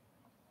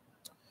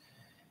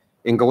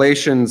 In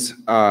Galatians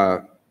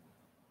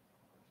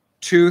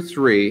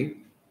 2:3,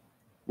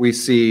 we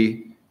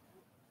see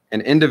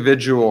an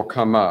individual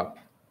come up.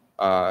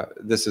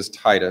 This is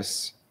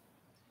Titus.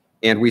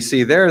 And we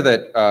see there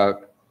that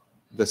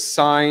the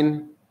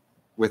sign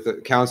with the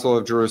Council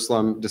of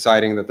Jerusalem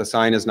deciding that the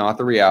sign is not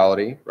the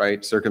reality,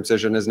 right?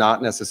 Circumcision is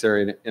not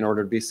necessary in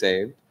order to be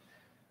saved.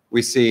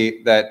 We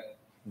see that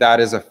that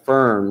is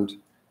affirmed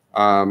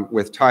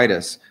with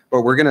Titus.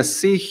 But we're going to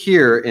see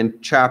here in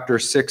chapter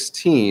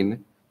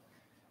 16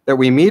 that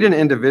we meet an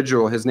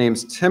individual. His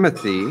name's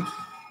Timothy,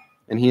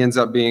 and he ends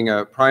up being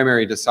a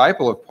primary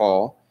disciple of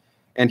Paul,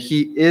 and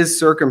he is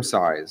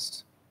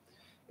circumcised.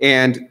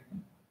 And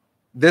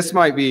this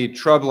might be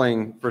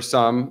troubling for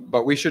some,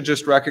 but we should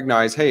just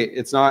recognize, hey,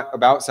 it's not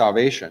about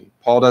salvation.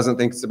 Paul doesn't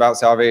think it's about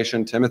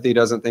salvation. Timothy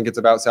doesn't think it's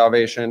about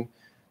salvation.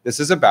 This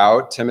is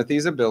about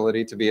Timothy's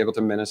ability to be able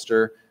to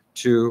minister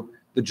to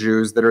the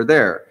Jews that are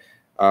there.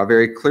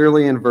 Very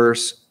clearly in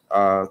verse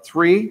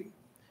 3,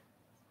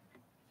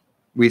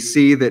 we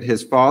see that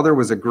his father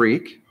was a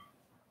Greek,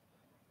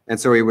 and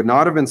so he would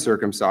not have been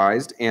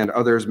circumcised, and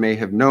others may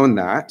have known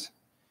that.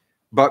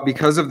 But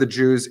because of the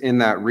Jews in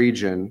that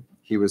region,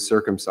 he was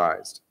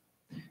circumcised.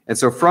 And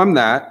so from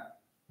that,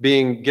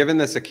 being given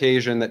this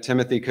occasion that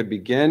Timothy could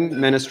begin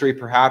ministry,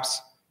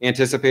 perhaps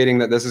anticipating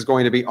that this is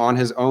going to be on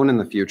his own in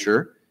the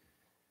future,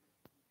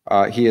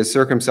 he is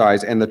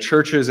circumcised, and the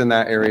churches in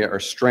that area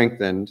are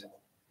strengthened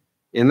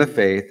in the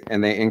faith,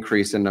 and they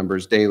increase in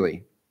numbers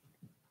daily.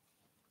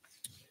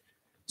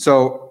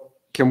 So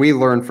can we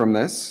learn from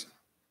this?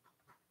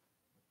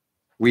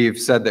 We've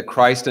said that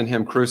Christ and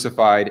him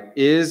crucified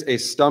is a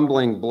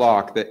stumbling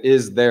block that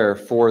is there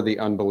for the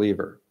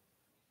unbeliever.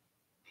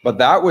 But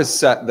that was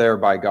set there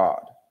by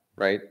God,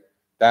 right?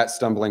 That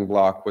stumbling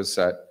block was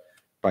set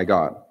by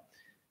God,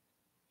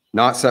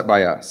 not set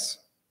by us.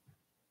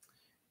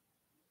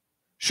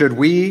 Should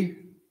we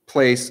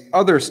place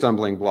other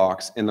stumbling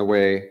blocks in the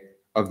way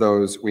of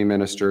those we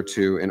minister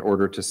to in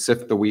order to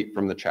sift the wheat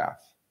from the chaff,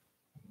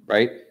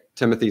 right?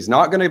 Timothy's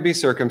not going to be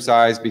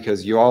circumcised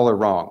because you all are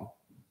wrong.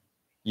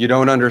 You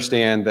don't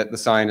understand that the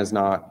sign is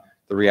not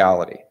the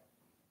reality.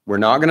 We're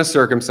not going to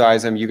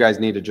circumcise him. You guys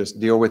need to just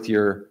deal with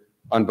your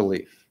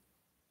unbelief,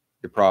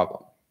 your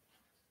problem.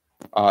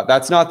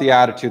 That's not the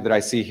attitude that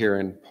I see here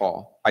in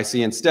Paul. I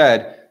see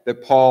instead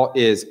that Paul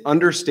is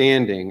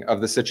understanding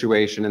of the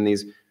situation and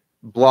these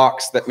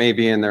blocks that may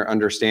be in their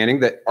understanding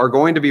that are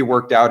going to be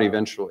worked out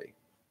eventually.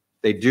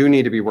 They do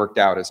need to be worked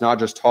out. It's not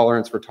just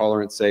tolerance for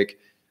tolerance sake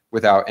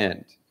without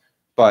end.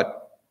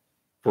 But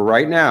for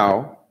right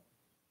now,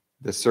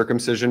 the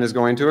circumcision is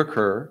going to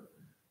occur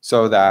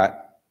so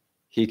that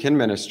he can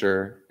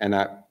minister and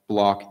that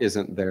block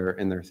isn't there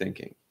in their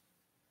thinking.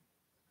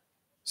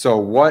 So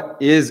what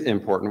is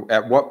important?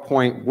 At what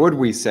point would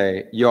we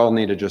say, you all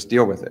need to just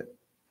deal with it?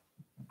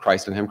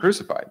 Christ and him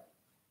crucified.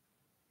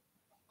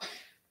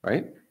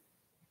 Right?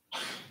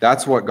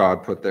 That's what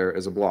God put there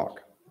as a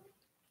block.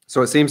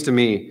 So it seems to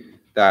me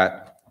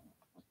that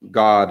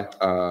God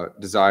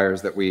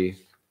desires that we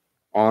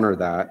honor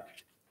that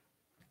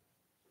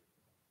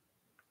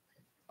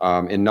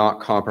in not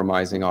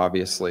compromising,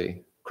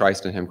 obviously,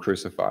 Christ and him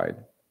crucified.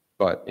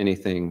 But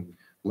anything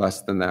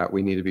less than that,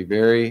 we need to be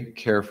very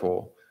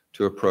careful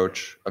to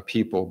approach a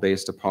people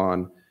based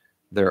upon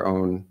their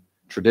own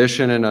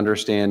tradition and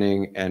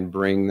understanding and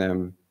bring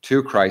them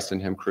to Christ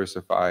and him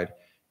crucified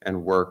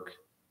and work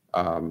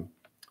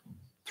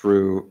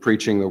through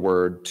preaching the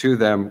word to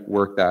them,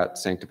 work that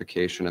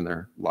sanctification in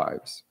their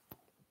lives.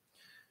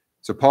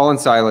 So Paul and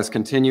Silas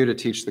continue to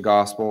teach the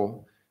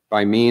gospel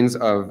by means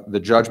of the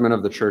judgment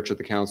of the church at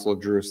the Council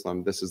of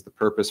Jerusalem. This is the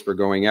purpose for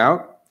going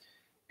out,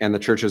 and the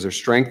churches are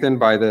strengthened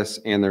by this,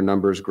 and their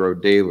numbers grow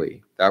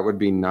daily. That would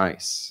be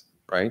nice,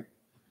 right?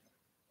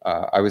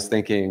 I was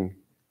thinking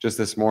just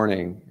this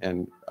morning,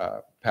 and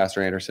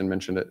Pastor Anderson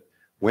mentioned it,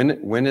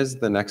 when is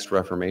the next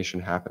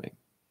Reformation happening?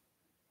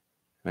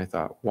 And I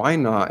thought, why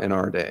not in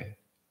our day?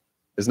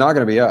 It's not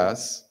going to be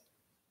us,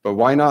 but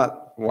why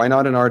not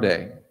in our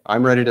day?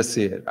 I'm ready to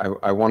see it.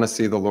 I want to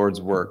see the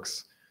Lord's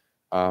works.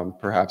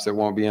 Perhaps it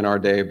won't be in our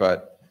day,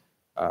 but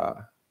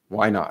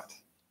why not,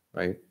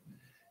 right?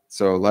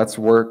 So let's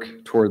work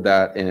toward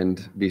that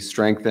and be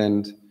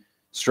strengthened,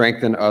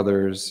 strengthen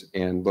others,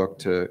 and look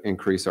to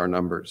increase our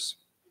numbers,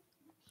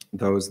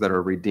 those that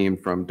are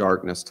redeemed from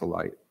darkness to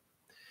light.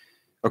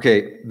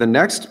 Okay, the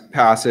next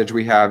passage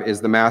we have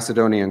is the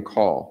Macedonian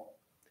call.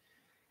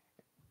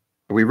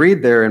 We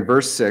read there in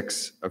verse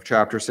 6 of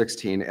chapter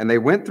 16, and they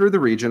went through the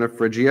region of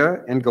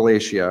Phrygia and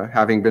Galatia,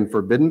 having been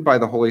forbidden by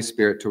the Holy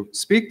Spirit to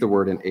speak the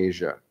word in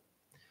Asia.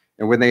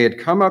 And when they had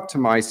come up to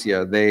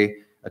Mysia, they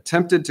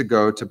attempted to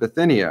go to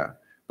Bithynia,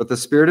 but the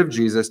Spirit of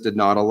Jesus did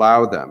not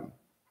allow them.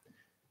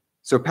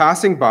 So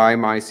passing by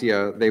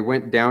Mysia, they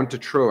went down to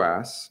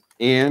Troas,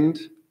 and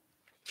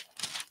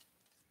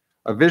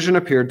a vision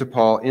appeared to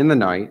Paul in the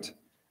night.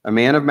 A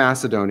man of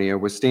Macedonia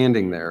was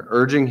standing there,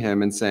 urging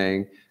him and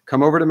saying,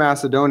 "Come over to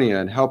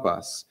Macedonia and help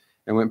us."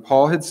 And when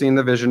Paul had seen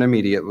the vision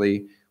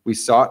immediately, we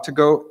sought to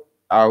go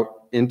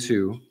out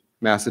into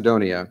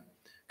Macedonia,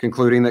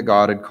 concluding that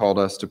God had called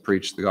us to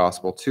preach the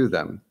gospel to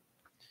them.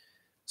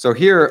 So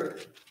here,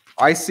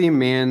 I see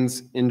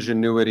man's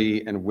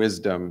ingenuity and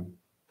wisdom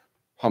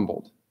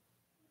humbled.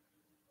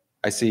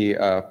 I see,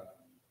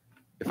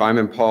 if I'm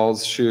in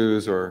Paul's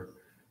shoes or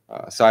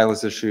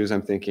Silas's shoes,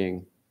 I'm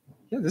thinking,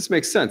 yeah, this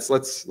makes sense.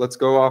 Let's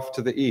go off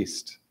to the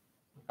east.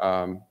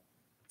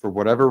 For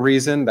whatever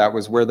reason, that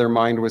was where their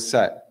mind was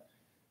set.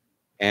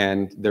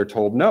 And they're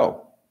told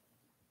no.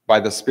 By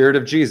the Spirit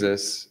of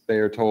Jesus, they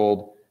are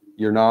told,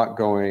 you're not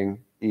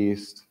going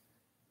east.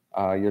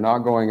 You're not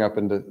going up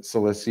into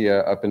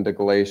Cilicia, up into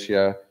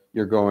Galatia.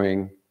 You're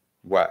going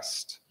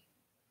west.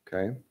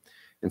 Okay?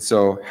 And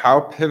so how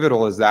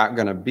pivotal is that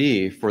going to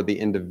be for the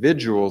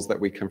individuals that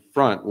we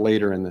confront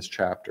later in this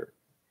chapter?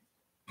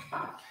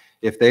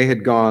 If they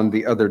had gone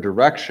the other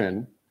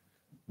direction,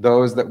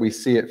 those that we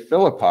see at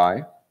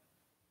Philippi,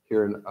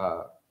 here in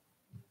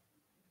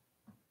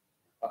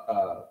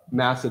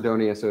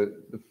Macedonia, so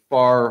the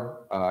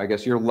far, I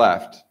guess your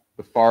left,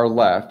 the far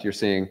left, you're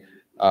seeing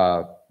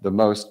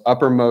the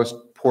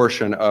uppermost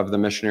portion of the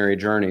missionary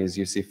journeys,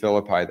 you see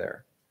Philippi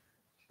there.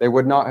 They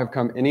would not have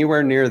come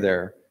anywhere near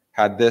there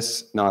had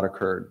this not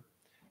occurred.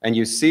 And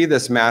you see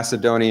this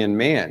Macedonian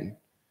man.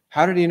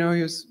 How did he know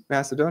he was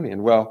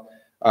Macedonian? Well,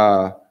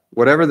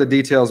 whatever the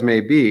details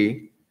may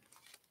be,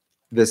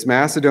 this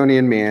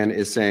Macedonian man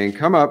is saying,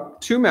 come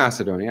up to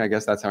Macedonia. I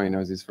guess that's how he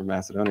knows he's from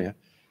Macedonia.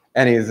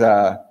 And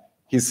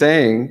he's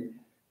saying,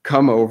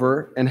 come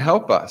over and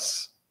help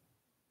us.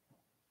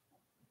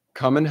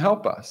 Come and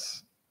help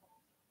us.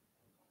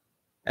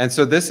 And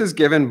so this is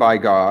given by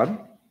God.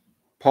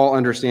 Paul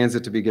understands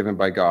it to be given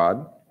by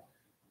God.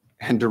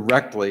 And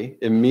directly,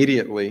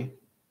 immediately,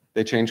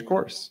 they change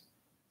course.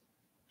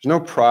 There's no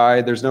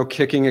pride. There's no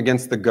kicking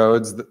against the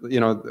goads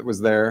that was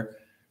there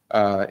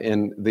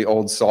in the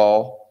old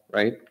Saul.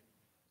 Right?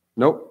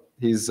 Nope.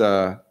 He's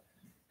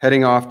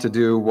heading off to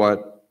do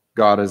what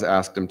God has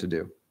asked him to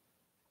do.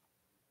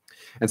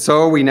 And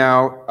so we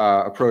now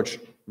approach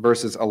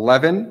verses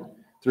 11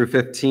 through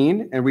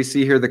 15, and we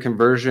see here the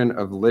conversion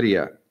of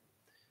Lydia.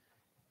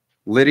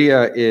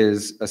 Lydia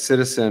is a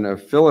citizen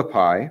of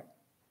Philippi,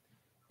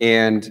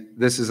 and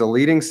this is a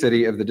leading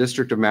city of the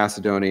district of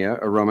Macedonia,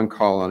 a Roman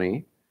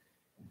colony.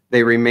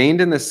 They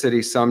remained in the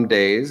city some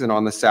days, and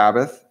on the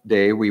Sabbath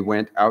day we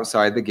went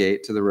outside the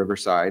gate to the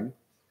riverside,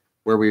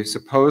 where we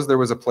supposed there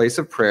was a place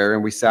of prayer,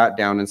 and we sat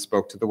down and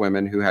spoke to the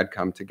women who had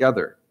come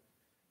together.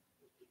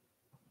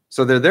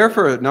 So they're there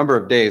for a number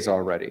of days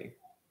already.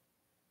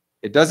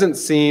 It doesn't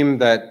seem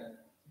that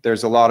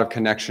there's a lot of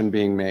connection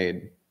being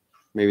made.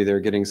 Maybe they're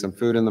getting some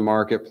food in the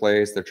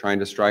marketplace, they're trying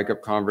to strike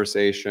up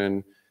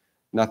conversation,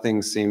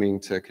 nothing seeming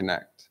to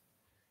connect.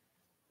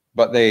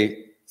 But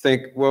they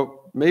think,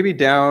 well, maybe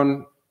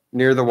down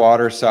near the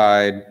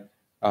waterside,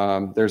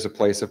 there's a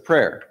place of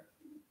prayer.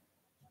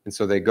 And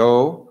so they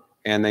go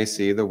and they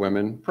see the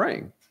women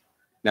praying.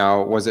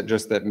 Now, was it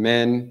just that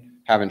men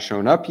haven't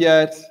shown up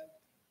yet.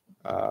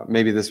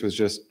 Maybe this was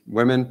just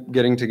women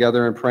getting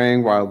together and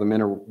praying while the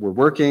men were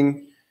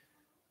working.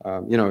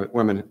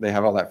 Women, they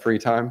have all that free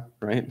time,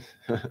 right?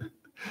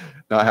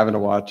 Not having to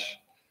watch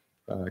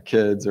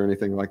kids or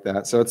anything like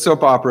that. So it's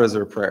soap operas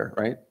or prayer,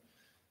 right?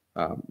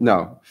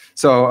 No.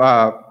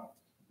 So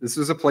this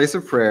was a place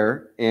of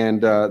prayer,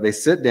 and they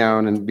sit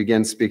down and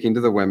begin speaking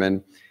to the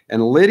women.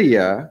 And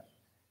Lydia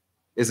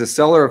is a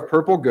seller of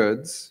purple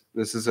goods.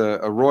 This is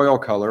a royal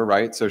color,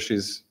 right? So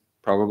she's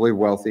probably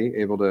wealthy,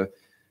 able to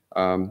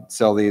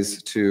sell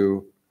these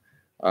to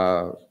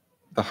the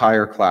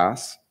higher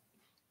class.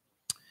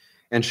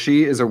 And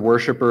she is a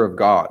worshiper of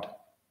God.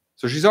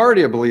 So she's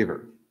already a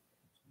believer.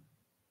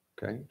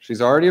 Okay?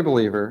 She's already a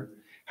believer.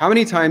 How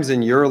many times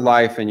in your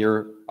life and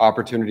your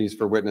opportunities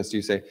for witness do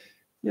you say,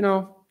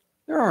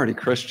 they're already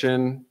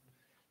Christian.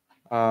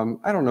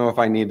 I don't know if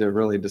I need to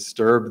really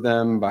disturb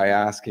them by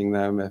asking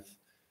them if,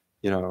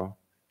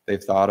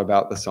 they've thought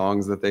about the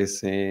songs that they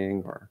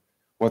sing or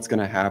what's going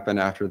to happen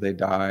after they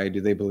die.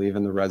 Do they believe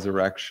in the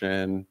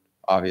resurrection?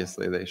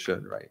 Obviously they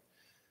should, right?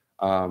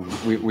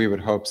 We would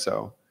hope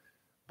so.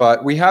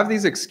 But we have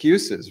these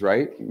excuses,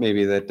 right?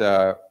 Maybe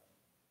that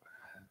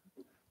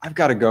I've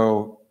got to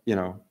go,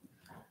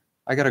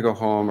 I got to go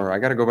home, or I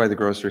got to go by the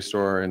grocery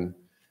store and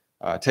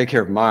take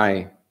care of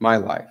my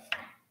life.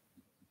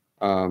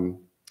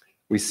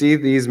 We see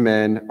these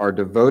men are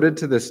devoted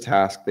to this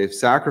task. They've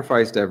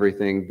sacrificed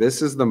everything.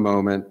 This is the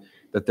moment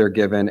that they're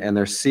given, and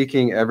they're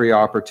seeking every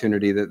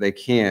opportunity that they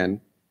can.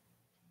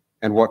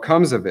 And what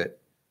comes of it?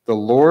 The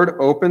Lord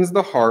opens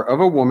the heart of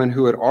a woman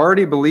who had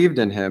already believed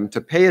in him to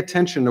pay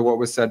attention to what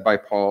was said by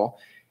Paul,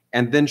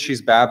 and then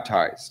she's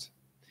baptized,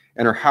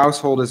 and her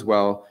household as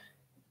well,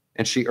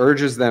 and she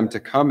urges them to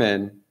come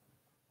in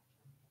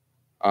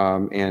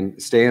and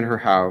stay in her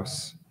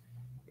house,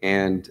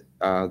 and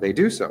they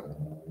do so.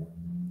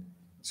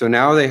 So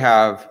now they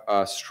have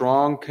a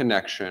strong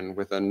connection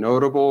with a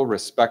notable,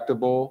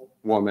 respectable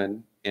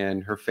woman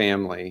and her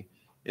family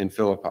in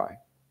Philippi.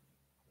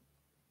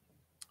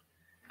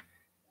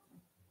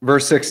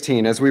 Verse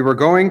 16, as we were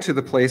going to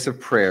the place of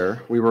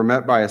prayer, we were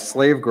met by a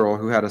slave girl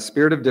who had a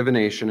spirit of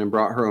divination and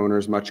brought her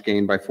owners much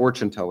gain by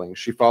fortune telling.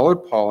 She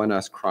followed Paul and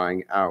us,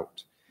 crying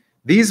out,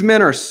 "These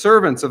men are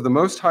servants of the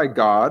Most High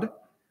God,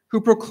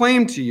 who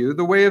proclaim to you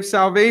the way of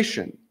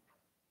salvation."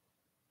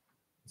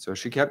 So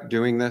she kept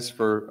doing this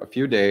for a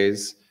few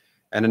days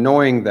and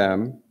annoying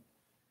them.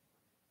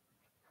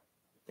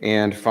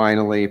 And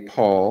finally,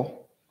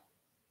 Paul,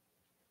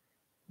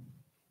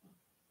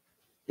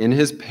 in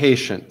his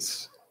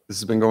patience, this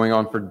has been going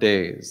on for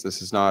days.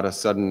 This is not a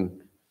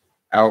sudden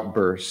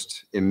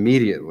outburst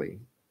immediately.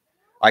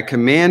 "I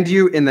command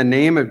you in the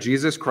name of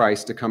Jesus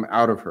Christ to come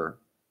out of her."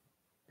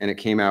 And it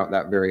came out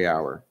that very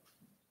hour.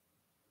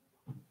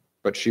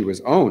 But she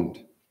was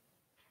owned,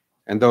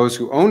 and those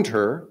who owned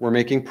her were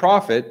making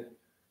profit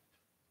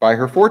by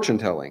her fortune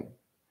telling.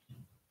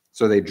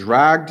 So they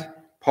dragged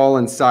Paul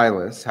and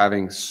Silas,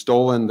 having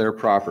stolen their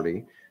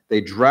property.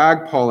 They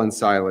dragged Paul and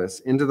Silas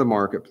into the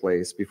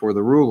marketplace before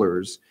the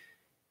rulers.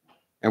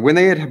 And when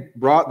they had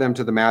brought them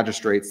to the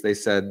magistrates, they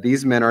said,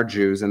 "These men are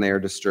Jews, and they are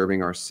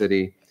disturbing our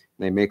city." And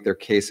they make their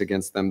case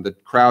against them. The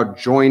crowd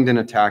joined in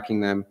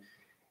attacking them,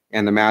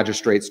 and the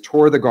magistrates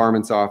tore the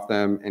garments off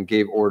them and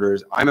gave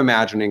orders. I'm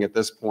imagining at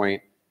this point,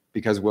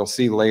 because we'll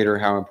see later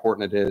how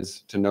important it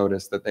is to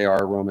notice that they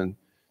are Roman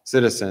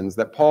citizens,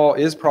 that Paul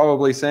is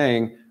probably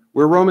saying,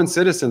 we're Roman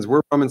citizens,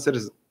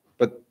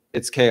 but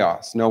it's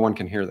chaos. No one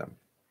can hear them.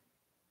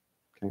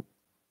 Okay.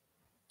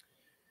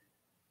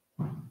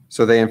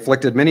 So they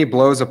inflicted many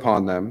blows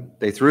upon them.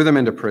 They threw them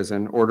into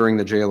prison, ordering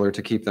the jailer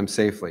to keep them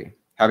safely.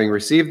 Having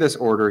received this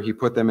order, he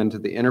put them into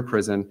the inner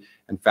prison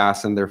and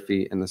fastened their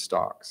feet in the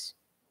stocks.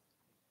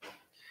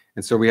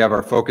 And so we have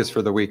our focus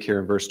for the week here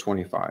in verse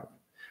 25.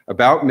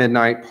 About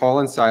midnight, Paul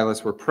and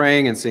Silas were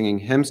praying and singing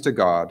hymns to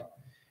God,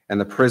 and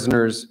the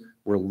prisoners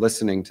were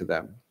listening to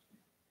them.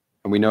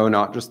 And we know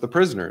not just the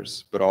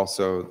prisoners, but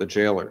also the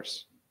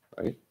jailers,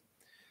 right?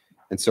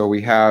 And so we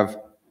have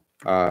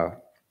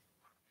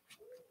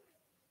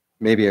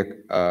maybe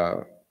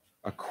a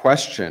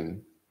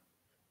question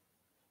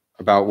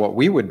about what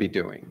we would be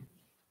doing.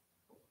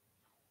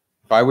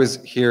 If I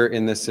was here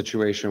in this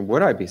situation,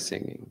 would I be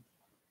singing?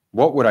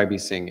 What would I be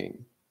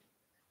singing?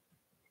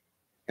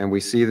 And we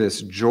see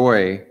this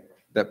joy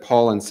that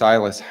Paul and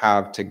Silas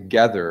have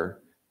together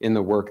in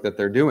the work that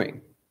they're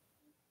doing.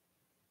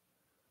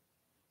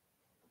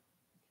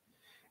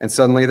 And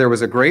suddenly there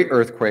was a great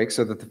earthquake,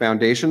 so that the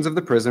foundations of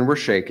the prison were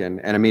shaken,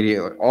 and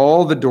immediately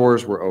all the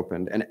doors were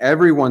opened, and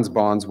everyone's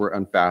bonds were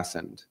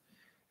unfastened.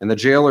 And the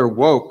jailer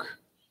woke.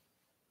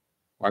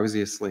 Why was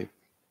he asleep?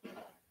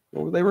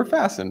 Well, they were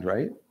fastened,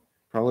 right?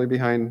 Probably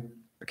behind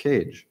a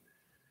cage.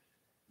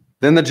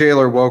 Then the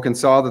jailer woke and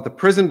saw that the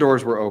prison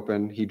doors were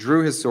open. He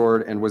drew his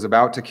sword and was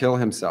about to kill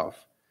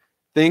himself.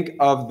 Think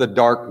of the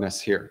darkness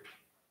here.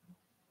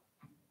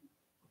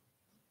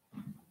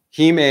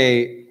 He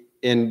may,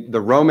 in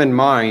the Roman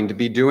mind,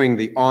 be doing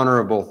the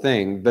honorable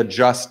thing, the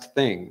just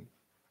thing.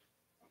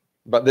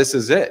 But this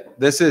is it.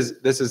 This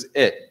is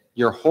it.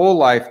 your whole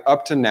life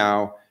up to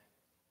now,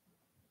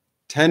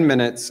 10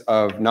 minutes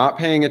of not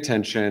paying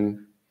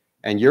attention,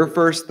 and your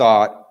first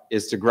thought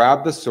is to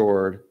grab the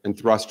sword and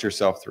thrust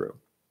yourself through.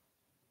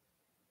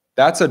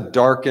 That's a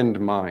darkened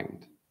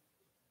mind.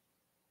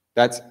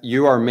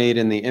 You are made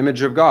in the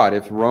image of God.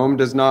 If Rome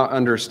does not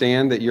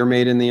understand that you're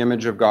made in the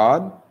image of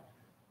God,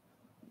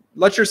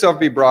 let yourself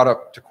be brought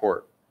up to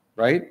court,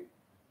 right?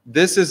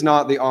 This is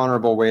not the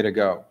honorable way to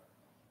go.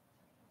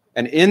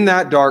 And in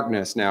that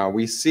darkness now,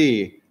 we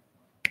see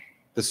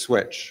the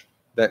switch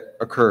that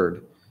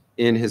occurred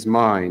in his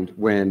mind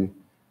when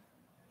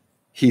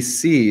he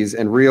sees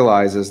and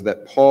realizes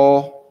that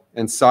Paul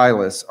and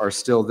Silas are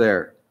still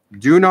there.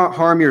 Do not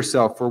harm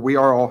yourself, for we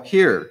are all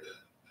here.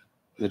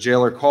 The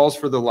jailer calls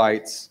for the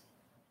lights.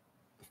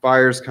 The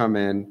fires come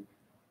in.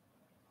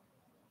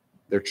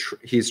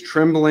 He's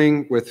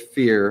trembling with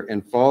fear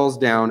and falls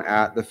down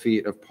at the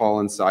feet of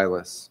Paul and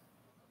Silas.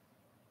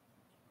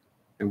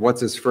 And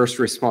what's his first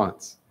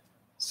response?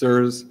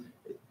 Sirs,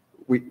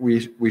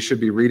 we should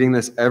be reading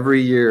this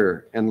every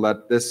year and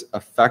let this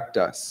affect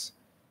us.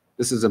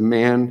 This is a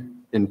man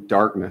in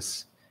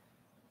darkness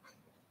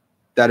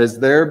that is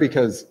there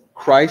because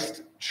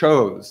Christ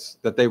chose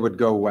that they would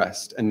go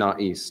west and not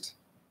east.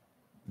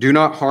 Do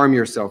not harm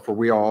yourself, for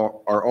we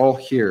all are all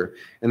here.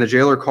 And the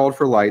jailer called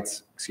for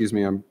lights. Excuse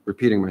me, I'm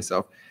repeating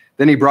myself.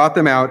 Then he brought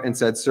them out and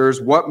said,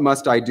 Sirs, what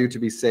must I do to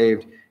be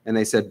saved? And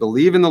they said,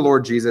 Believe in the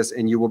Lord Jesus,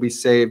 and you will be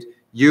saved,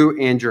 you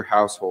and your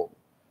household.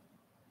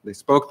 They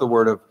spoke the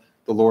word of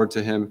the Lord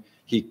to him.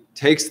 He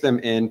takes them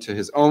into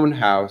his own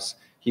house.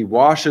 He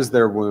washes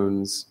their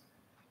wounds.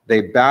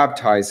 They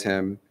baptize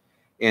him.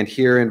 And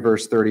here in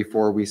verse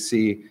 34, we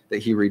see that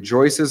he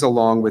rejoices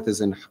along with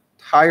his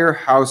entire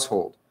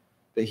household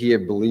that he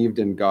had believed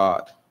in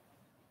God.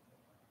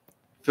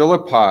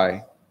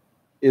 Philippi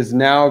is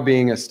now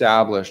being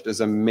established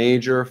as a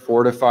major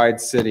fortified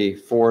city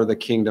for the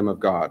kingdom of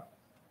God.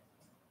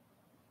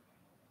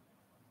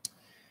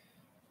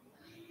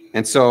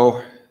 And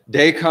so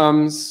day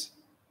comes,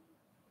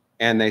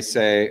 and they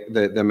say,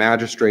 the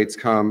magistrates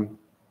come,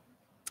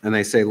 and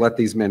they say, let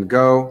these men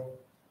go.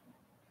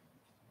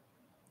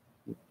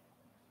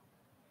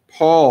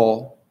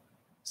 Paul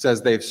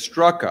says they've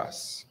struck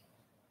us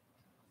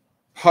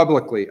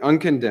publicly,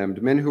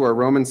 uncondemned, men who are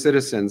Roman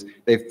citizens.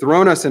 They've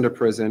thrown us into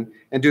prison,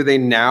 and do they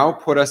now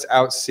put us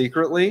out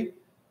secretly?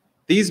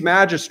 These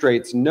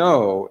magistrates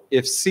know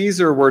if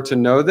Caesar were to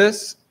know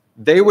this,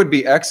 they would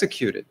be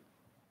executed.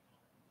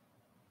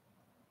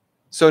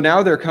 So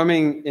now they're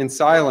coming in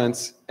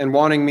silence and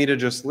wanting me to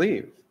just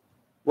leave.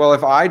 Well,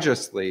 if I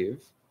just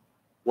leave,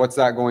 what's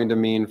that going to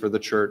mean for the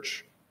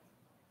church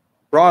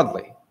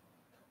broadly?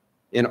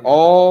 In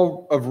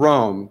all of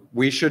Rome,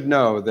 we should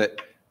know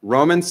that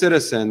Roman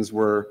citizens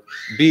were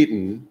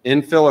beaten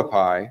in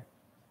Philippi,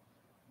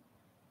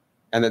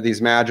 and that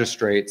these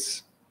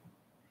magistrates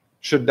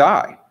should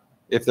die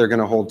if they're going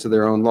to hold to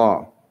their own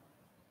law.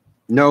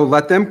 No,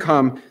 let them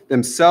come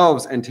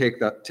themselves and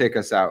take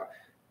us out.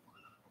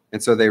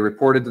 And so they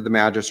reported to the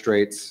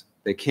magistrates.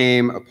 They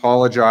came,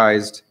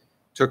 apologized,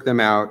 took them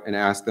out, and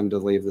asked them to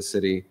leave the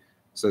city.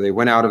 So they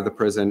went out of the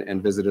prison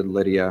and visited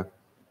Lydia.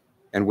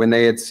 And when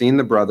they had seen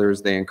the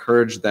brothers, they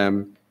encouraged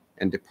them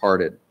and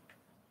departed.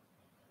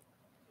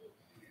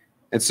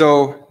 And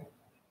so,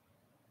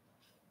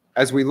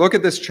 as we look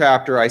at this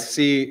chapter, I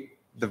see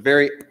the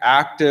very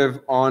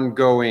active,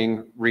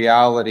 ongoing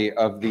reality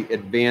of the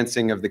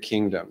advancing of the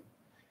kingdom.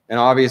 And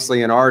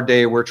obviously, in our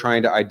day, we're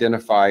trying to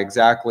identify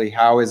exactly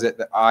how is it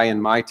that I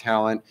and my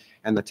talent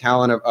and the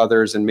talent of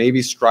others, and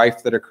maybe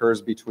strife that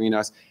occurs between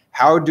us,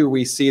 how do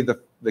we see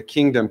the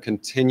kingdom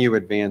continue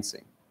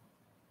advancing?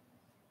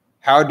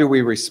 How do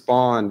we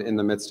respond in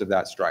the midst of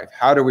that strife?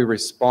 How do we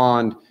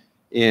respond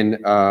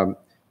in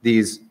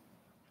these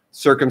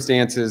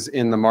circumstances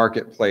in the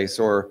marketplace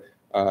or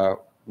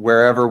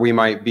wherever we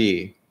might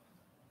be?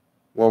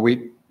 Well,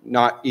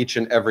 not each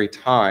and every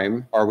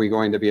time are we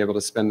going to be able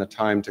to spend the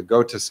time to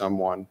go to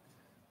someone,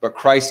 but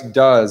Christ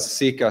does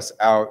seek us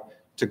out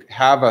to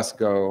have us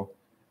go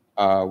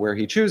where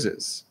he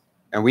chooses.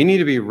 And we need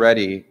to be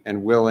ready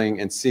and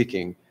willing and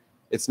seeking.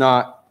 It's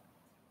not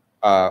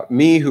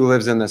me who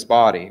lives in this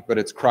body, but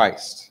it's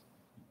Christ.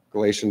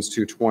 Galatians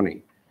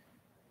 2:20.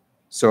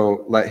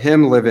 So let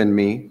him live in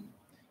me.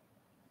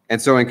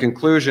 And so in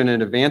conclusion,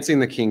 in advancing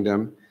the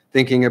kingdom,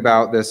 thinking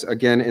about this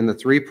again in the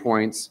 3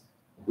 points,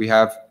 we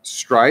have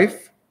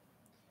strife,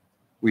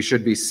 we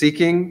should be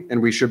seeking,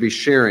 and we should be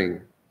sharing.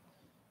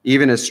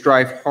 Even as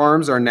strife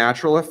harms our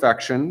natural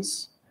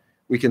affections,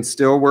 we can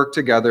still work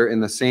together in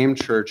the same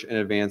church and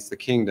advance the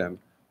kingdom.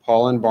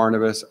 Paul and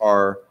Barnabas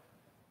are,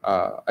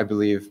 I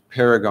believe,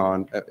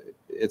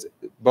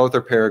 both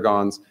are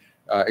paragons,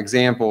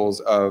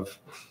 examples of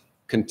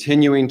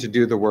continuing to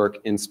do the work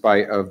in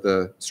spite of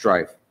the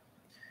strife.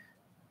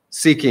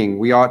 Seeking,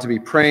 we ought to be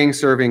praying,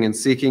 serving, and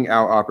seeking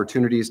out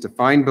opportunities to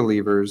find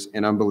believers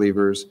and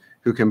unbelievers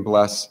who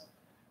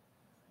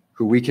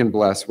we can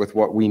bless with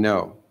what we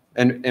know.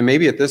 And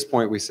maybe at this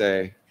point we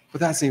say, well,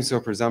 that seems so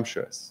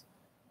presumptuous.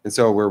 And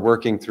so we're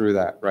working through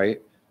that,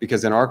 right?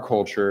 Because in our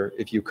culture,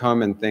 if you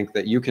come and think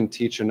that you can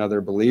teach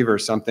another believer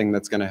something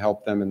that's going to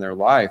help them in their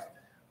life,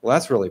 well,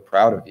 that's really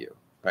proud of you,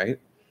 right?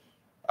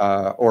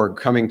 Or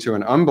coming to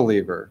an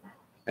unbeliever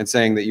and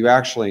saying that you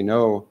actually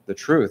know the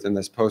truth in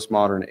this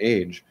postmodern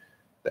age,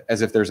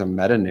 as if there's a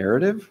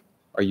meta-narrative.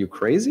 Are you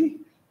crazy?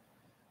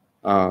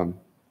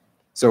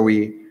 So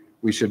we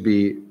should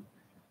be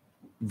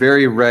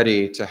very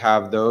ready to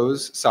have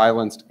those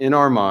silenced in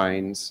our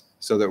minds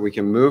so that we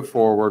can move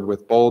forward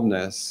with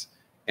boldness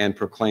and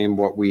proclaim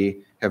what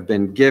we have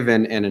been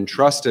given and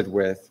entrusted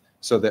with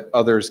so that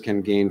others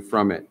can gain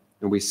from it.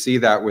 And we see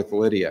that with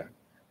Lydia.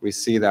 We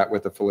see that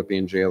with the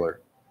Philippian jailer.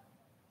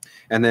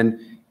 And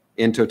then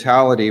in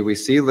totality, we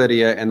see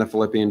Lydia and the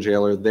Philippian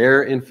jailer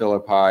there in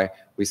Philippi.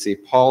 We see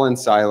Paul and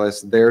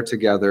Silas there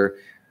together,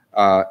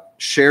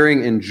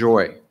 sharing in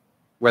joy,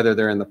 whether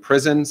they're in the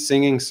prison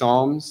singing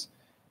psalms,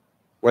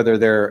 whether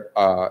they're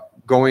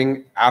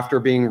going after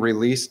being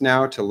released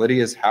now to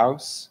Lydia's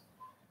house.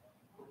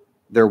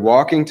 They're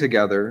walking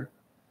together,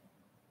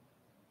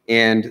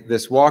 and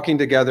this walking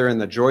together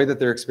and the joy that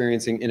they're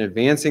experiencing in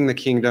advancing the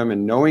kingdom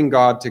and knowing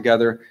God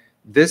together,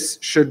 this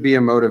should be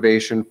a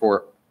motivation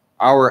for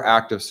our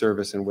act of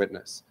service and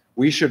witness.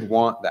 We should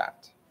want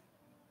that.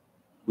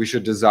 We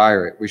should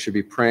desire it. We should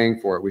be praying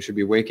for it. We should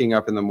be waking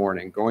up in the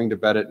morning, going to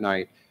bed at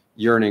night,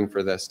 yearning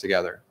for this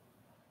together.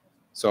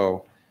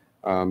 So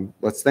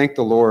let's thank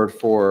the Lord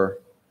for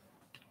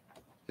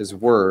his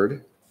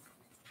word,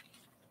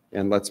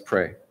 and let's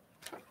pray.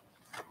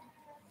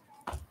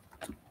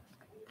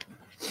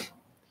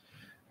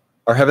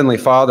 Our Heavenly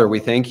Father, we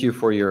thank you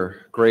for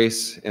your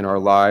grace in our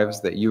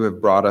lives, that you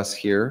have brought us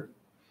here.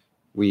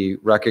 We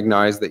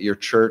recognize that your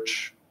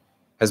church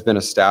has been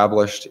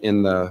established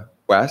in the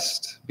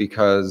West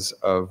because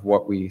of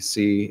what we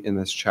see in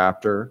this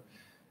chapter,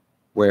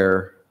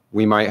 where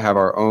we might have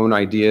our own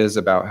ideas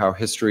about how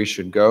history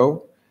should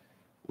go.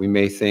 We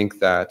may think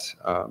that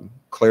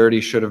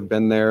clarity should have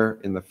been there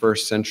in the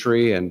first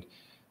century and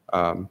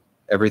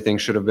everything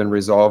should have been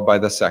resolved by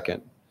the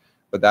second.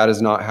 But that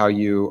is not how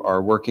you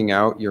are working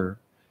out your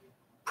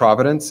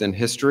providence in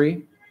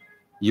history.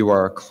 You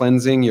are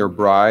cleansing your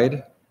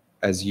bride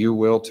as you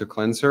will to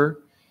cleanse her.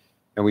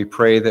 And we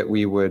pray that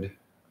we would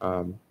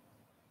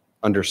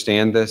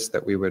understand this,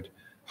 that we would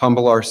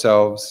humble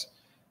ourselves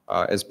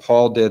as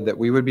Paul did, that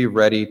we would be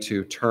ready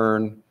to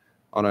turn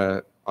on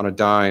a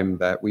dime,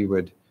 that we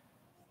would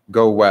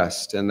go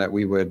west, and that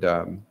we would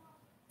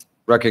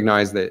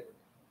recognize that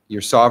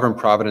your sovereign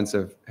providence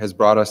has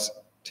brought us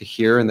to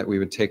here, and that we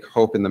would take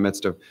hope in the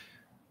midst of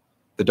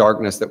the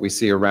darkness that we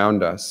see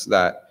around us,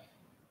 that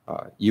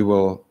you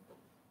will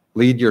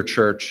lead your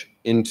church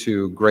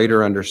into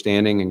greater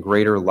understanding and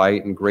greater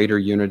light and greater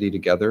unity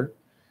together.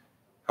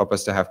 Help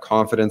us to have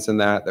confidence in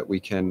that we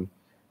can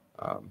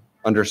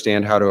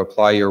understand how to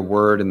apply your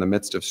word in the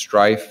midst of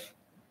strife,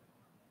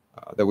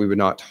 that we would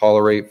not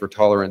tolerate for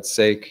tolerance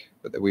sake,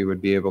 but that we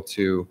would be able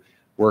to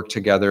work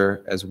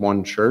together as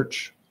one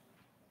church.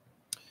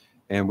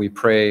 And we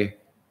pray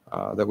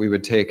that we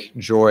would take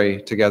joy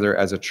together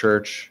as a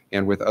church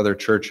and with other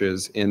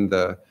churches in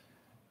the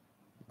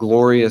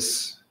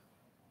glorious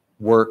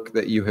work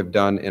that you have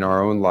done in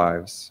our own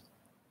lives,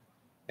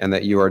 and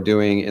that you are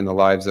doing in the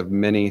lives of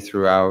many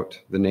throughout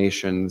the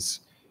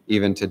nations,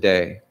 even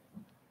today,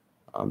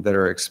 that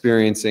are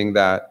experiencing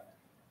that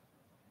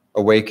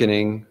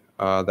awakening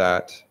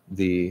that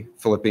the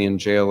Philippian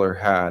jailer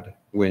had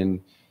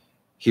when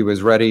he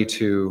was ready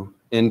to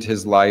end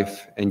his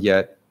life, and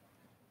yet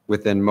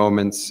within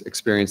moments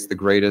experienced the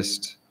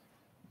greatest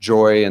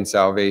joy and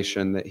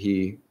salvation that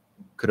he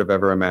could have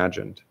ever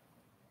imagined.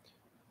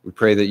 We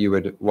pray that you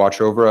would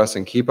watch over us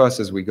and keep us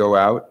as we go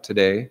out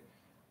today,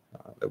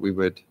 that we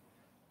would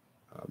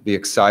be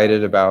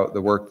excited about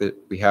the work that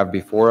we have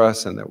before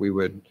us, and that we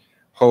would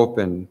hope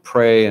and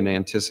pray and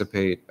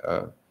anticipate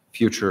a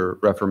future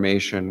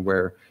reformation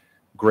where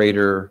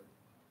greater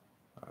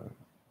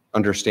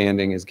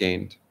understanding is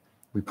gained.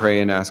 We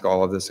pray and ask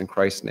all of this in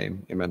Christ's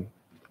name. Amen.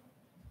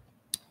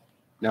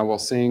 Now we'll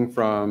sing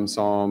from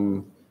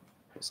Psalm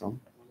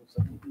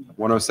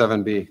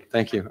 107b.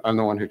 Thank you. I'm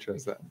the one who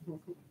chose that.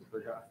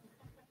 Forgot.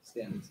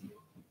 Stand and sing.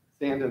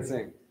 Stand and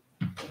sing.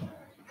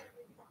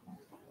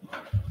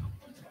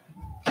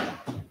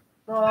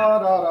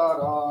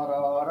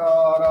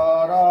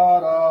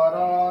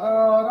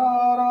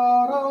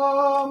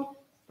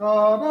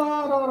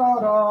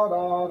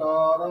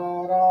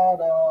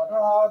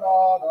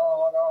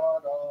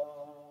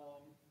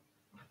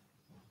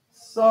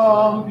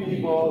 Some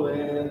people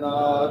in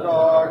the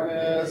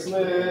darkness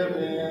live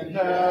in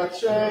death's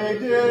shade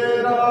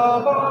did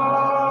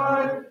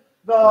abide,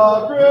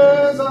 the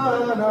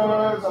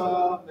prisoners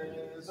of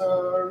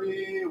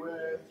misery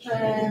with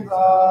chains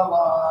of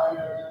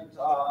iron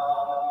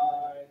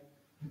tied.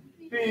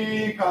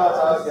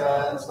 Because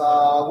against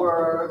the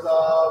words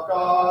of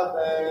God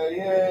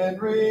they in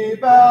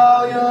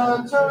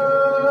rebellion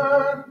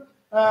turn,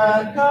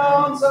 and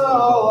counsel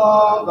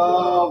of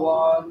the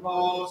one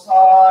most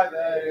high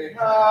they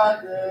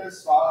had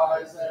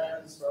despised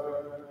and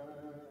spurned.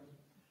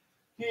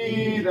 He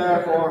He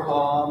therefore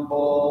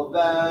humbled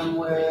them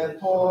with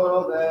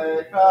toil,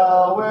 they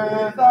fell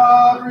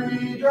without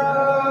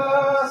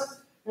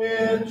redress.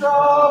 In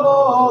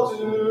trouble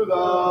to the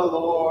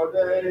Lord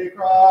they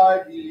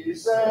cried, he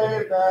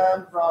saved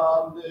them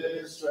from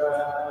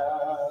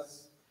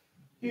distress.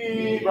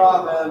 He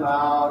brought them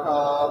out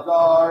of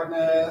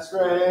darkness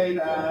great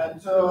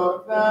and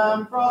took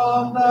them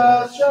from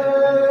death's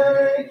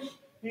shade.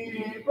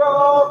 He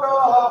broke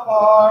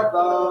apart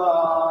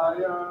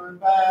the iron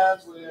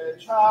bands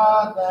which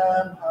had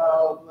them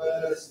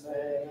helpless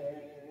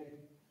made.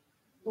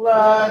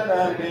 Let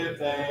them give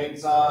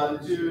thanks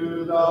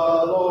unto the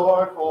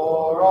Lord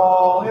for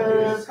all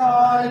his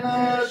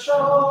kindness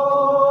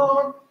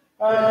shown,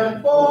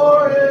 and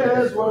for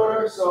his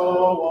work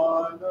so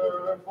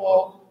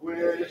wonderful,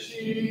 which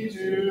he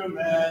to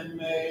men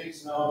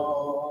makes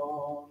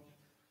known.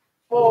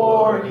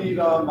 For he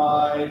the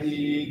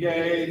mighty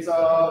gates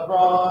of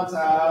bronze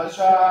has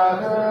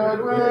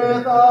shattered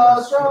with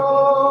a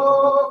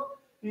stroke.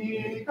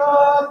 He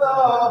cut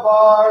the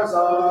bars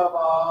of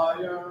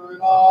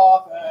iron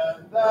off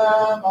and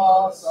them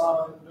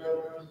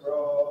asunder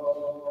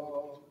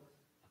broke.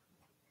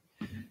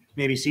 You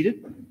may be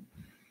seated.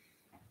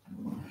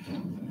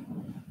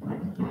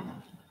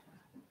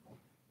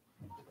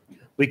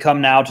 We come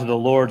now to the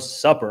Lord's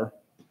Supper,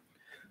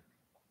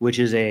 which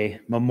is a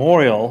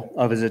memorial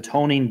of his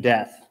atoning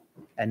death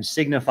and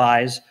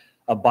signifies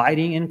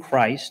abiding in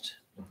Christ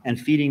and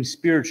feeding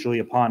spiritually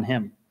upon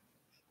him.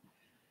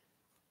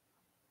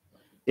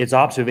 Its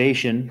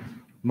observation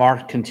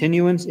marked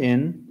continuance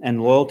in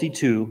and loyalty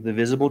to the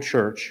visible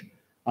church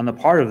on the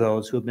part of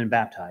those who have been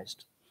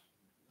baptized.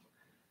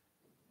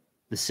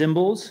 The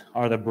symbols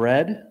are the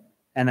bread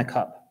and the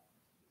cup.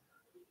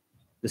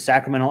 The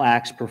sacramental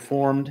acts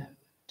performed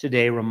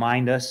today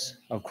remind us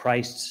of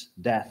Christ's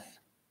death.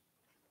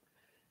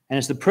 And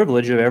it's the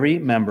privilege of every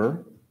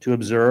member to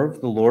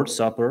observe the Lord's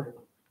Supper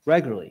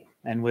regularly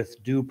and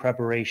with due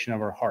preparation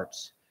of our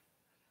hearts.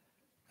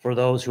 For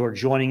those who are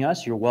joining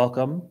us, you're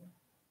welcome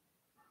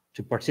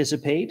to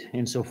participate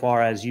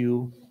insofar as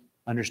you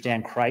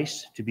understand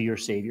Christ to be your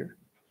Savior.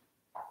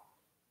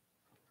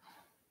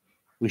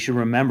 We should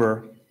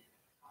remember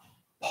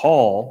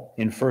Paul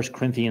in 1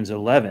 Corinthians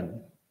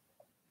 11,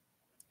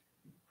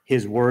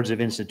 his words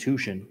of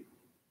institution,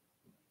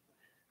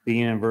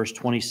 beginning in verse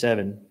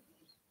 27,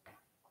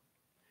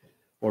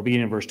 or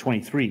beginning in verse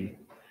 23.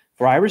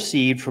 For I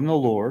received from the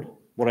Lord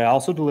what I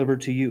also delivered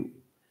to you,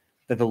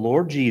 that the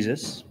Lord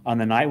Jesus, on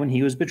the night when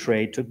he was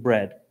betrayed, took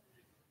bread,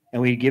 and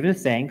when he had given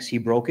thanks, he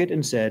broke it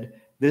and said,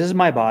 "This is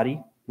my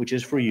body, which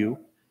is for you.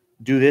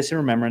 Do this in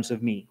remembrance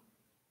of me."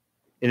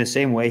 In the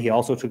same way, he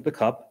also took the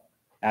cup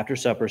after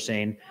supper,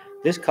 saying,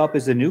 "This cup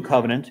is the new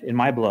covenant in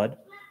my blood.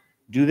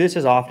 Do this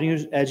as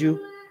often as you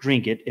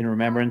drink it in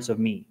remembrance of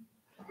me.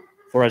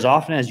 For as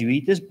often as you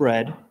eat this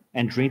bread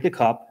and drink the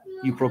cup,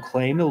 you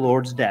proclaim the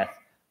Lord's death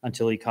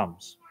until he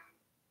comes."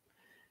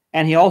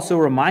 And he also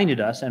reminded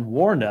us and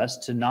warned us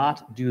to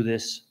not do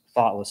this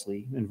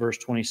thoughtlessly. In verse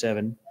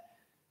 27,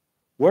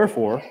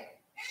 whoever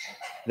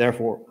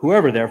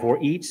therefore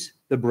eats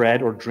the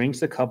bread or drinks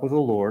the cup of the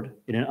Lord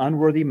in an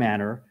unworthy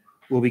manner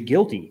will be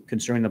guilty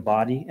concerning the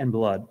body and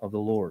blood of the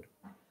Lord.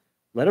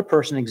 Let a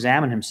person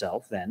examine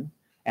himself then,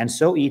 and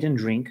so eat and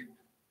drink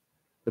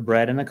the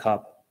bread and the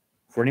cup.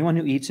 For anyone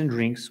who eats and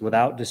drinks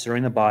without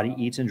discerning the body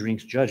eats and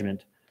drinks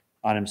judgment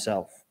on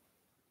himself.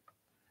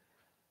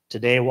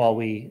 Today, while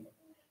we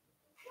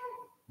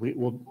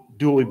will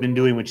do what we've been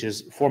doing, which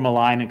is form a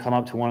line and come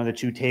up to one of the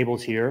two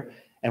tables here.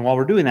 And while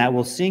we're doing that,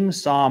 we'll sing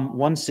Psalm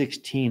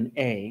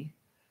 116a.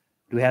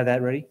 Do we have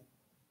that ready?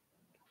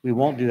 We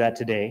won't do that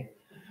today.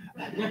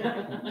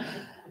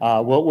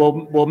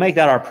 We'll make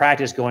that our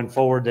practice going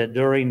forward, that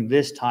during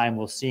this time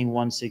we'll sing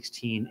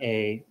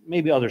 116a,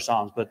 maybe other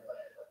songs, but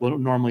we'll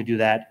normally do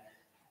that.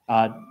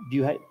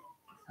 You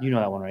know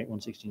that one, right?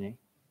 116a?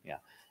 Yeah.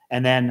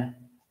 And then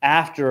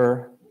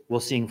after, we'll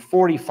sing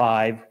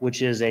 45,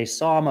 which is a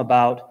psalm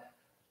about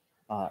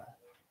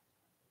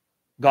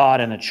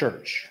God and the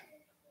church,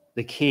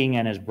 the king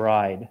and his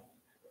bride,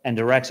 and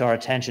directs our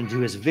attention to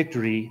his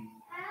victory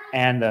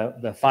and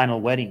the final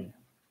wedding.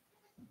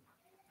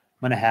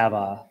 I'm going to have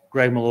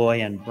Greg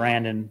Malloy and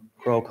Brandon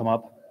Crow come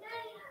up.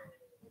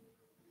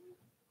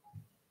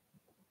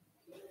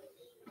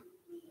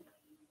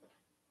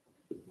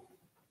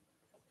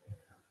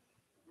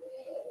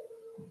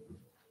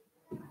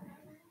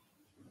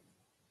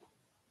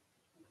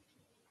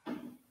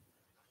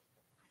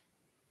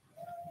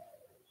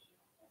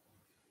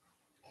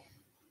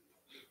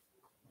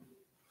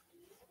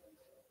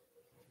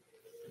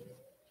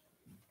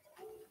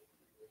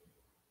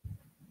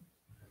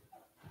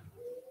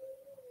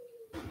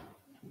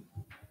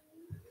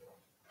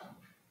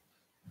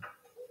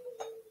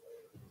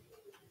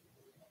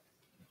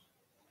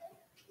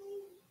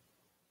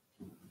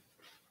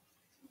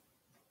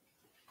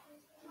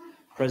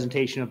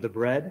 Presentation of the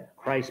bread,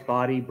 Christ's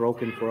body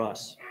broken for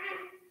us.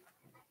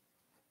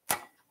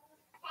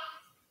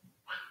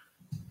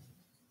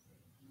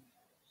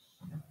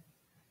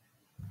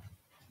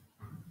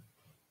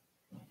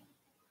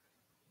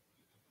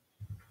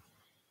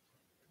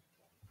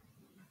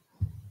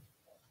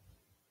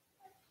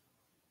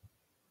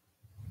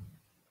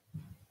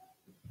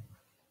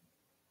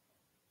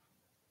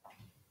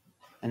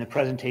 and the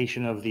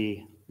presentation of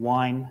the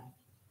wine,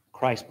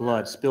 Christ's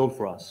blood spilled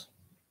for us.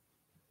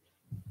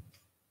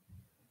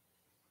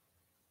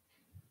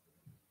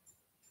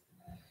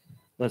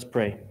 Let's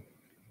pray.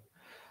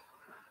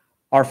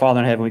 Our Father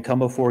in heaven, we come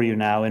before you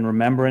now in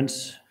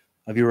remembrance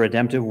of your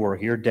redemptive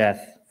work, your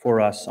death for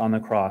us on the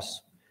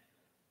cross.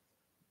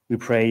 We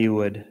pray you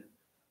would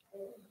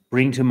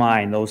bring to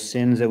mind those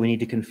sins that we need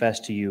to confess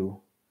to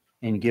you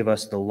and give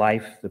us the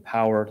life, the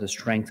power, the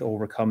strength to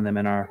overcome them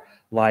in our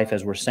life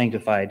as we're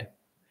sanctified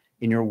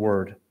in your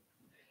word.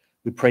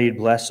 We pray you'd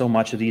bless so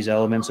much of these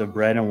elements of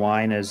bread and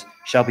wine as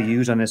shall be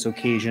used on this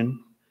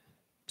occasion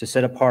to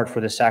set apart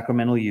for the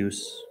sacramental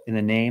use in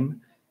the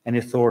name and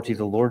authority of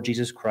the Lord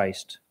Jesus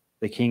Christ,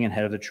 the King and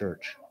head of the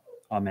church.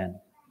 Amen.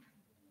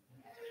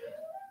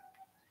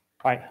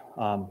 All right,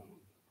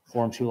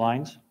 form 2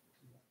 lines.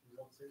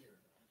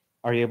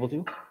 Are you able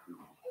to?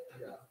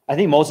 I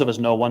think most of us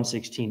know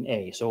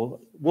 116A,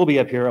 so we'll be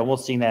up here and we'll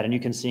sing that, and you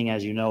can sing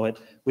as you know it.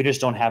 We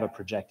just don't have it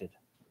projected.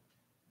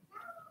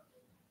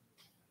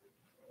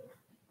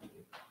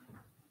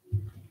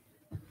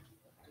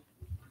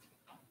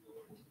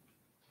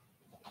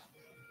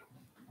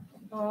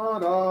 Da,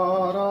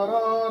 da, da,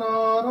 da,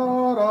 da,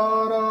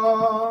 da,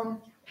 da.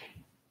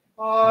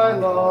 I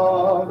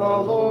love the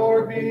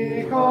Lord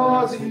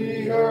because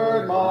he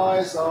heard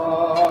my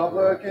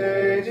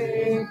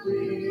supplicating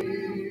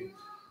plea.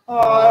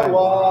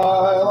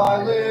 While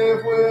I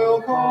live,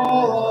 will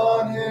call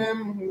on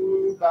him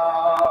who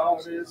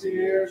bows his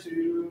ear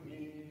to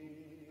me.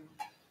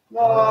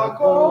 The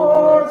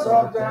cords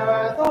of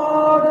death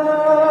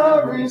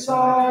on every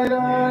side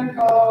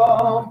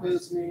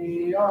encompass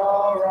me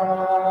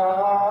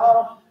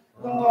around.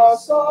 The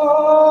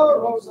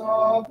sorrows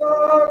of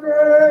the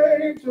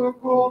grave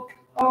took hold,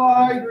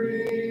 I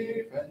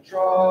grief and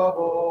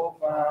trouble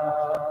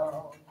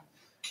found.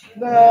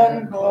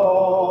 Then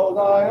called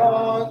I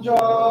on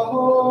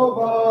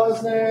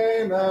Jehovah's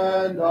name,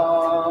 and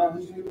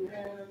unto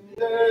him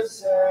did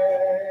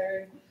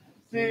say,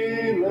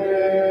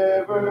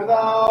 Deliver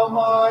thou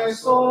my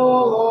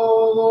soul,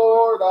 O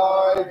Lord,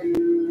 I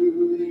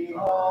do thee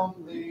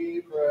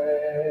humbly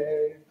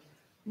pray.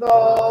 The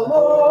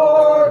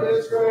Lord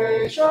is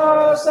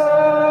gracious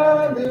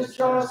and is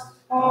just,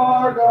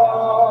 our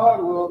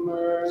God will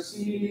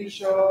mercy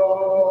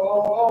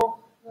show.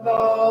 The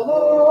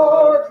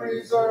Lord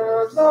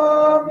preserves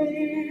the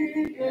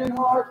meek in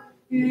heart,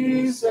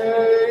 he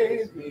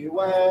saves me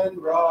when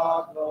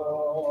brought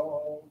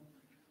low.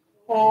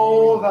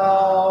 O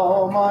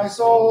thou, my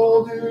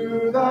soul,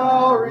 do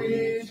thou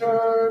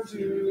return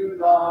to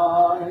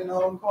thine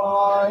own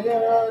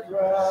quiet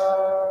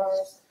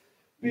rest,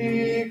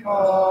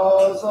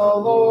 because the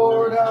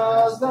Lord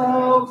has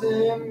dealt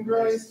in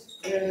grace,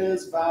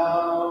 his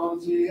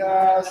bounty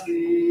has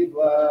thee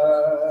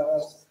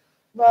blessed.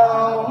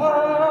 Thou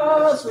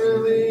hast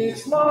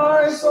released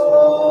my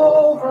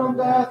soul from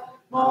death,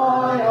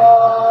 my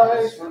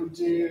eyes from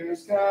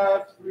tears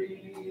kept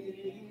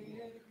free.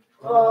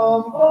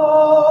 From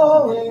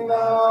falling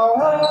thou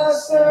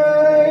hast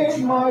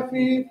saved my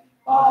feet,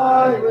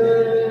 I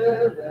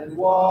live and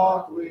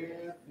walk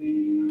with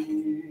thee.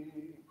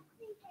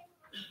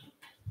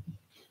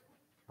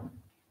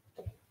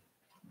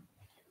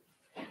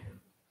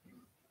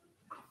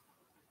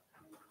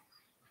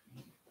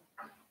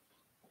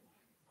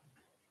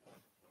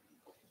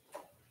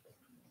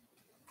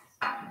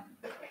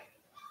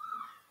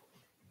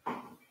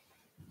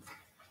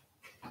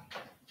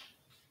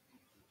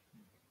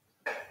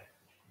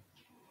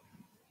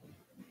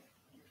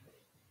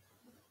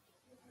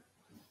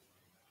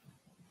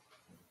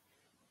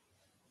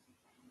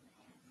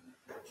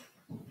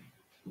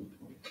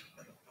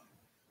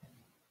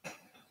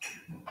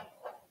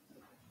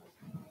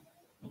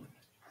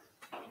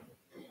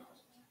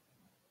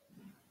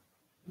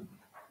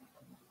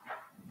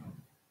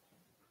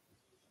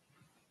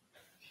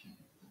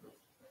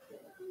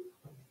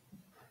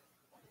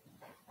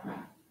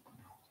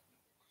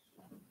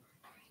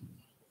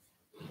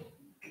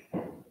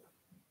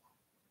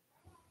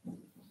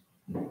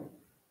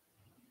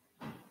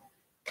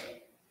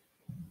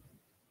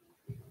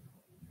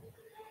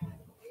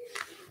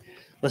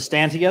 Let's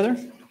stand together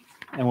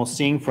and we'll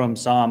sing from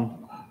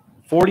Psalm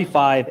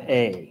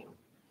 45A.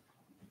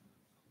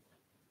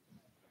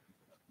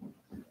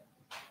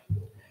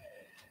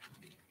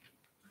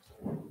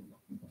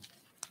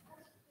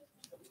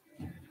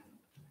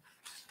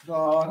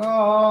 Da,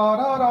 da,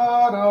 da,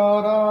 da,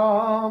 da,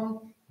 da.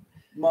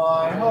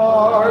 My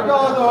heart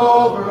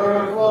doth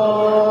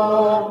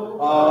overflow,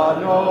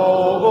 a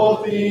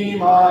noble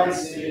theme I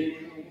sing.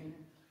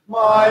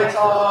 My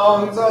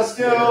tongue's a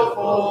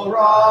skillful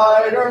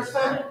writer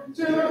sent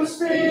to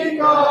speak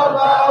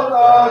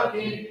about the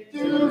King,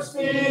 to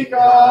speak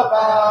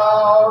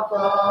about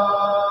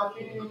the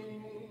King.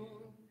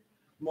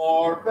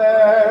 More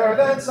fair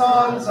than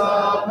sons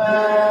of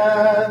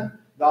men,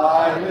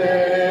 thy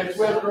lips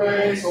with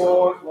grace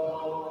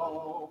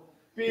o'erflow,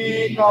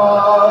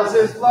 because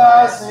his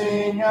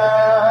blessing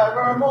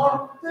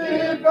evermore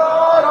did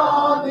God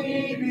on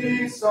thee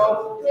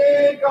bestow,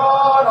 did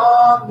God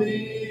on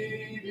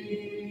thee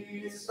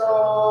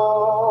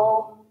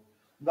bestow.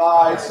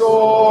 Thy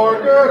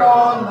sword gird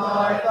on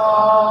thy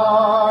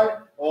thigh,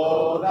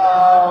 O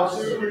thou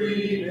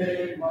supreme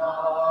in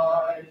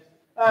might,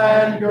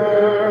 and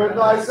gird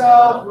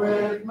thyself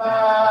with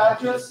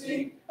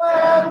majesty,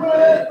 and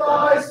with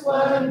thy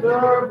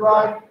splendor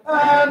bright,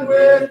 and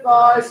with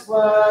thy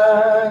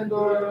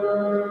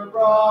splendor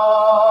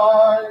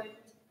bright.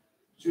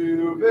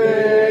 To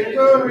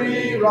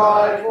victory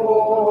ride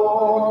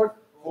forth,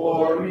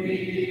 for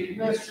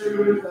meekness,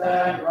 truth,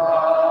 and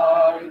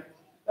right,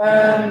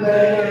 and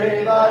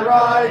lay thy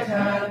right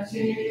hand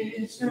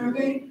teach to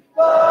thee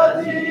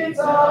the deeds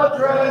of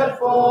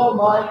dreadful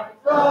might,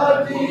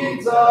 the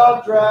deeds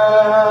of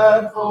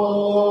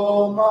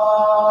dreadful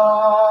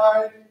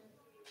might.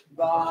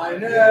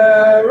 Thine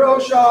arrow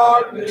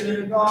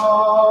sharpened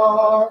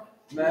are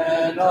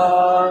men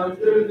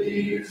unto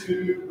thee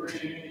to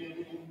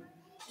bring,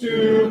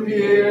 to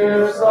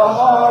pierce the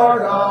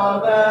heart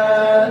of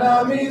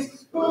enemies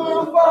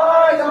who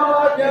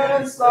fight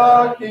against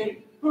the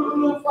King,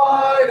 who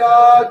fight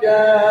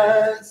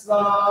against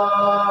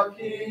the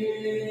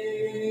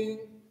King.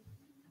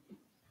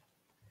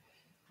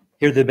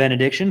 Hear the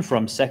benediction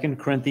from 2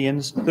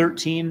 Corinthians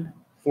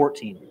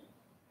 13:14.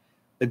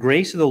 The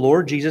grace of the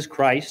Lord Jesus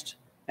Christ,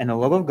 and the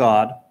love of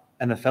God,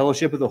 and the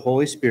fellowship of the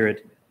Holy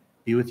Spirit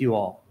be with you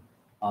all.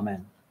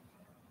 Amen.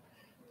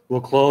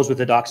 We'll close with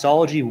the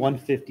doxology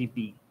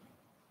 150b.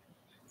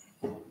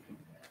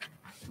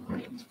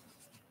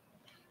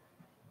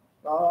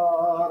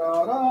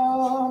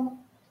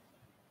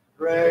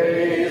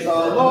 Praise the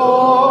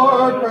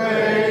Lord,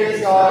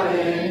 praise God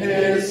in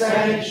his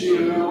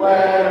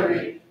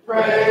sanctuary,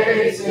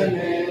 praise him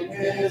in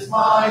his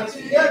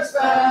mighty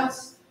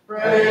expanse,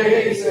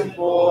 praise him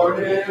for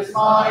his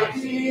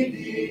mighty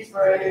deeds,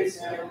 praise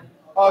him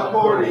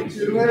according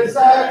to his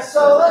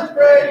excellent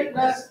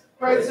greatness,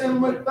 praise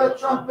him with the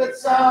trumpet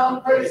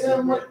sound, praise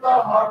him with the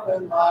harp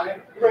and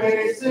lyre,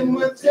 praise him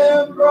with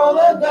timbrel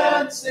and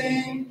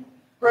dancing,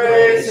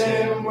 praise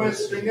him with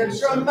string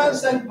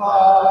instruments and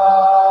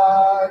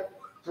pipe,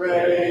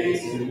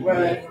 praise him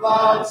with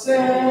loud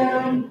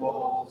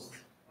cymbals,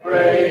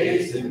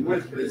 praise him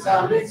with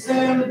resounding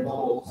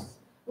cymbals.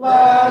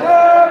 Let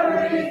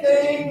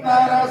everything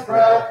that has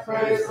breath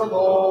praise the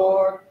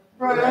Lord.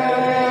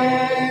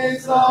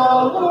 Praise the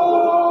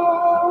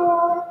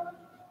Lord.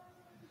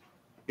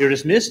 You're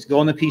dismissed.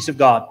 Go in the peace of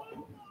God.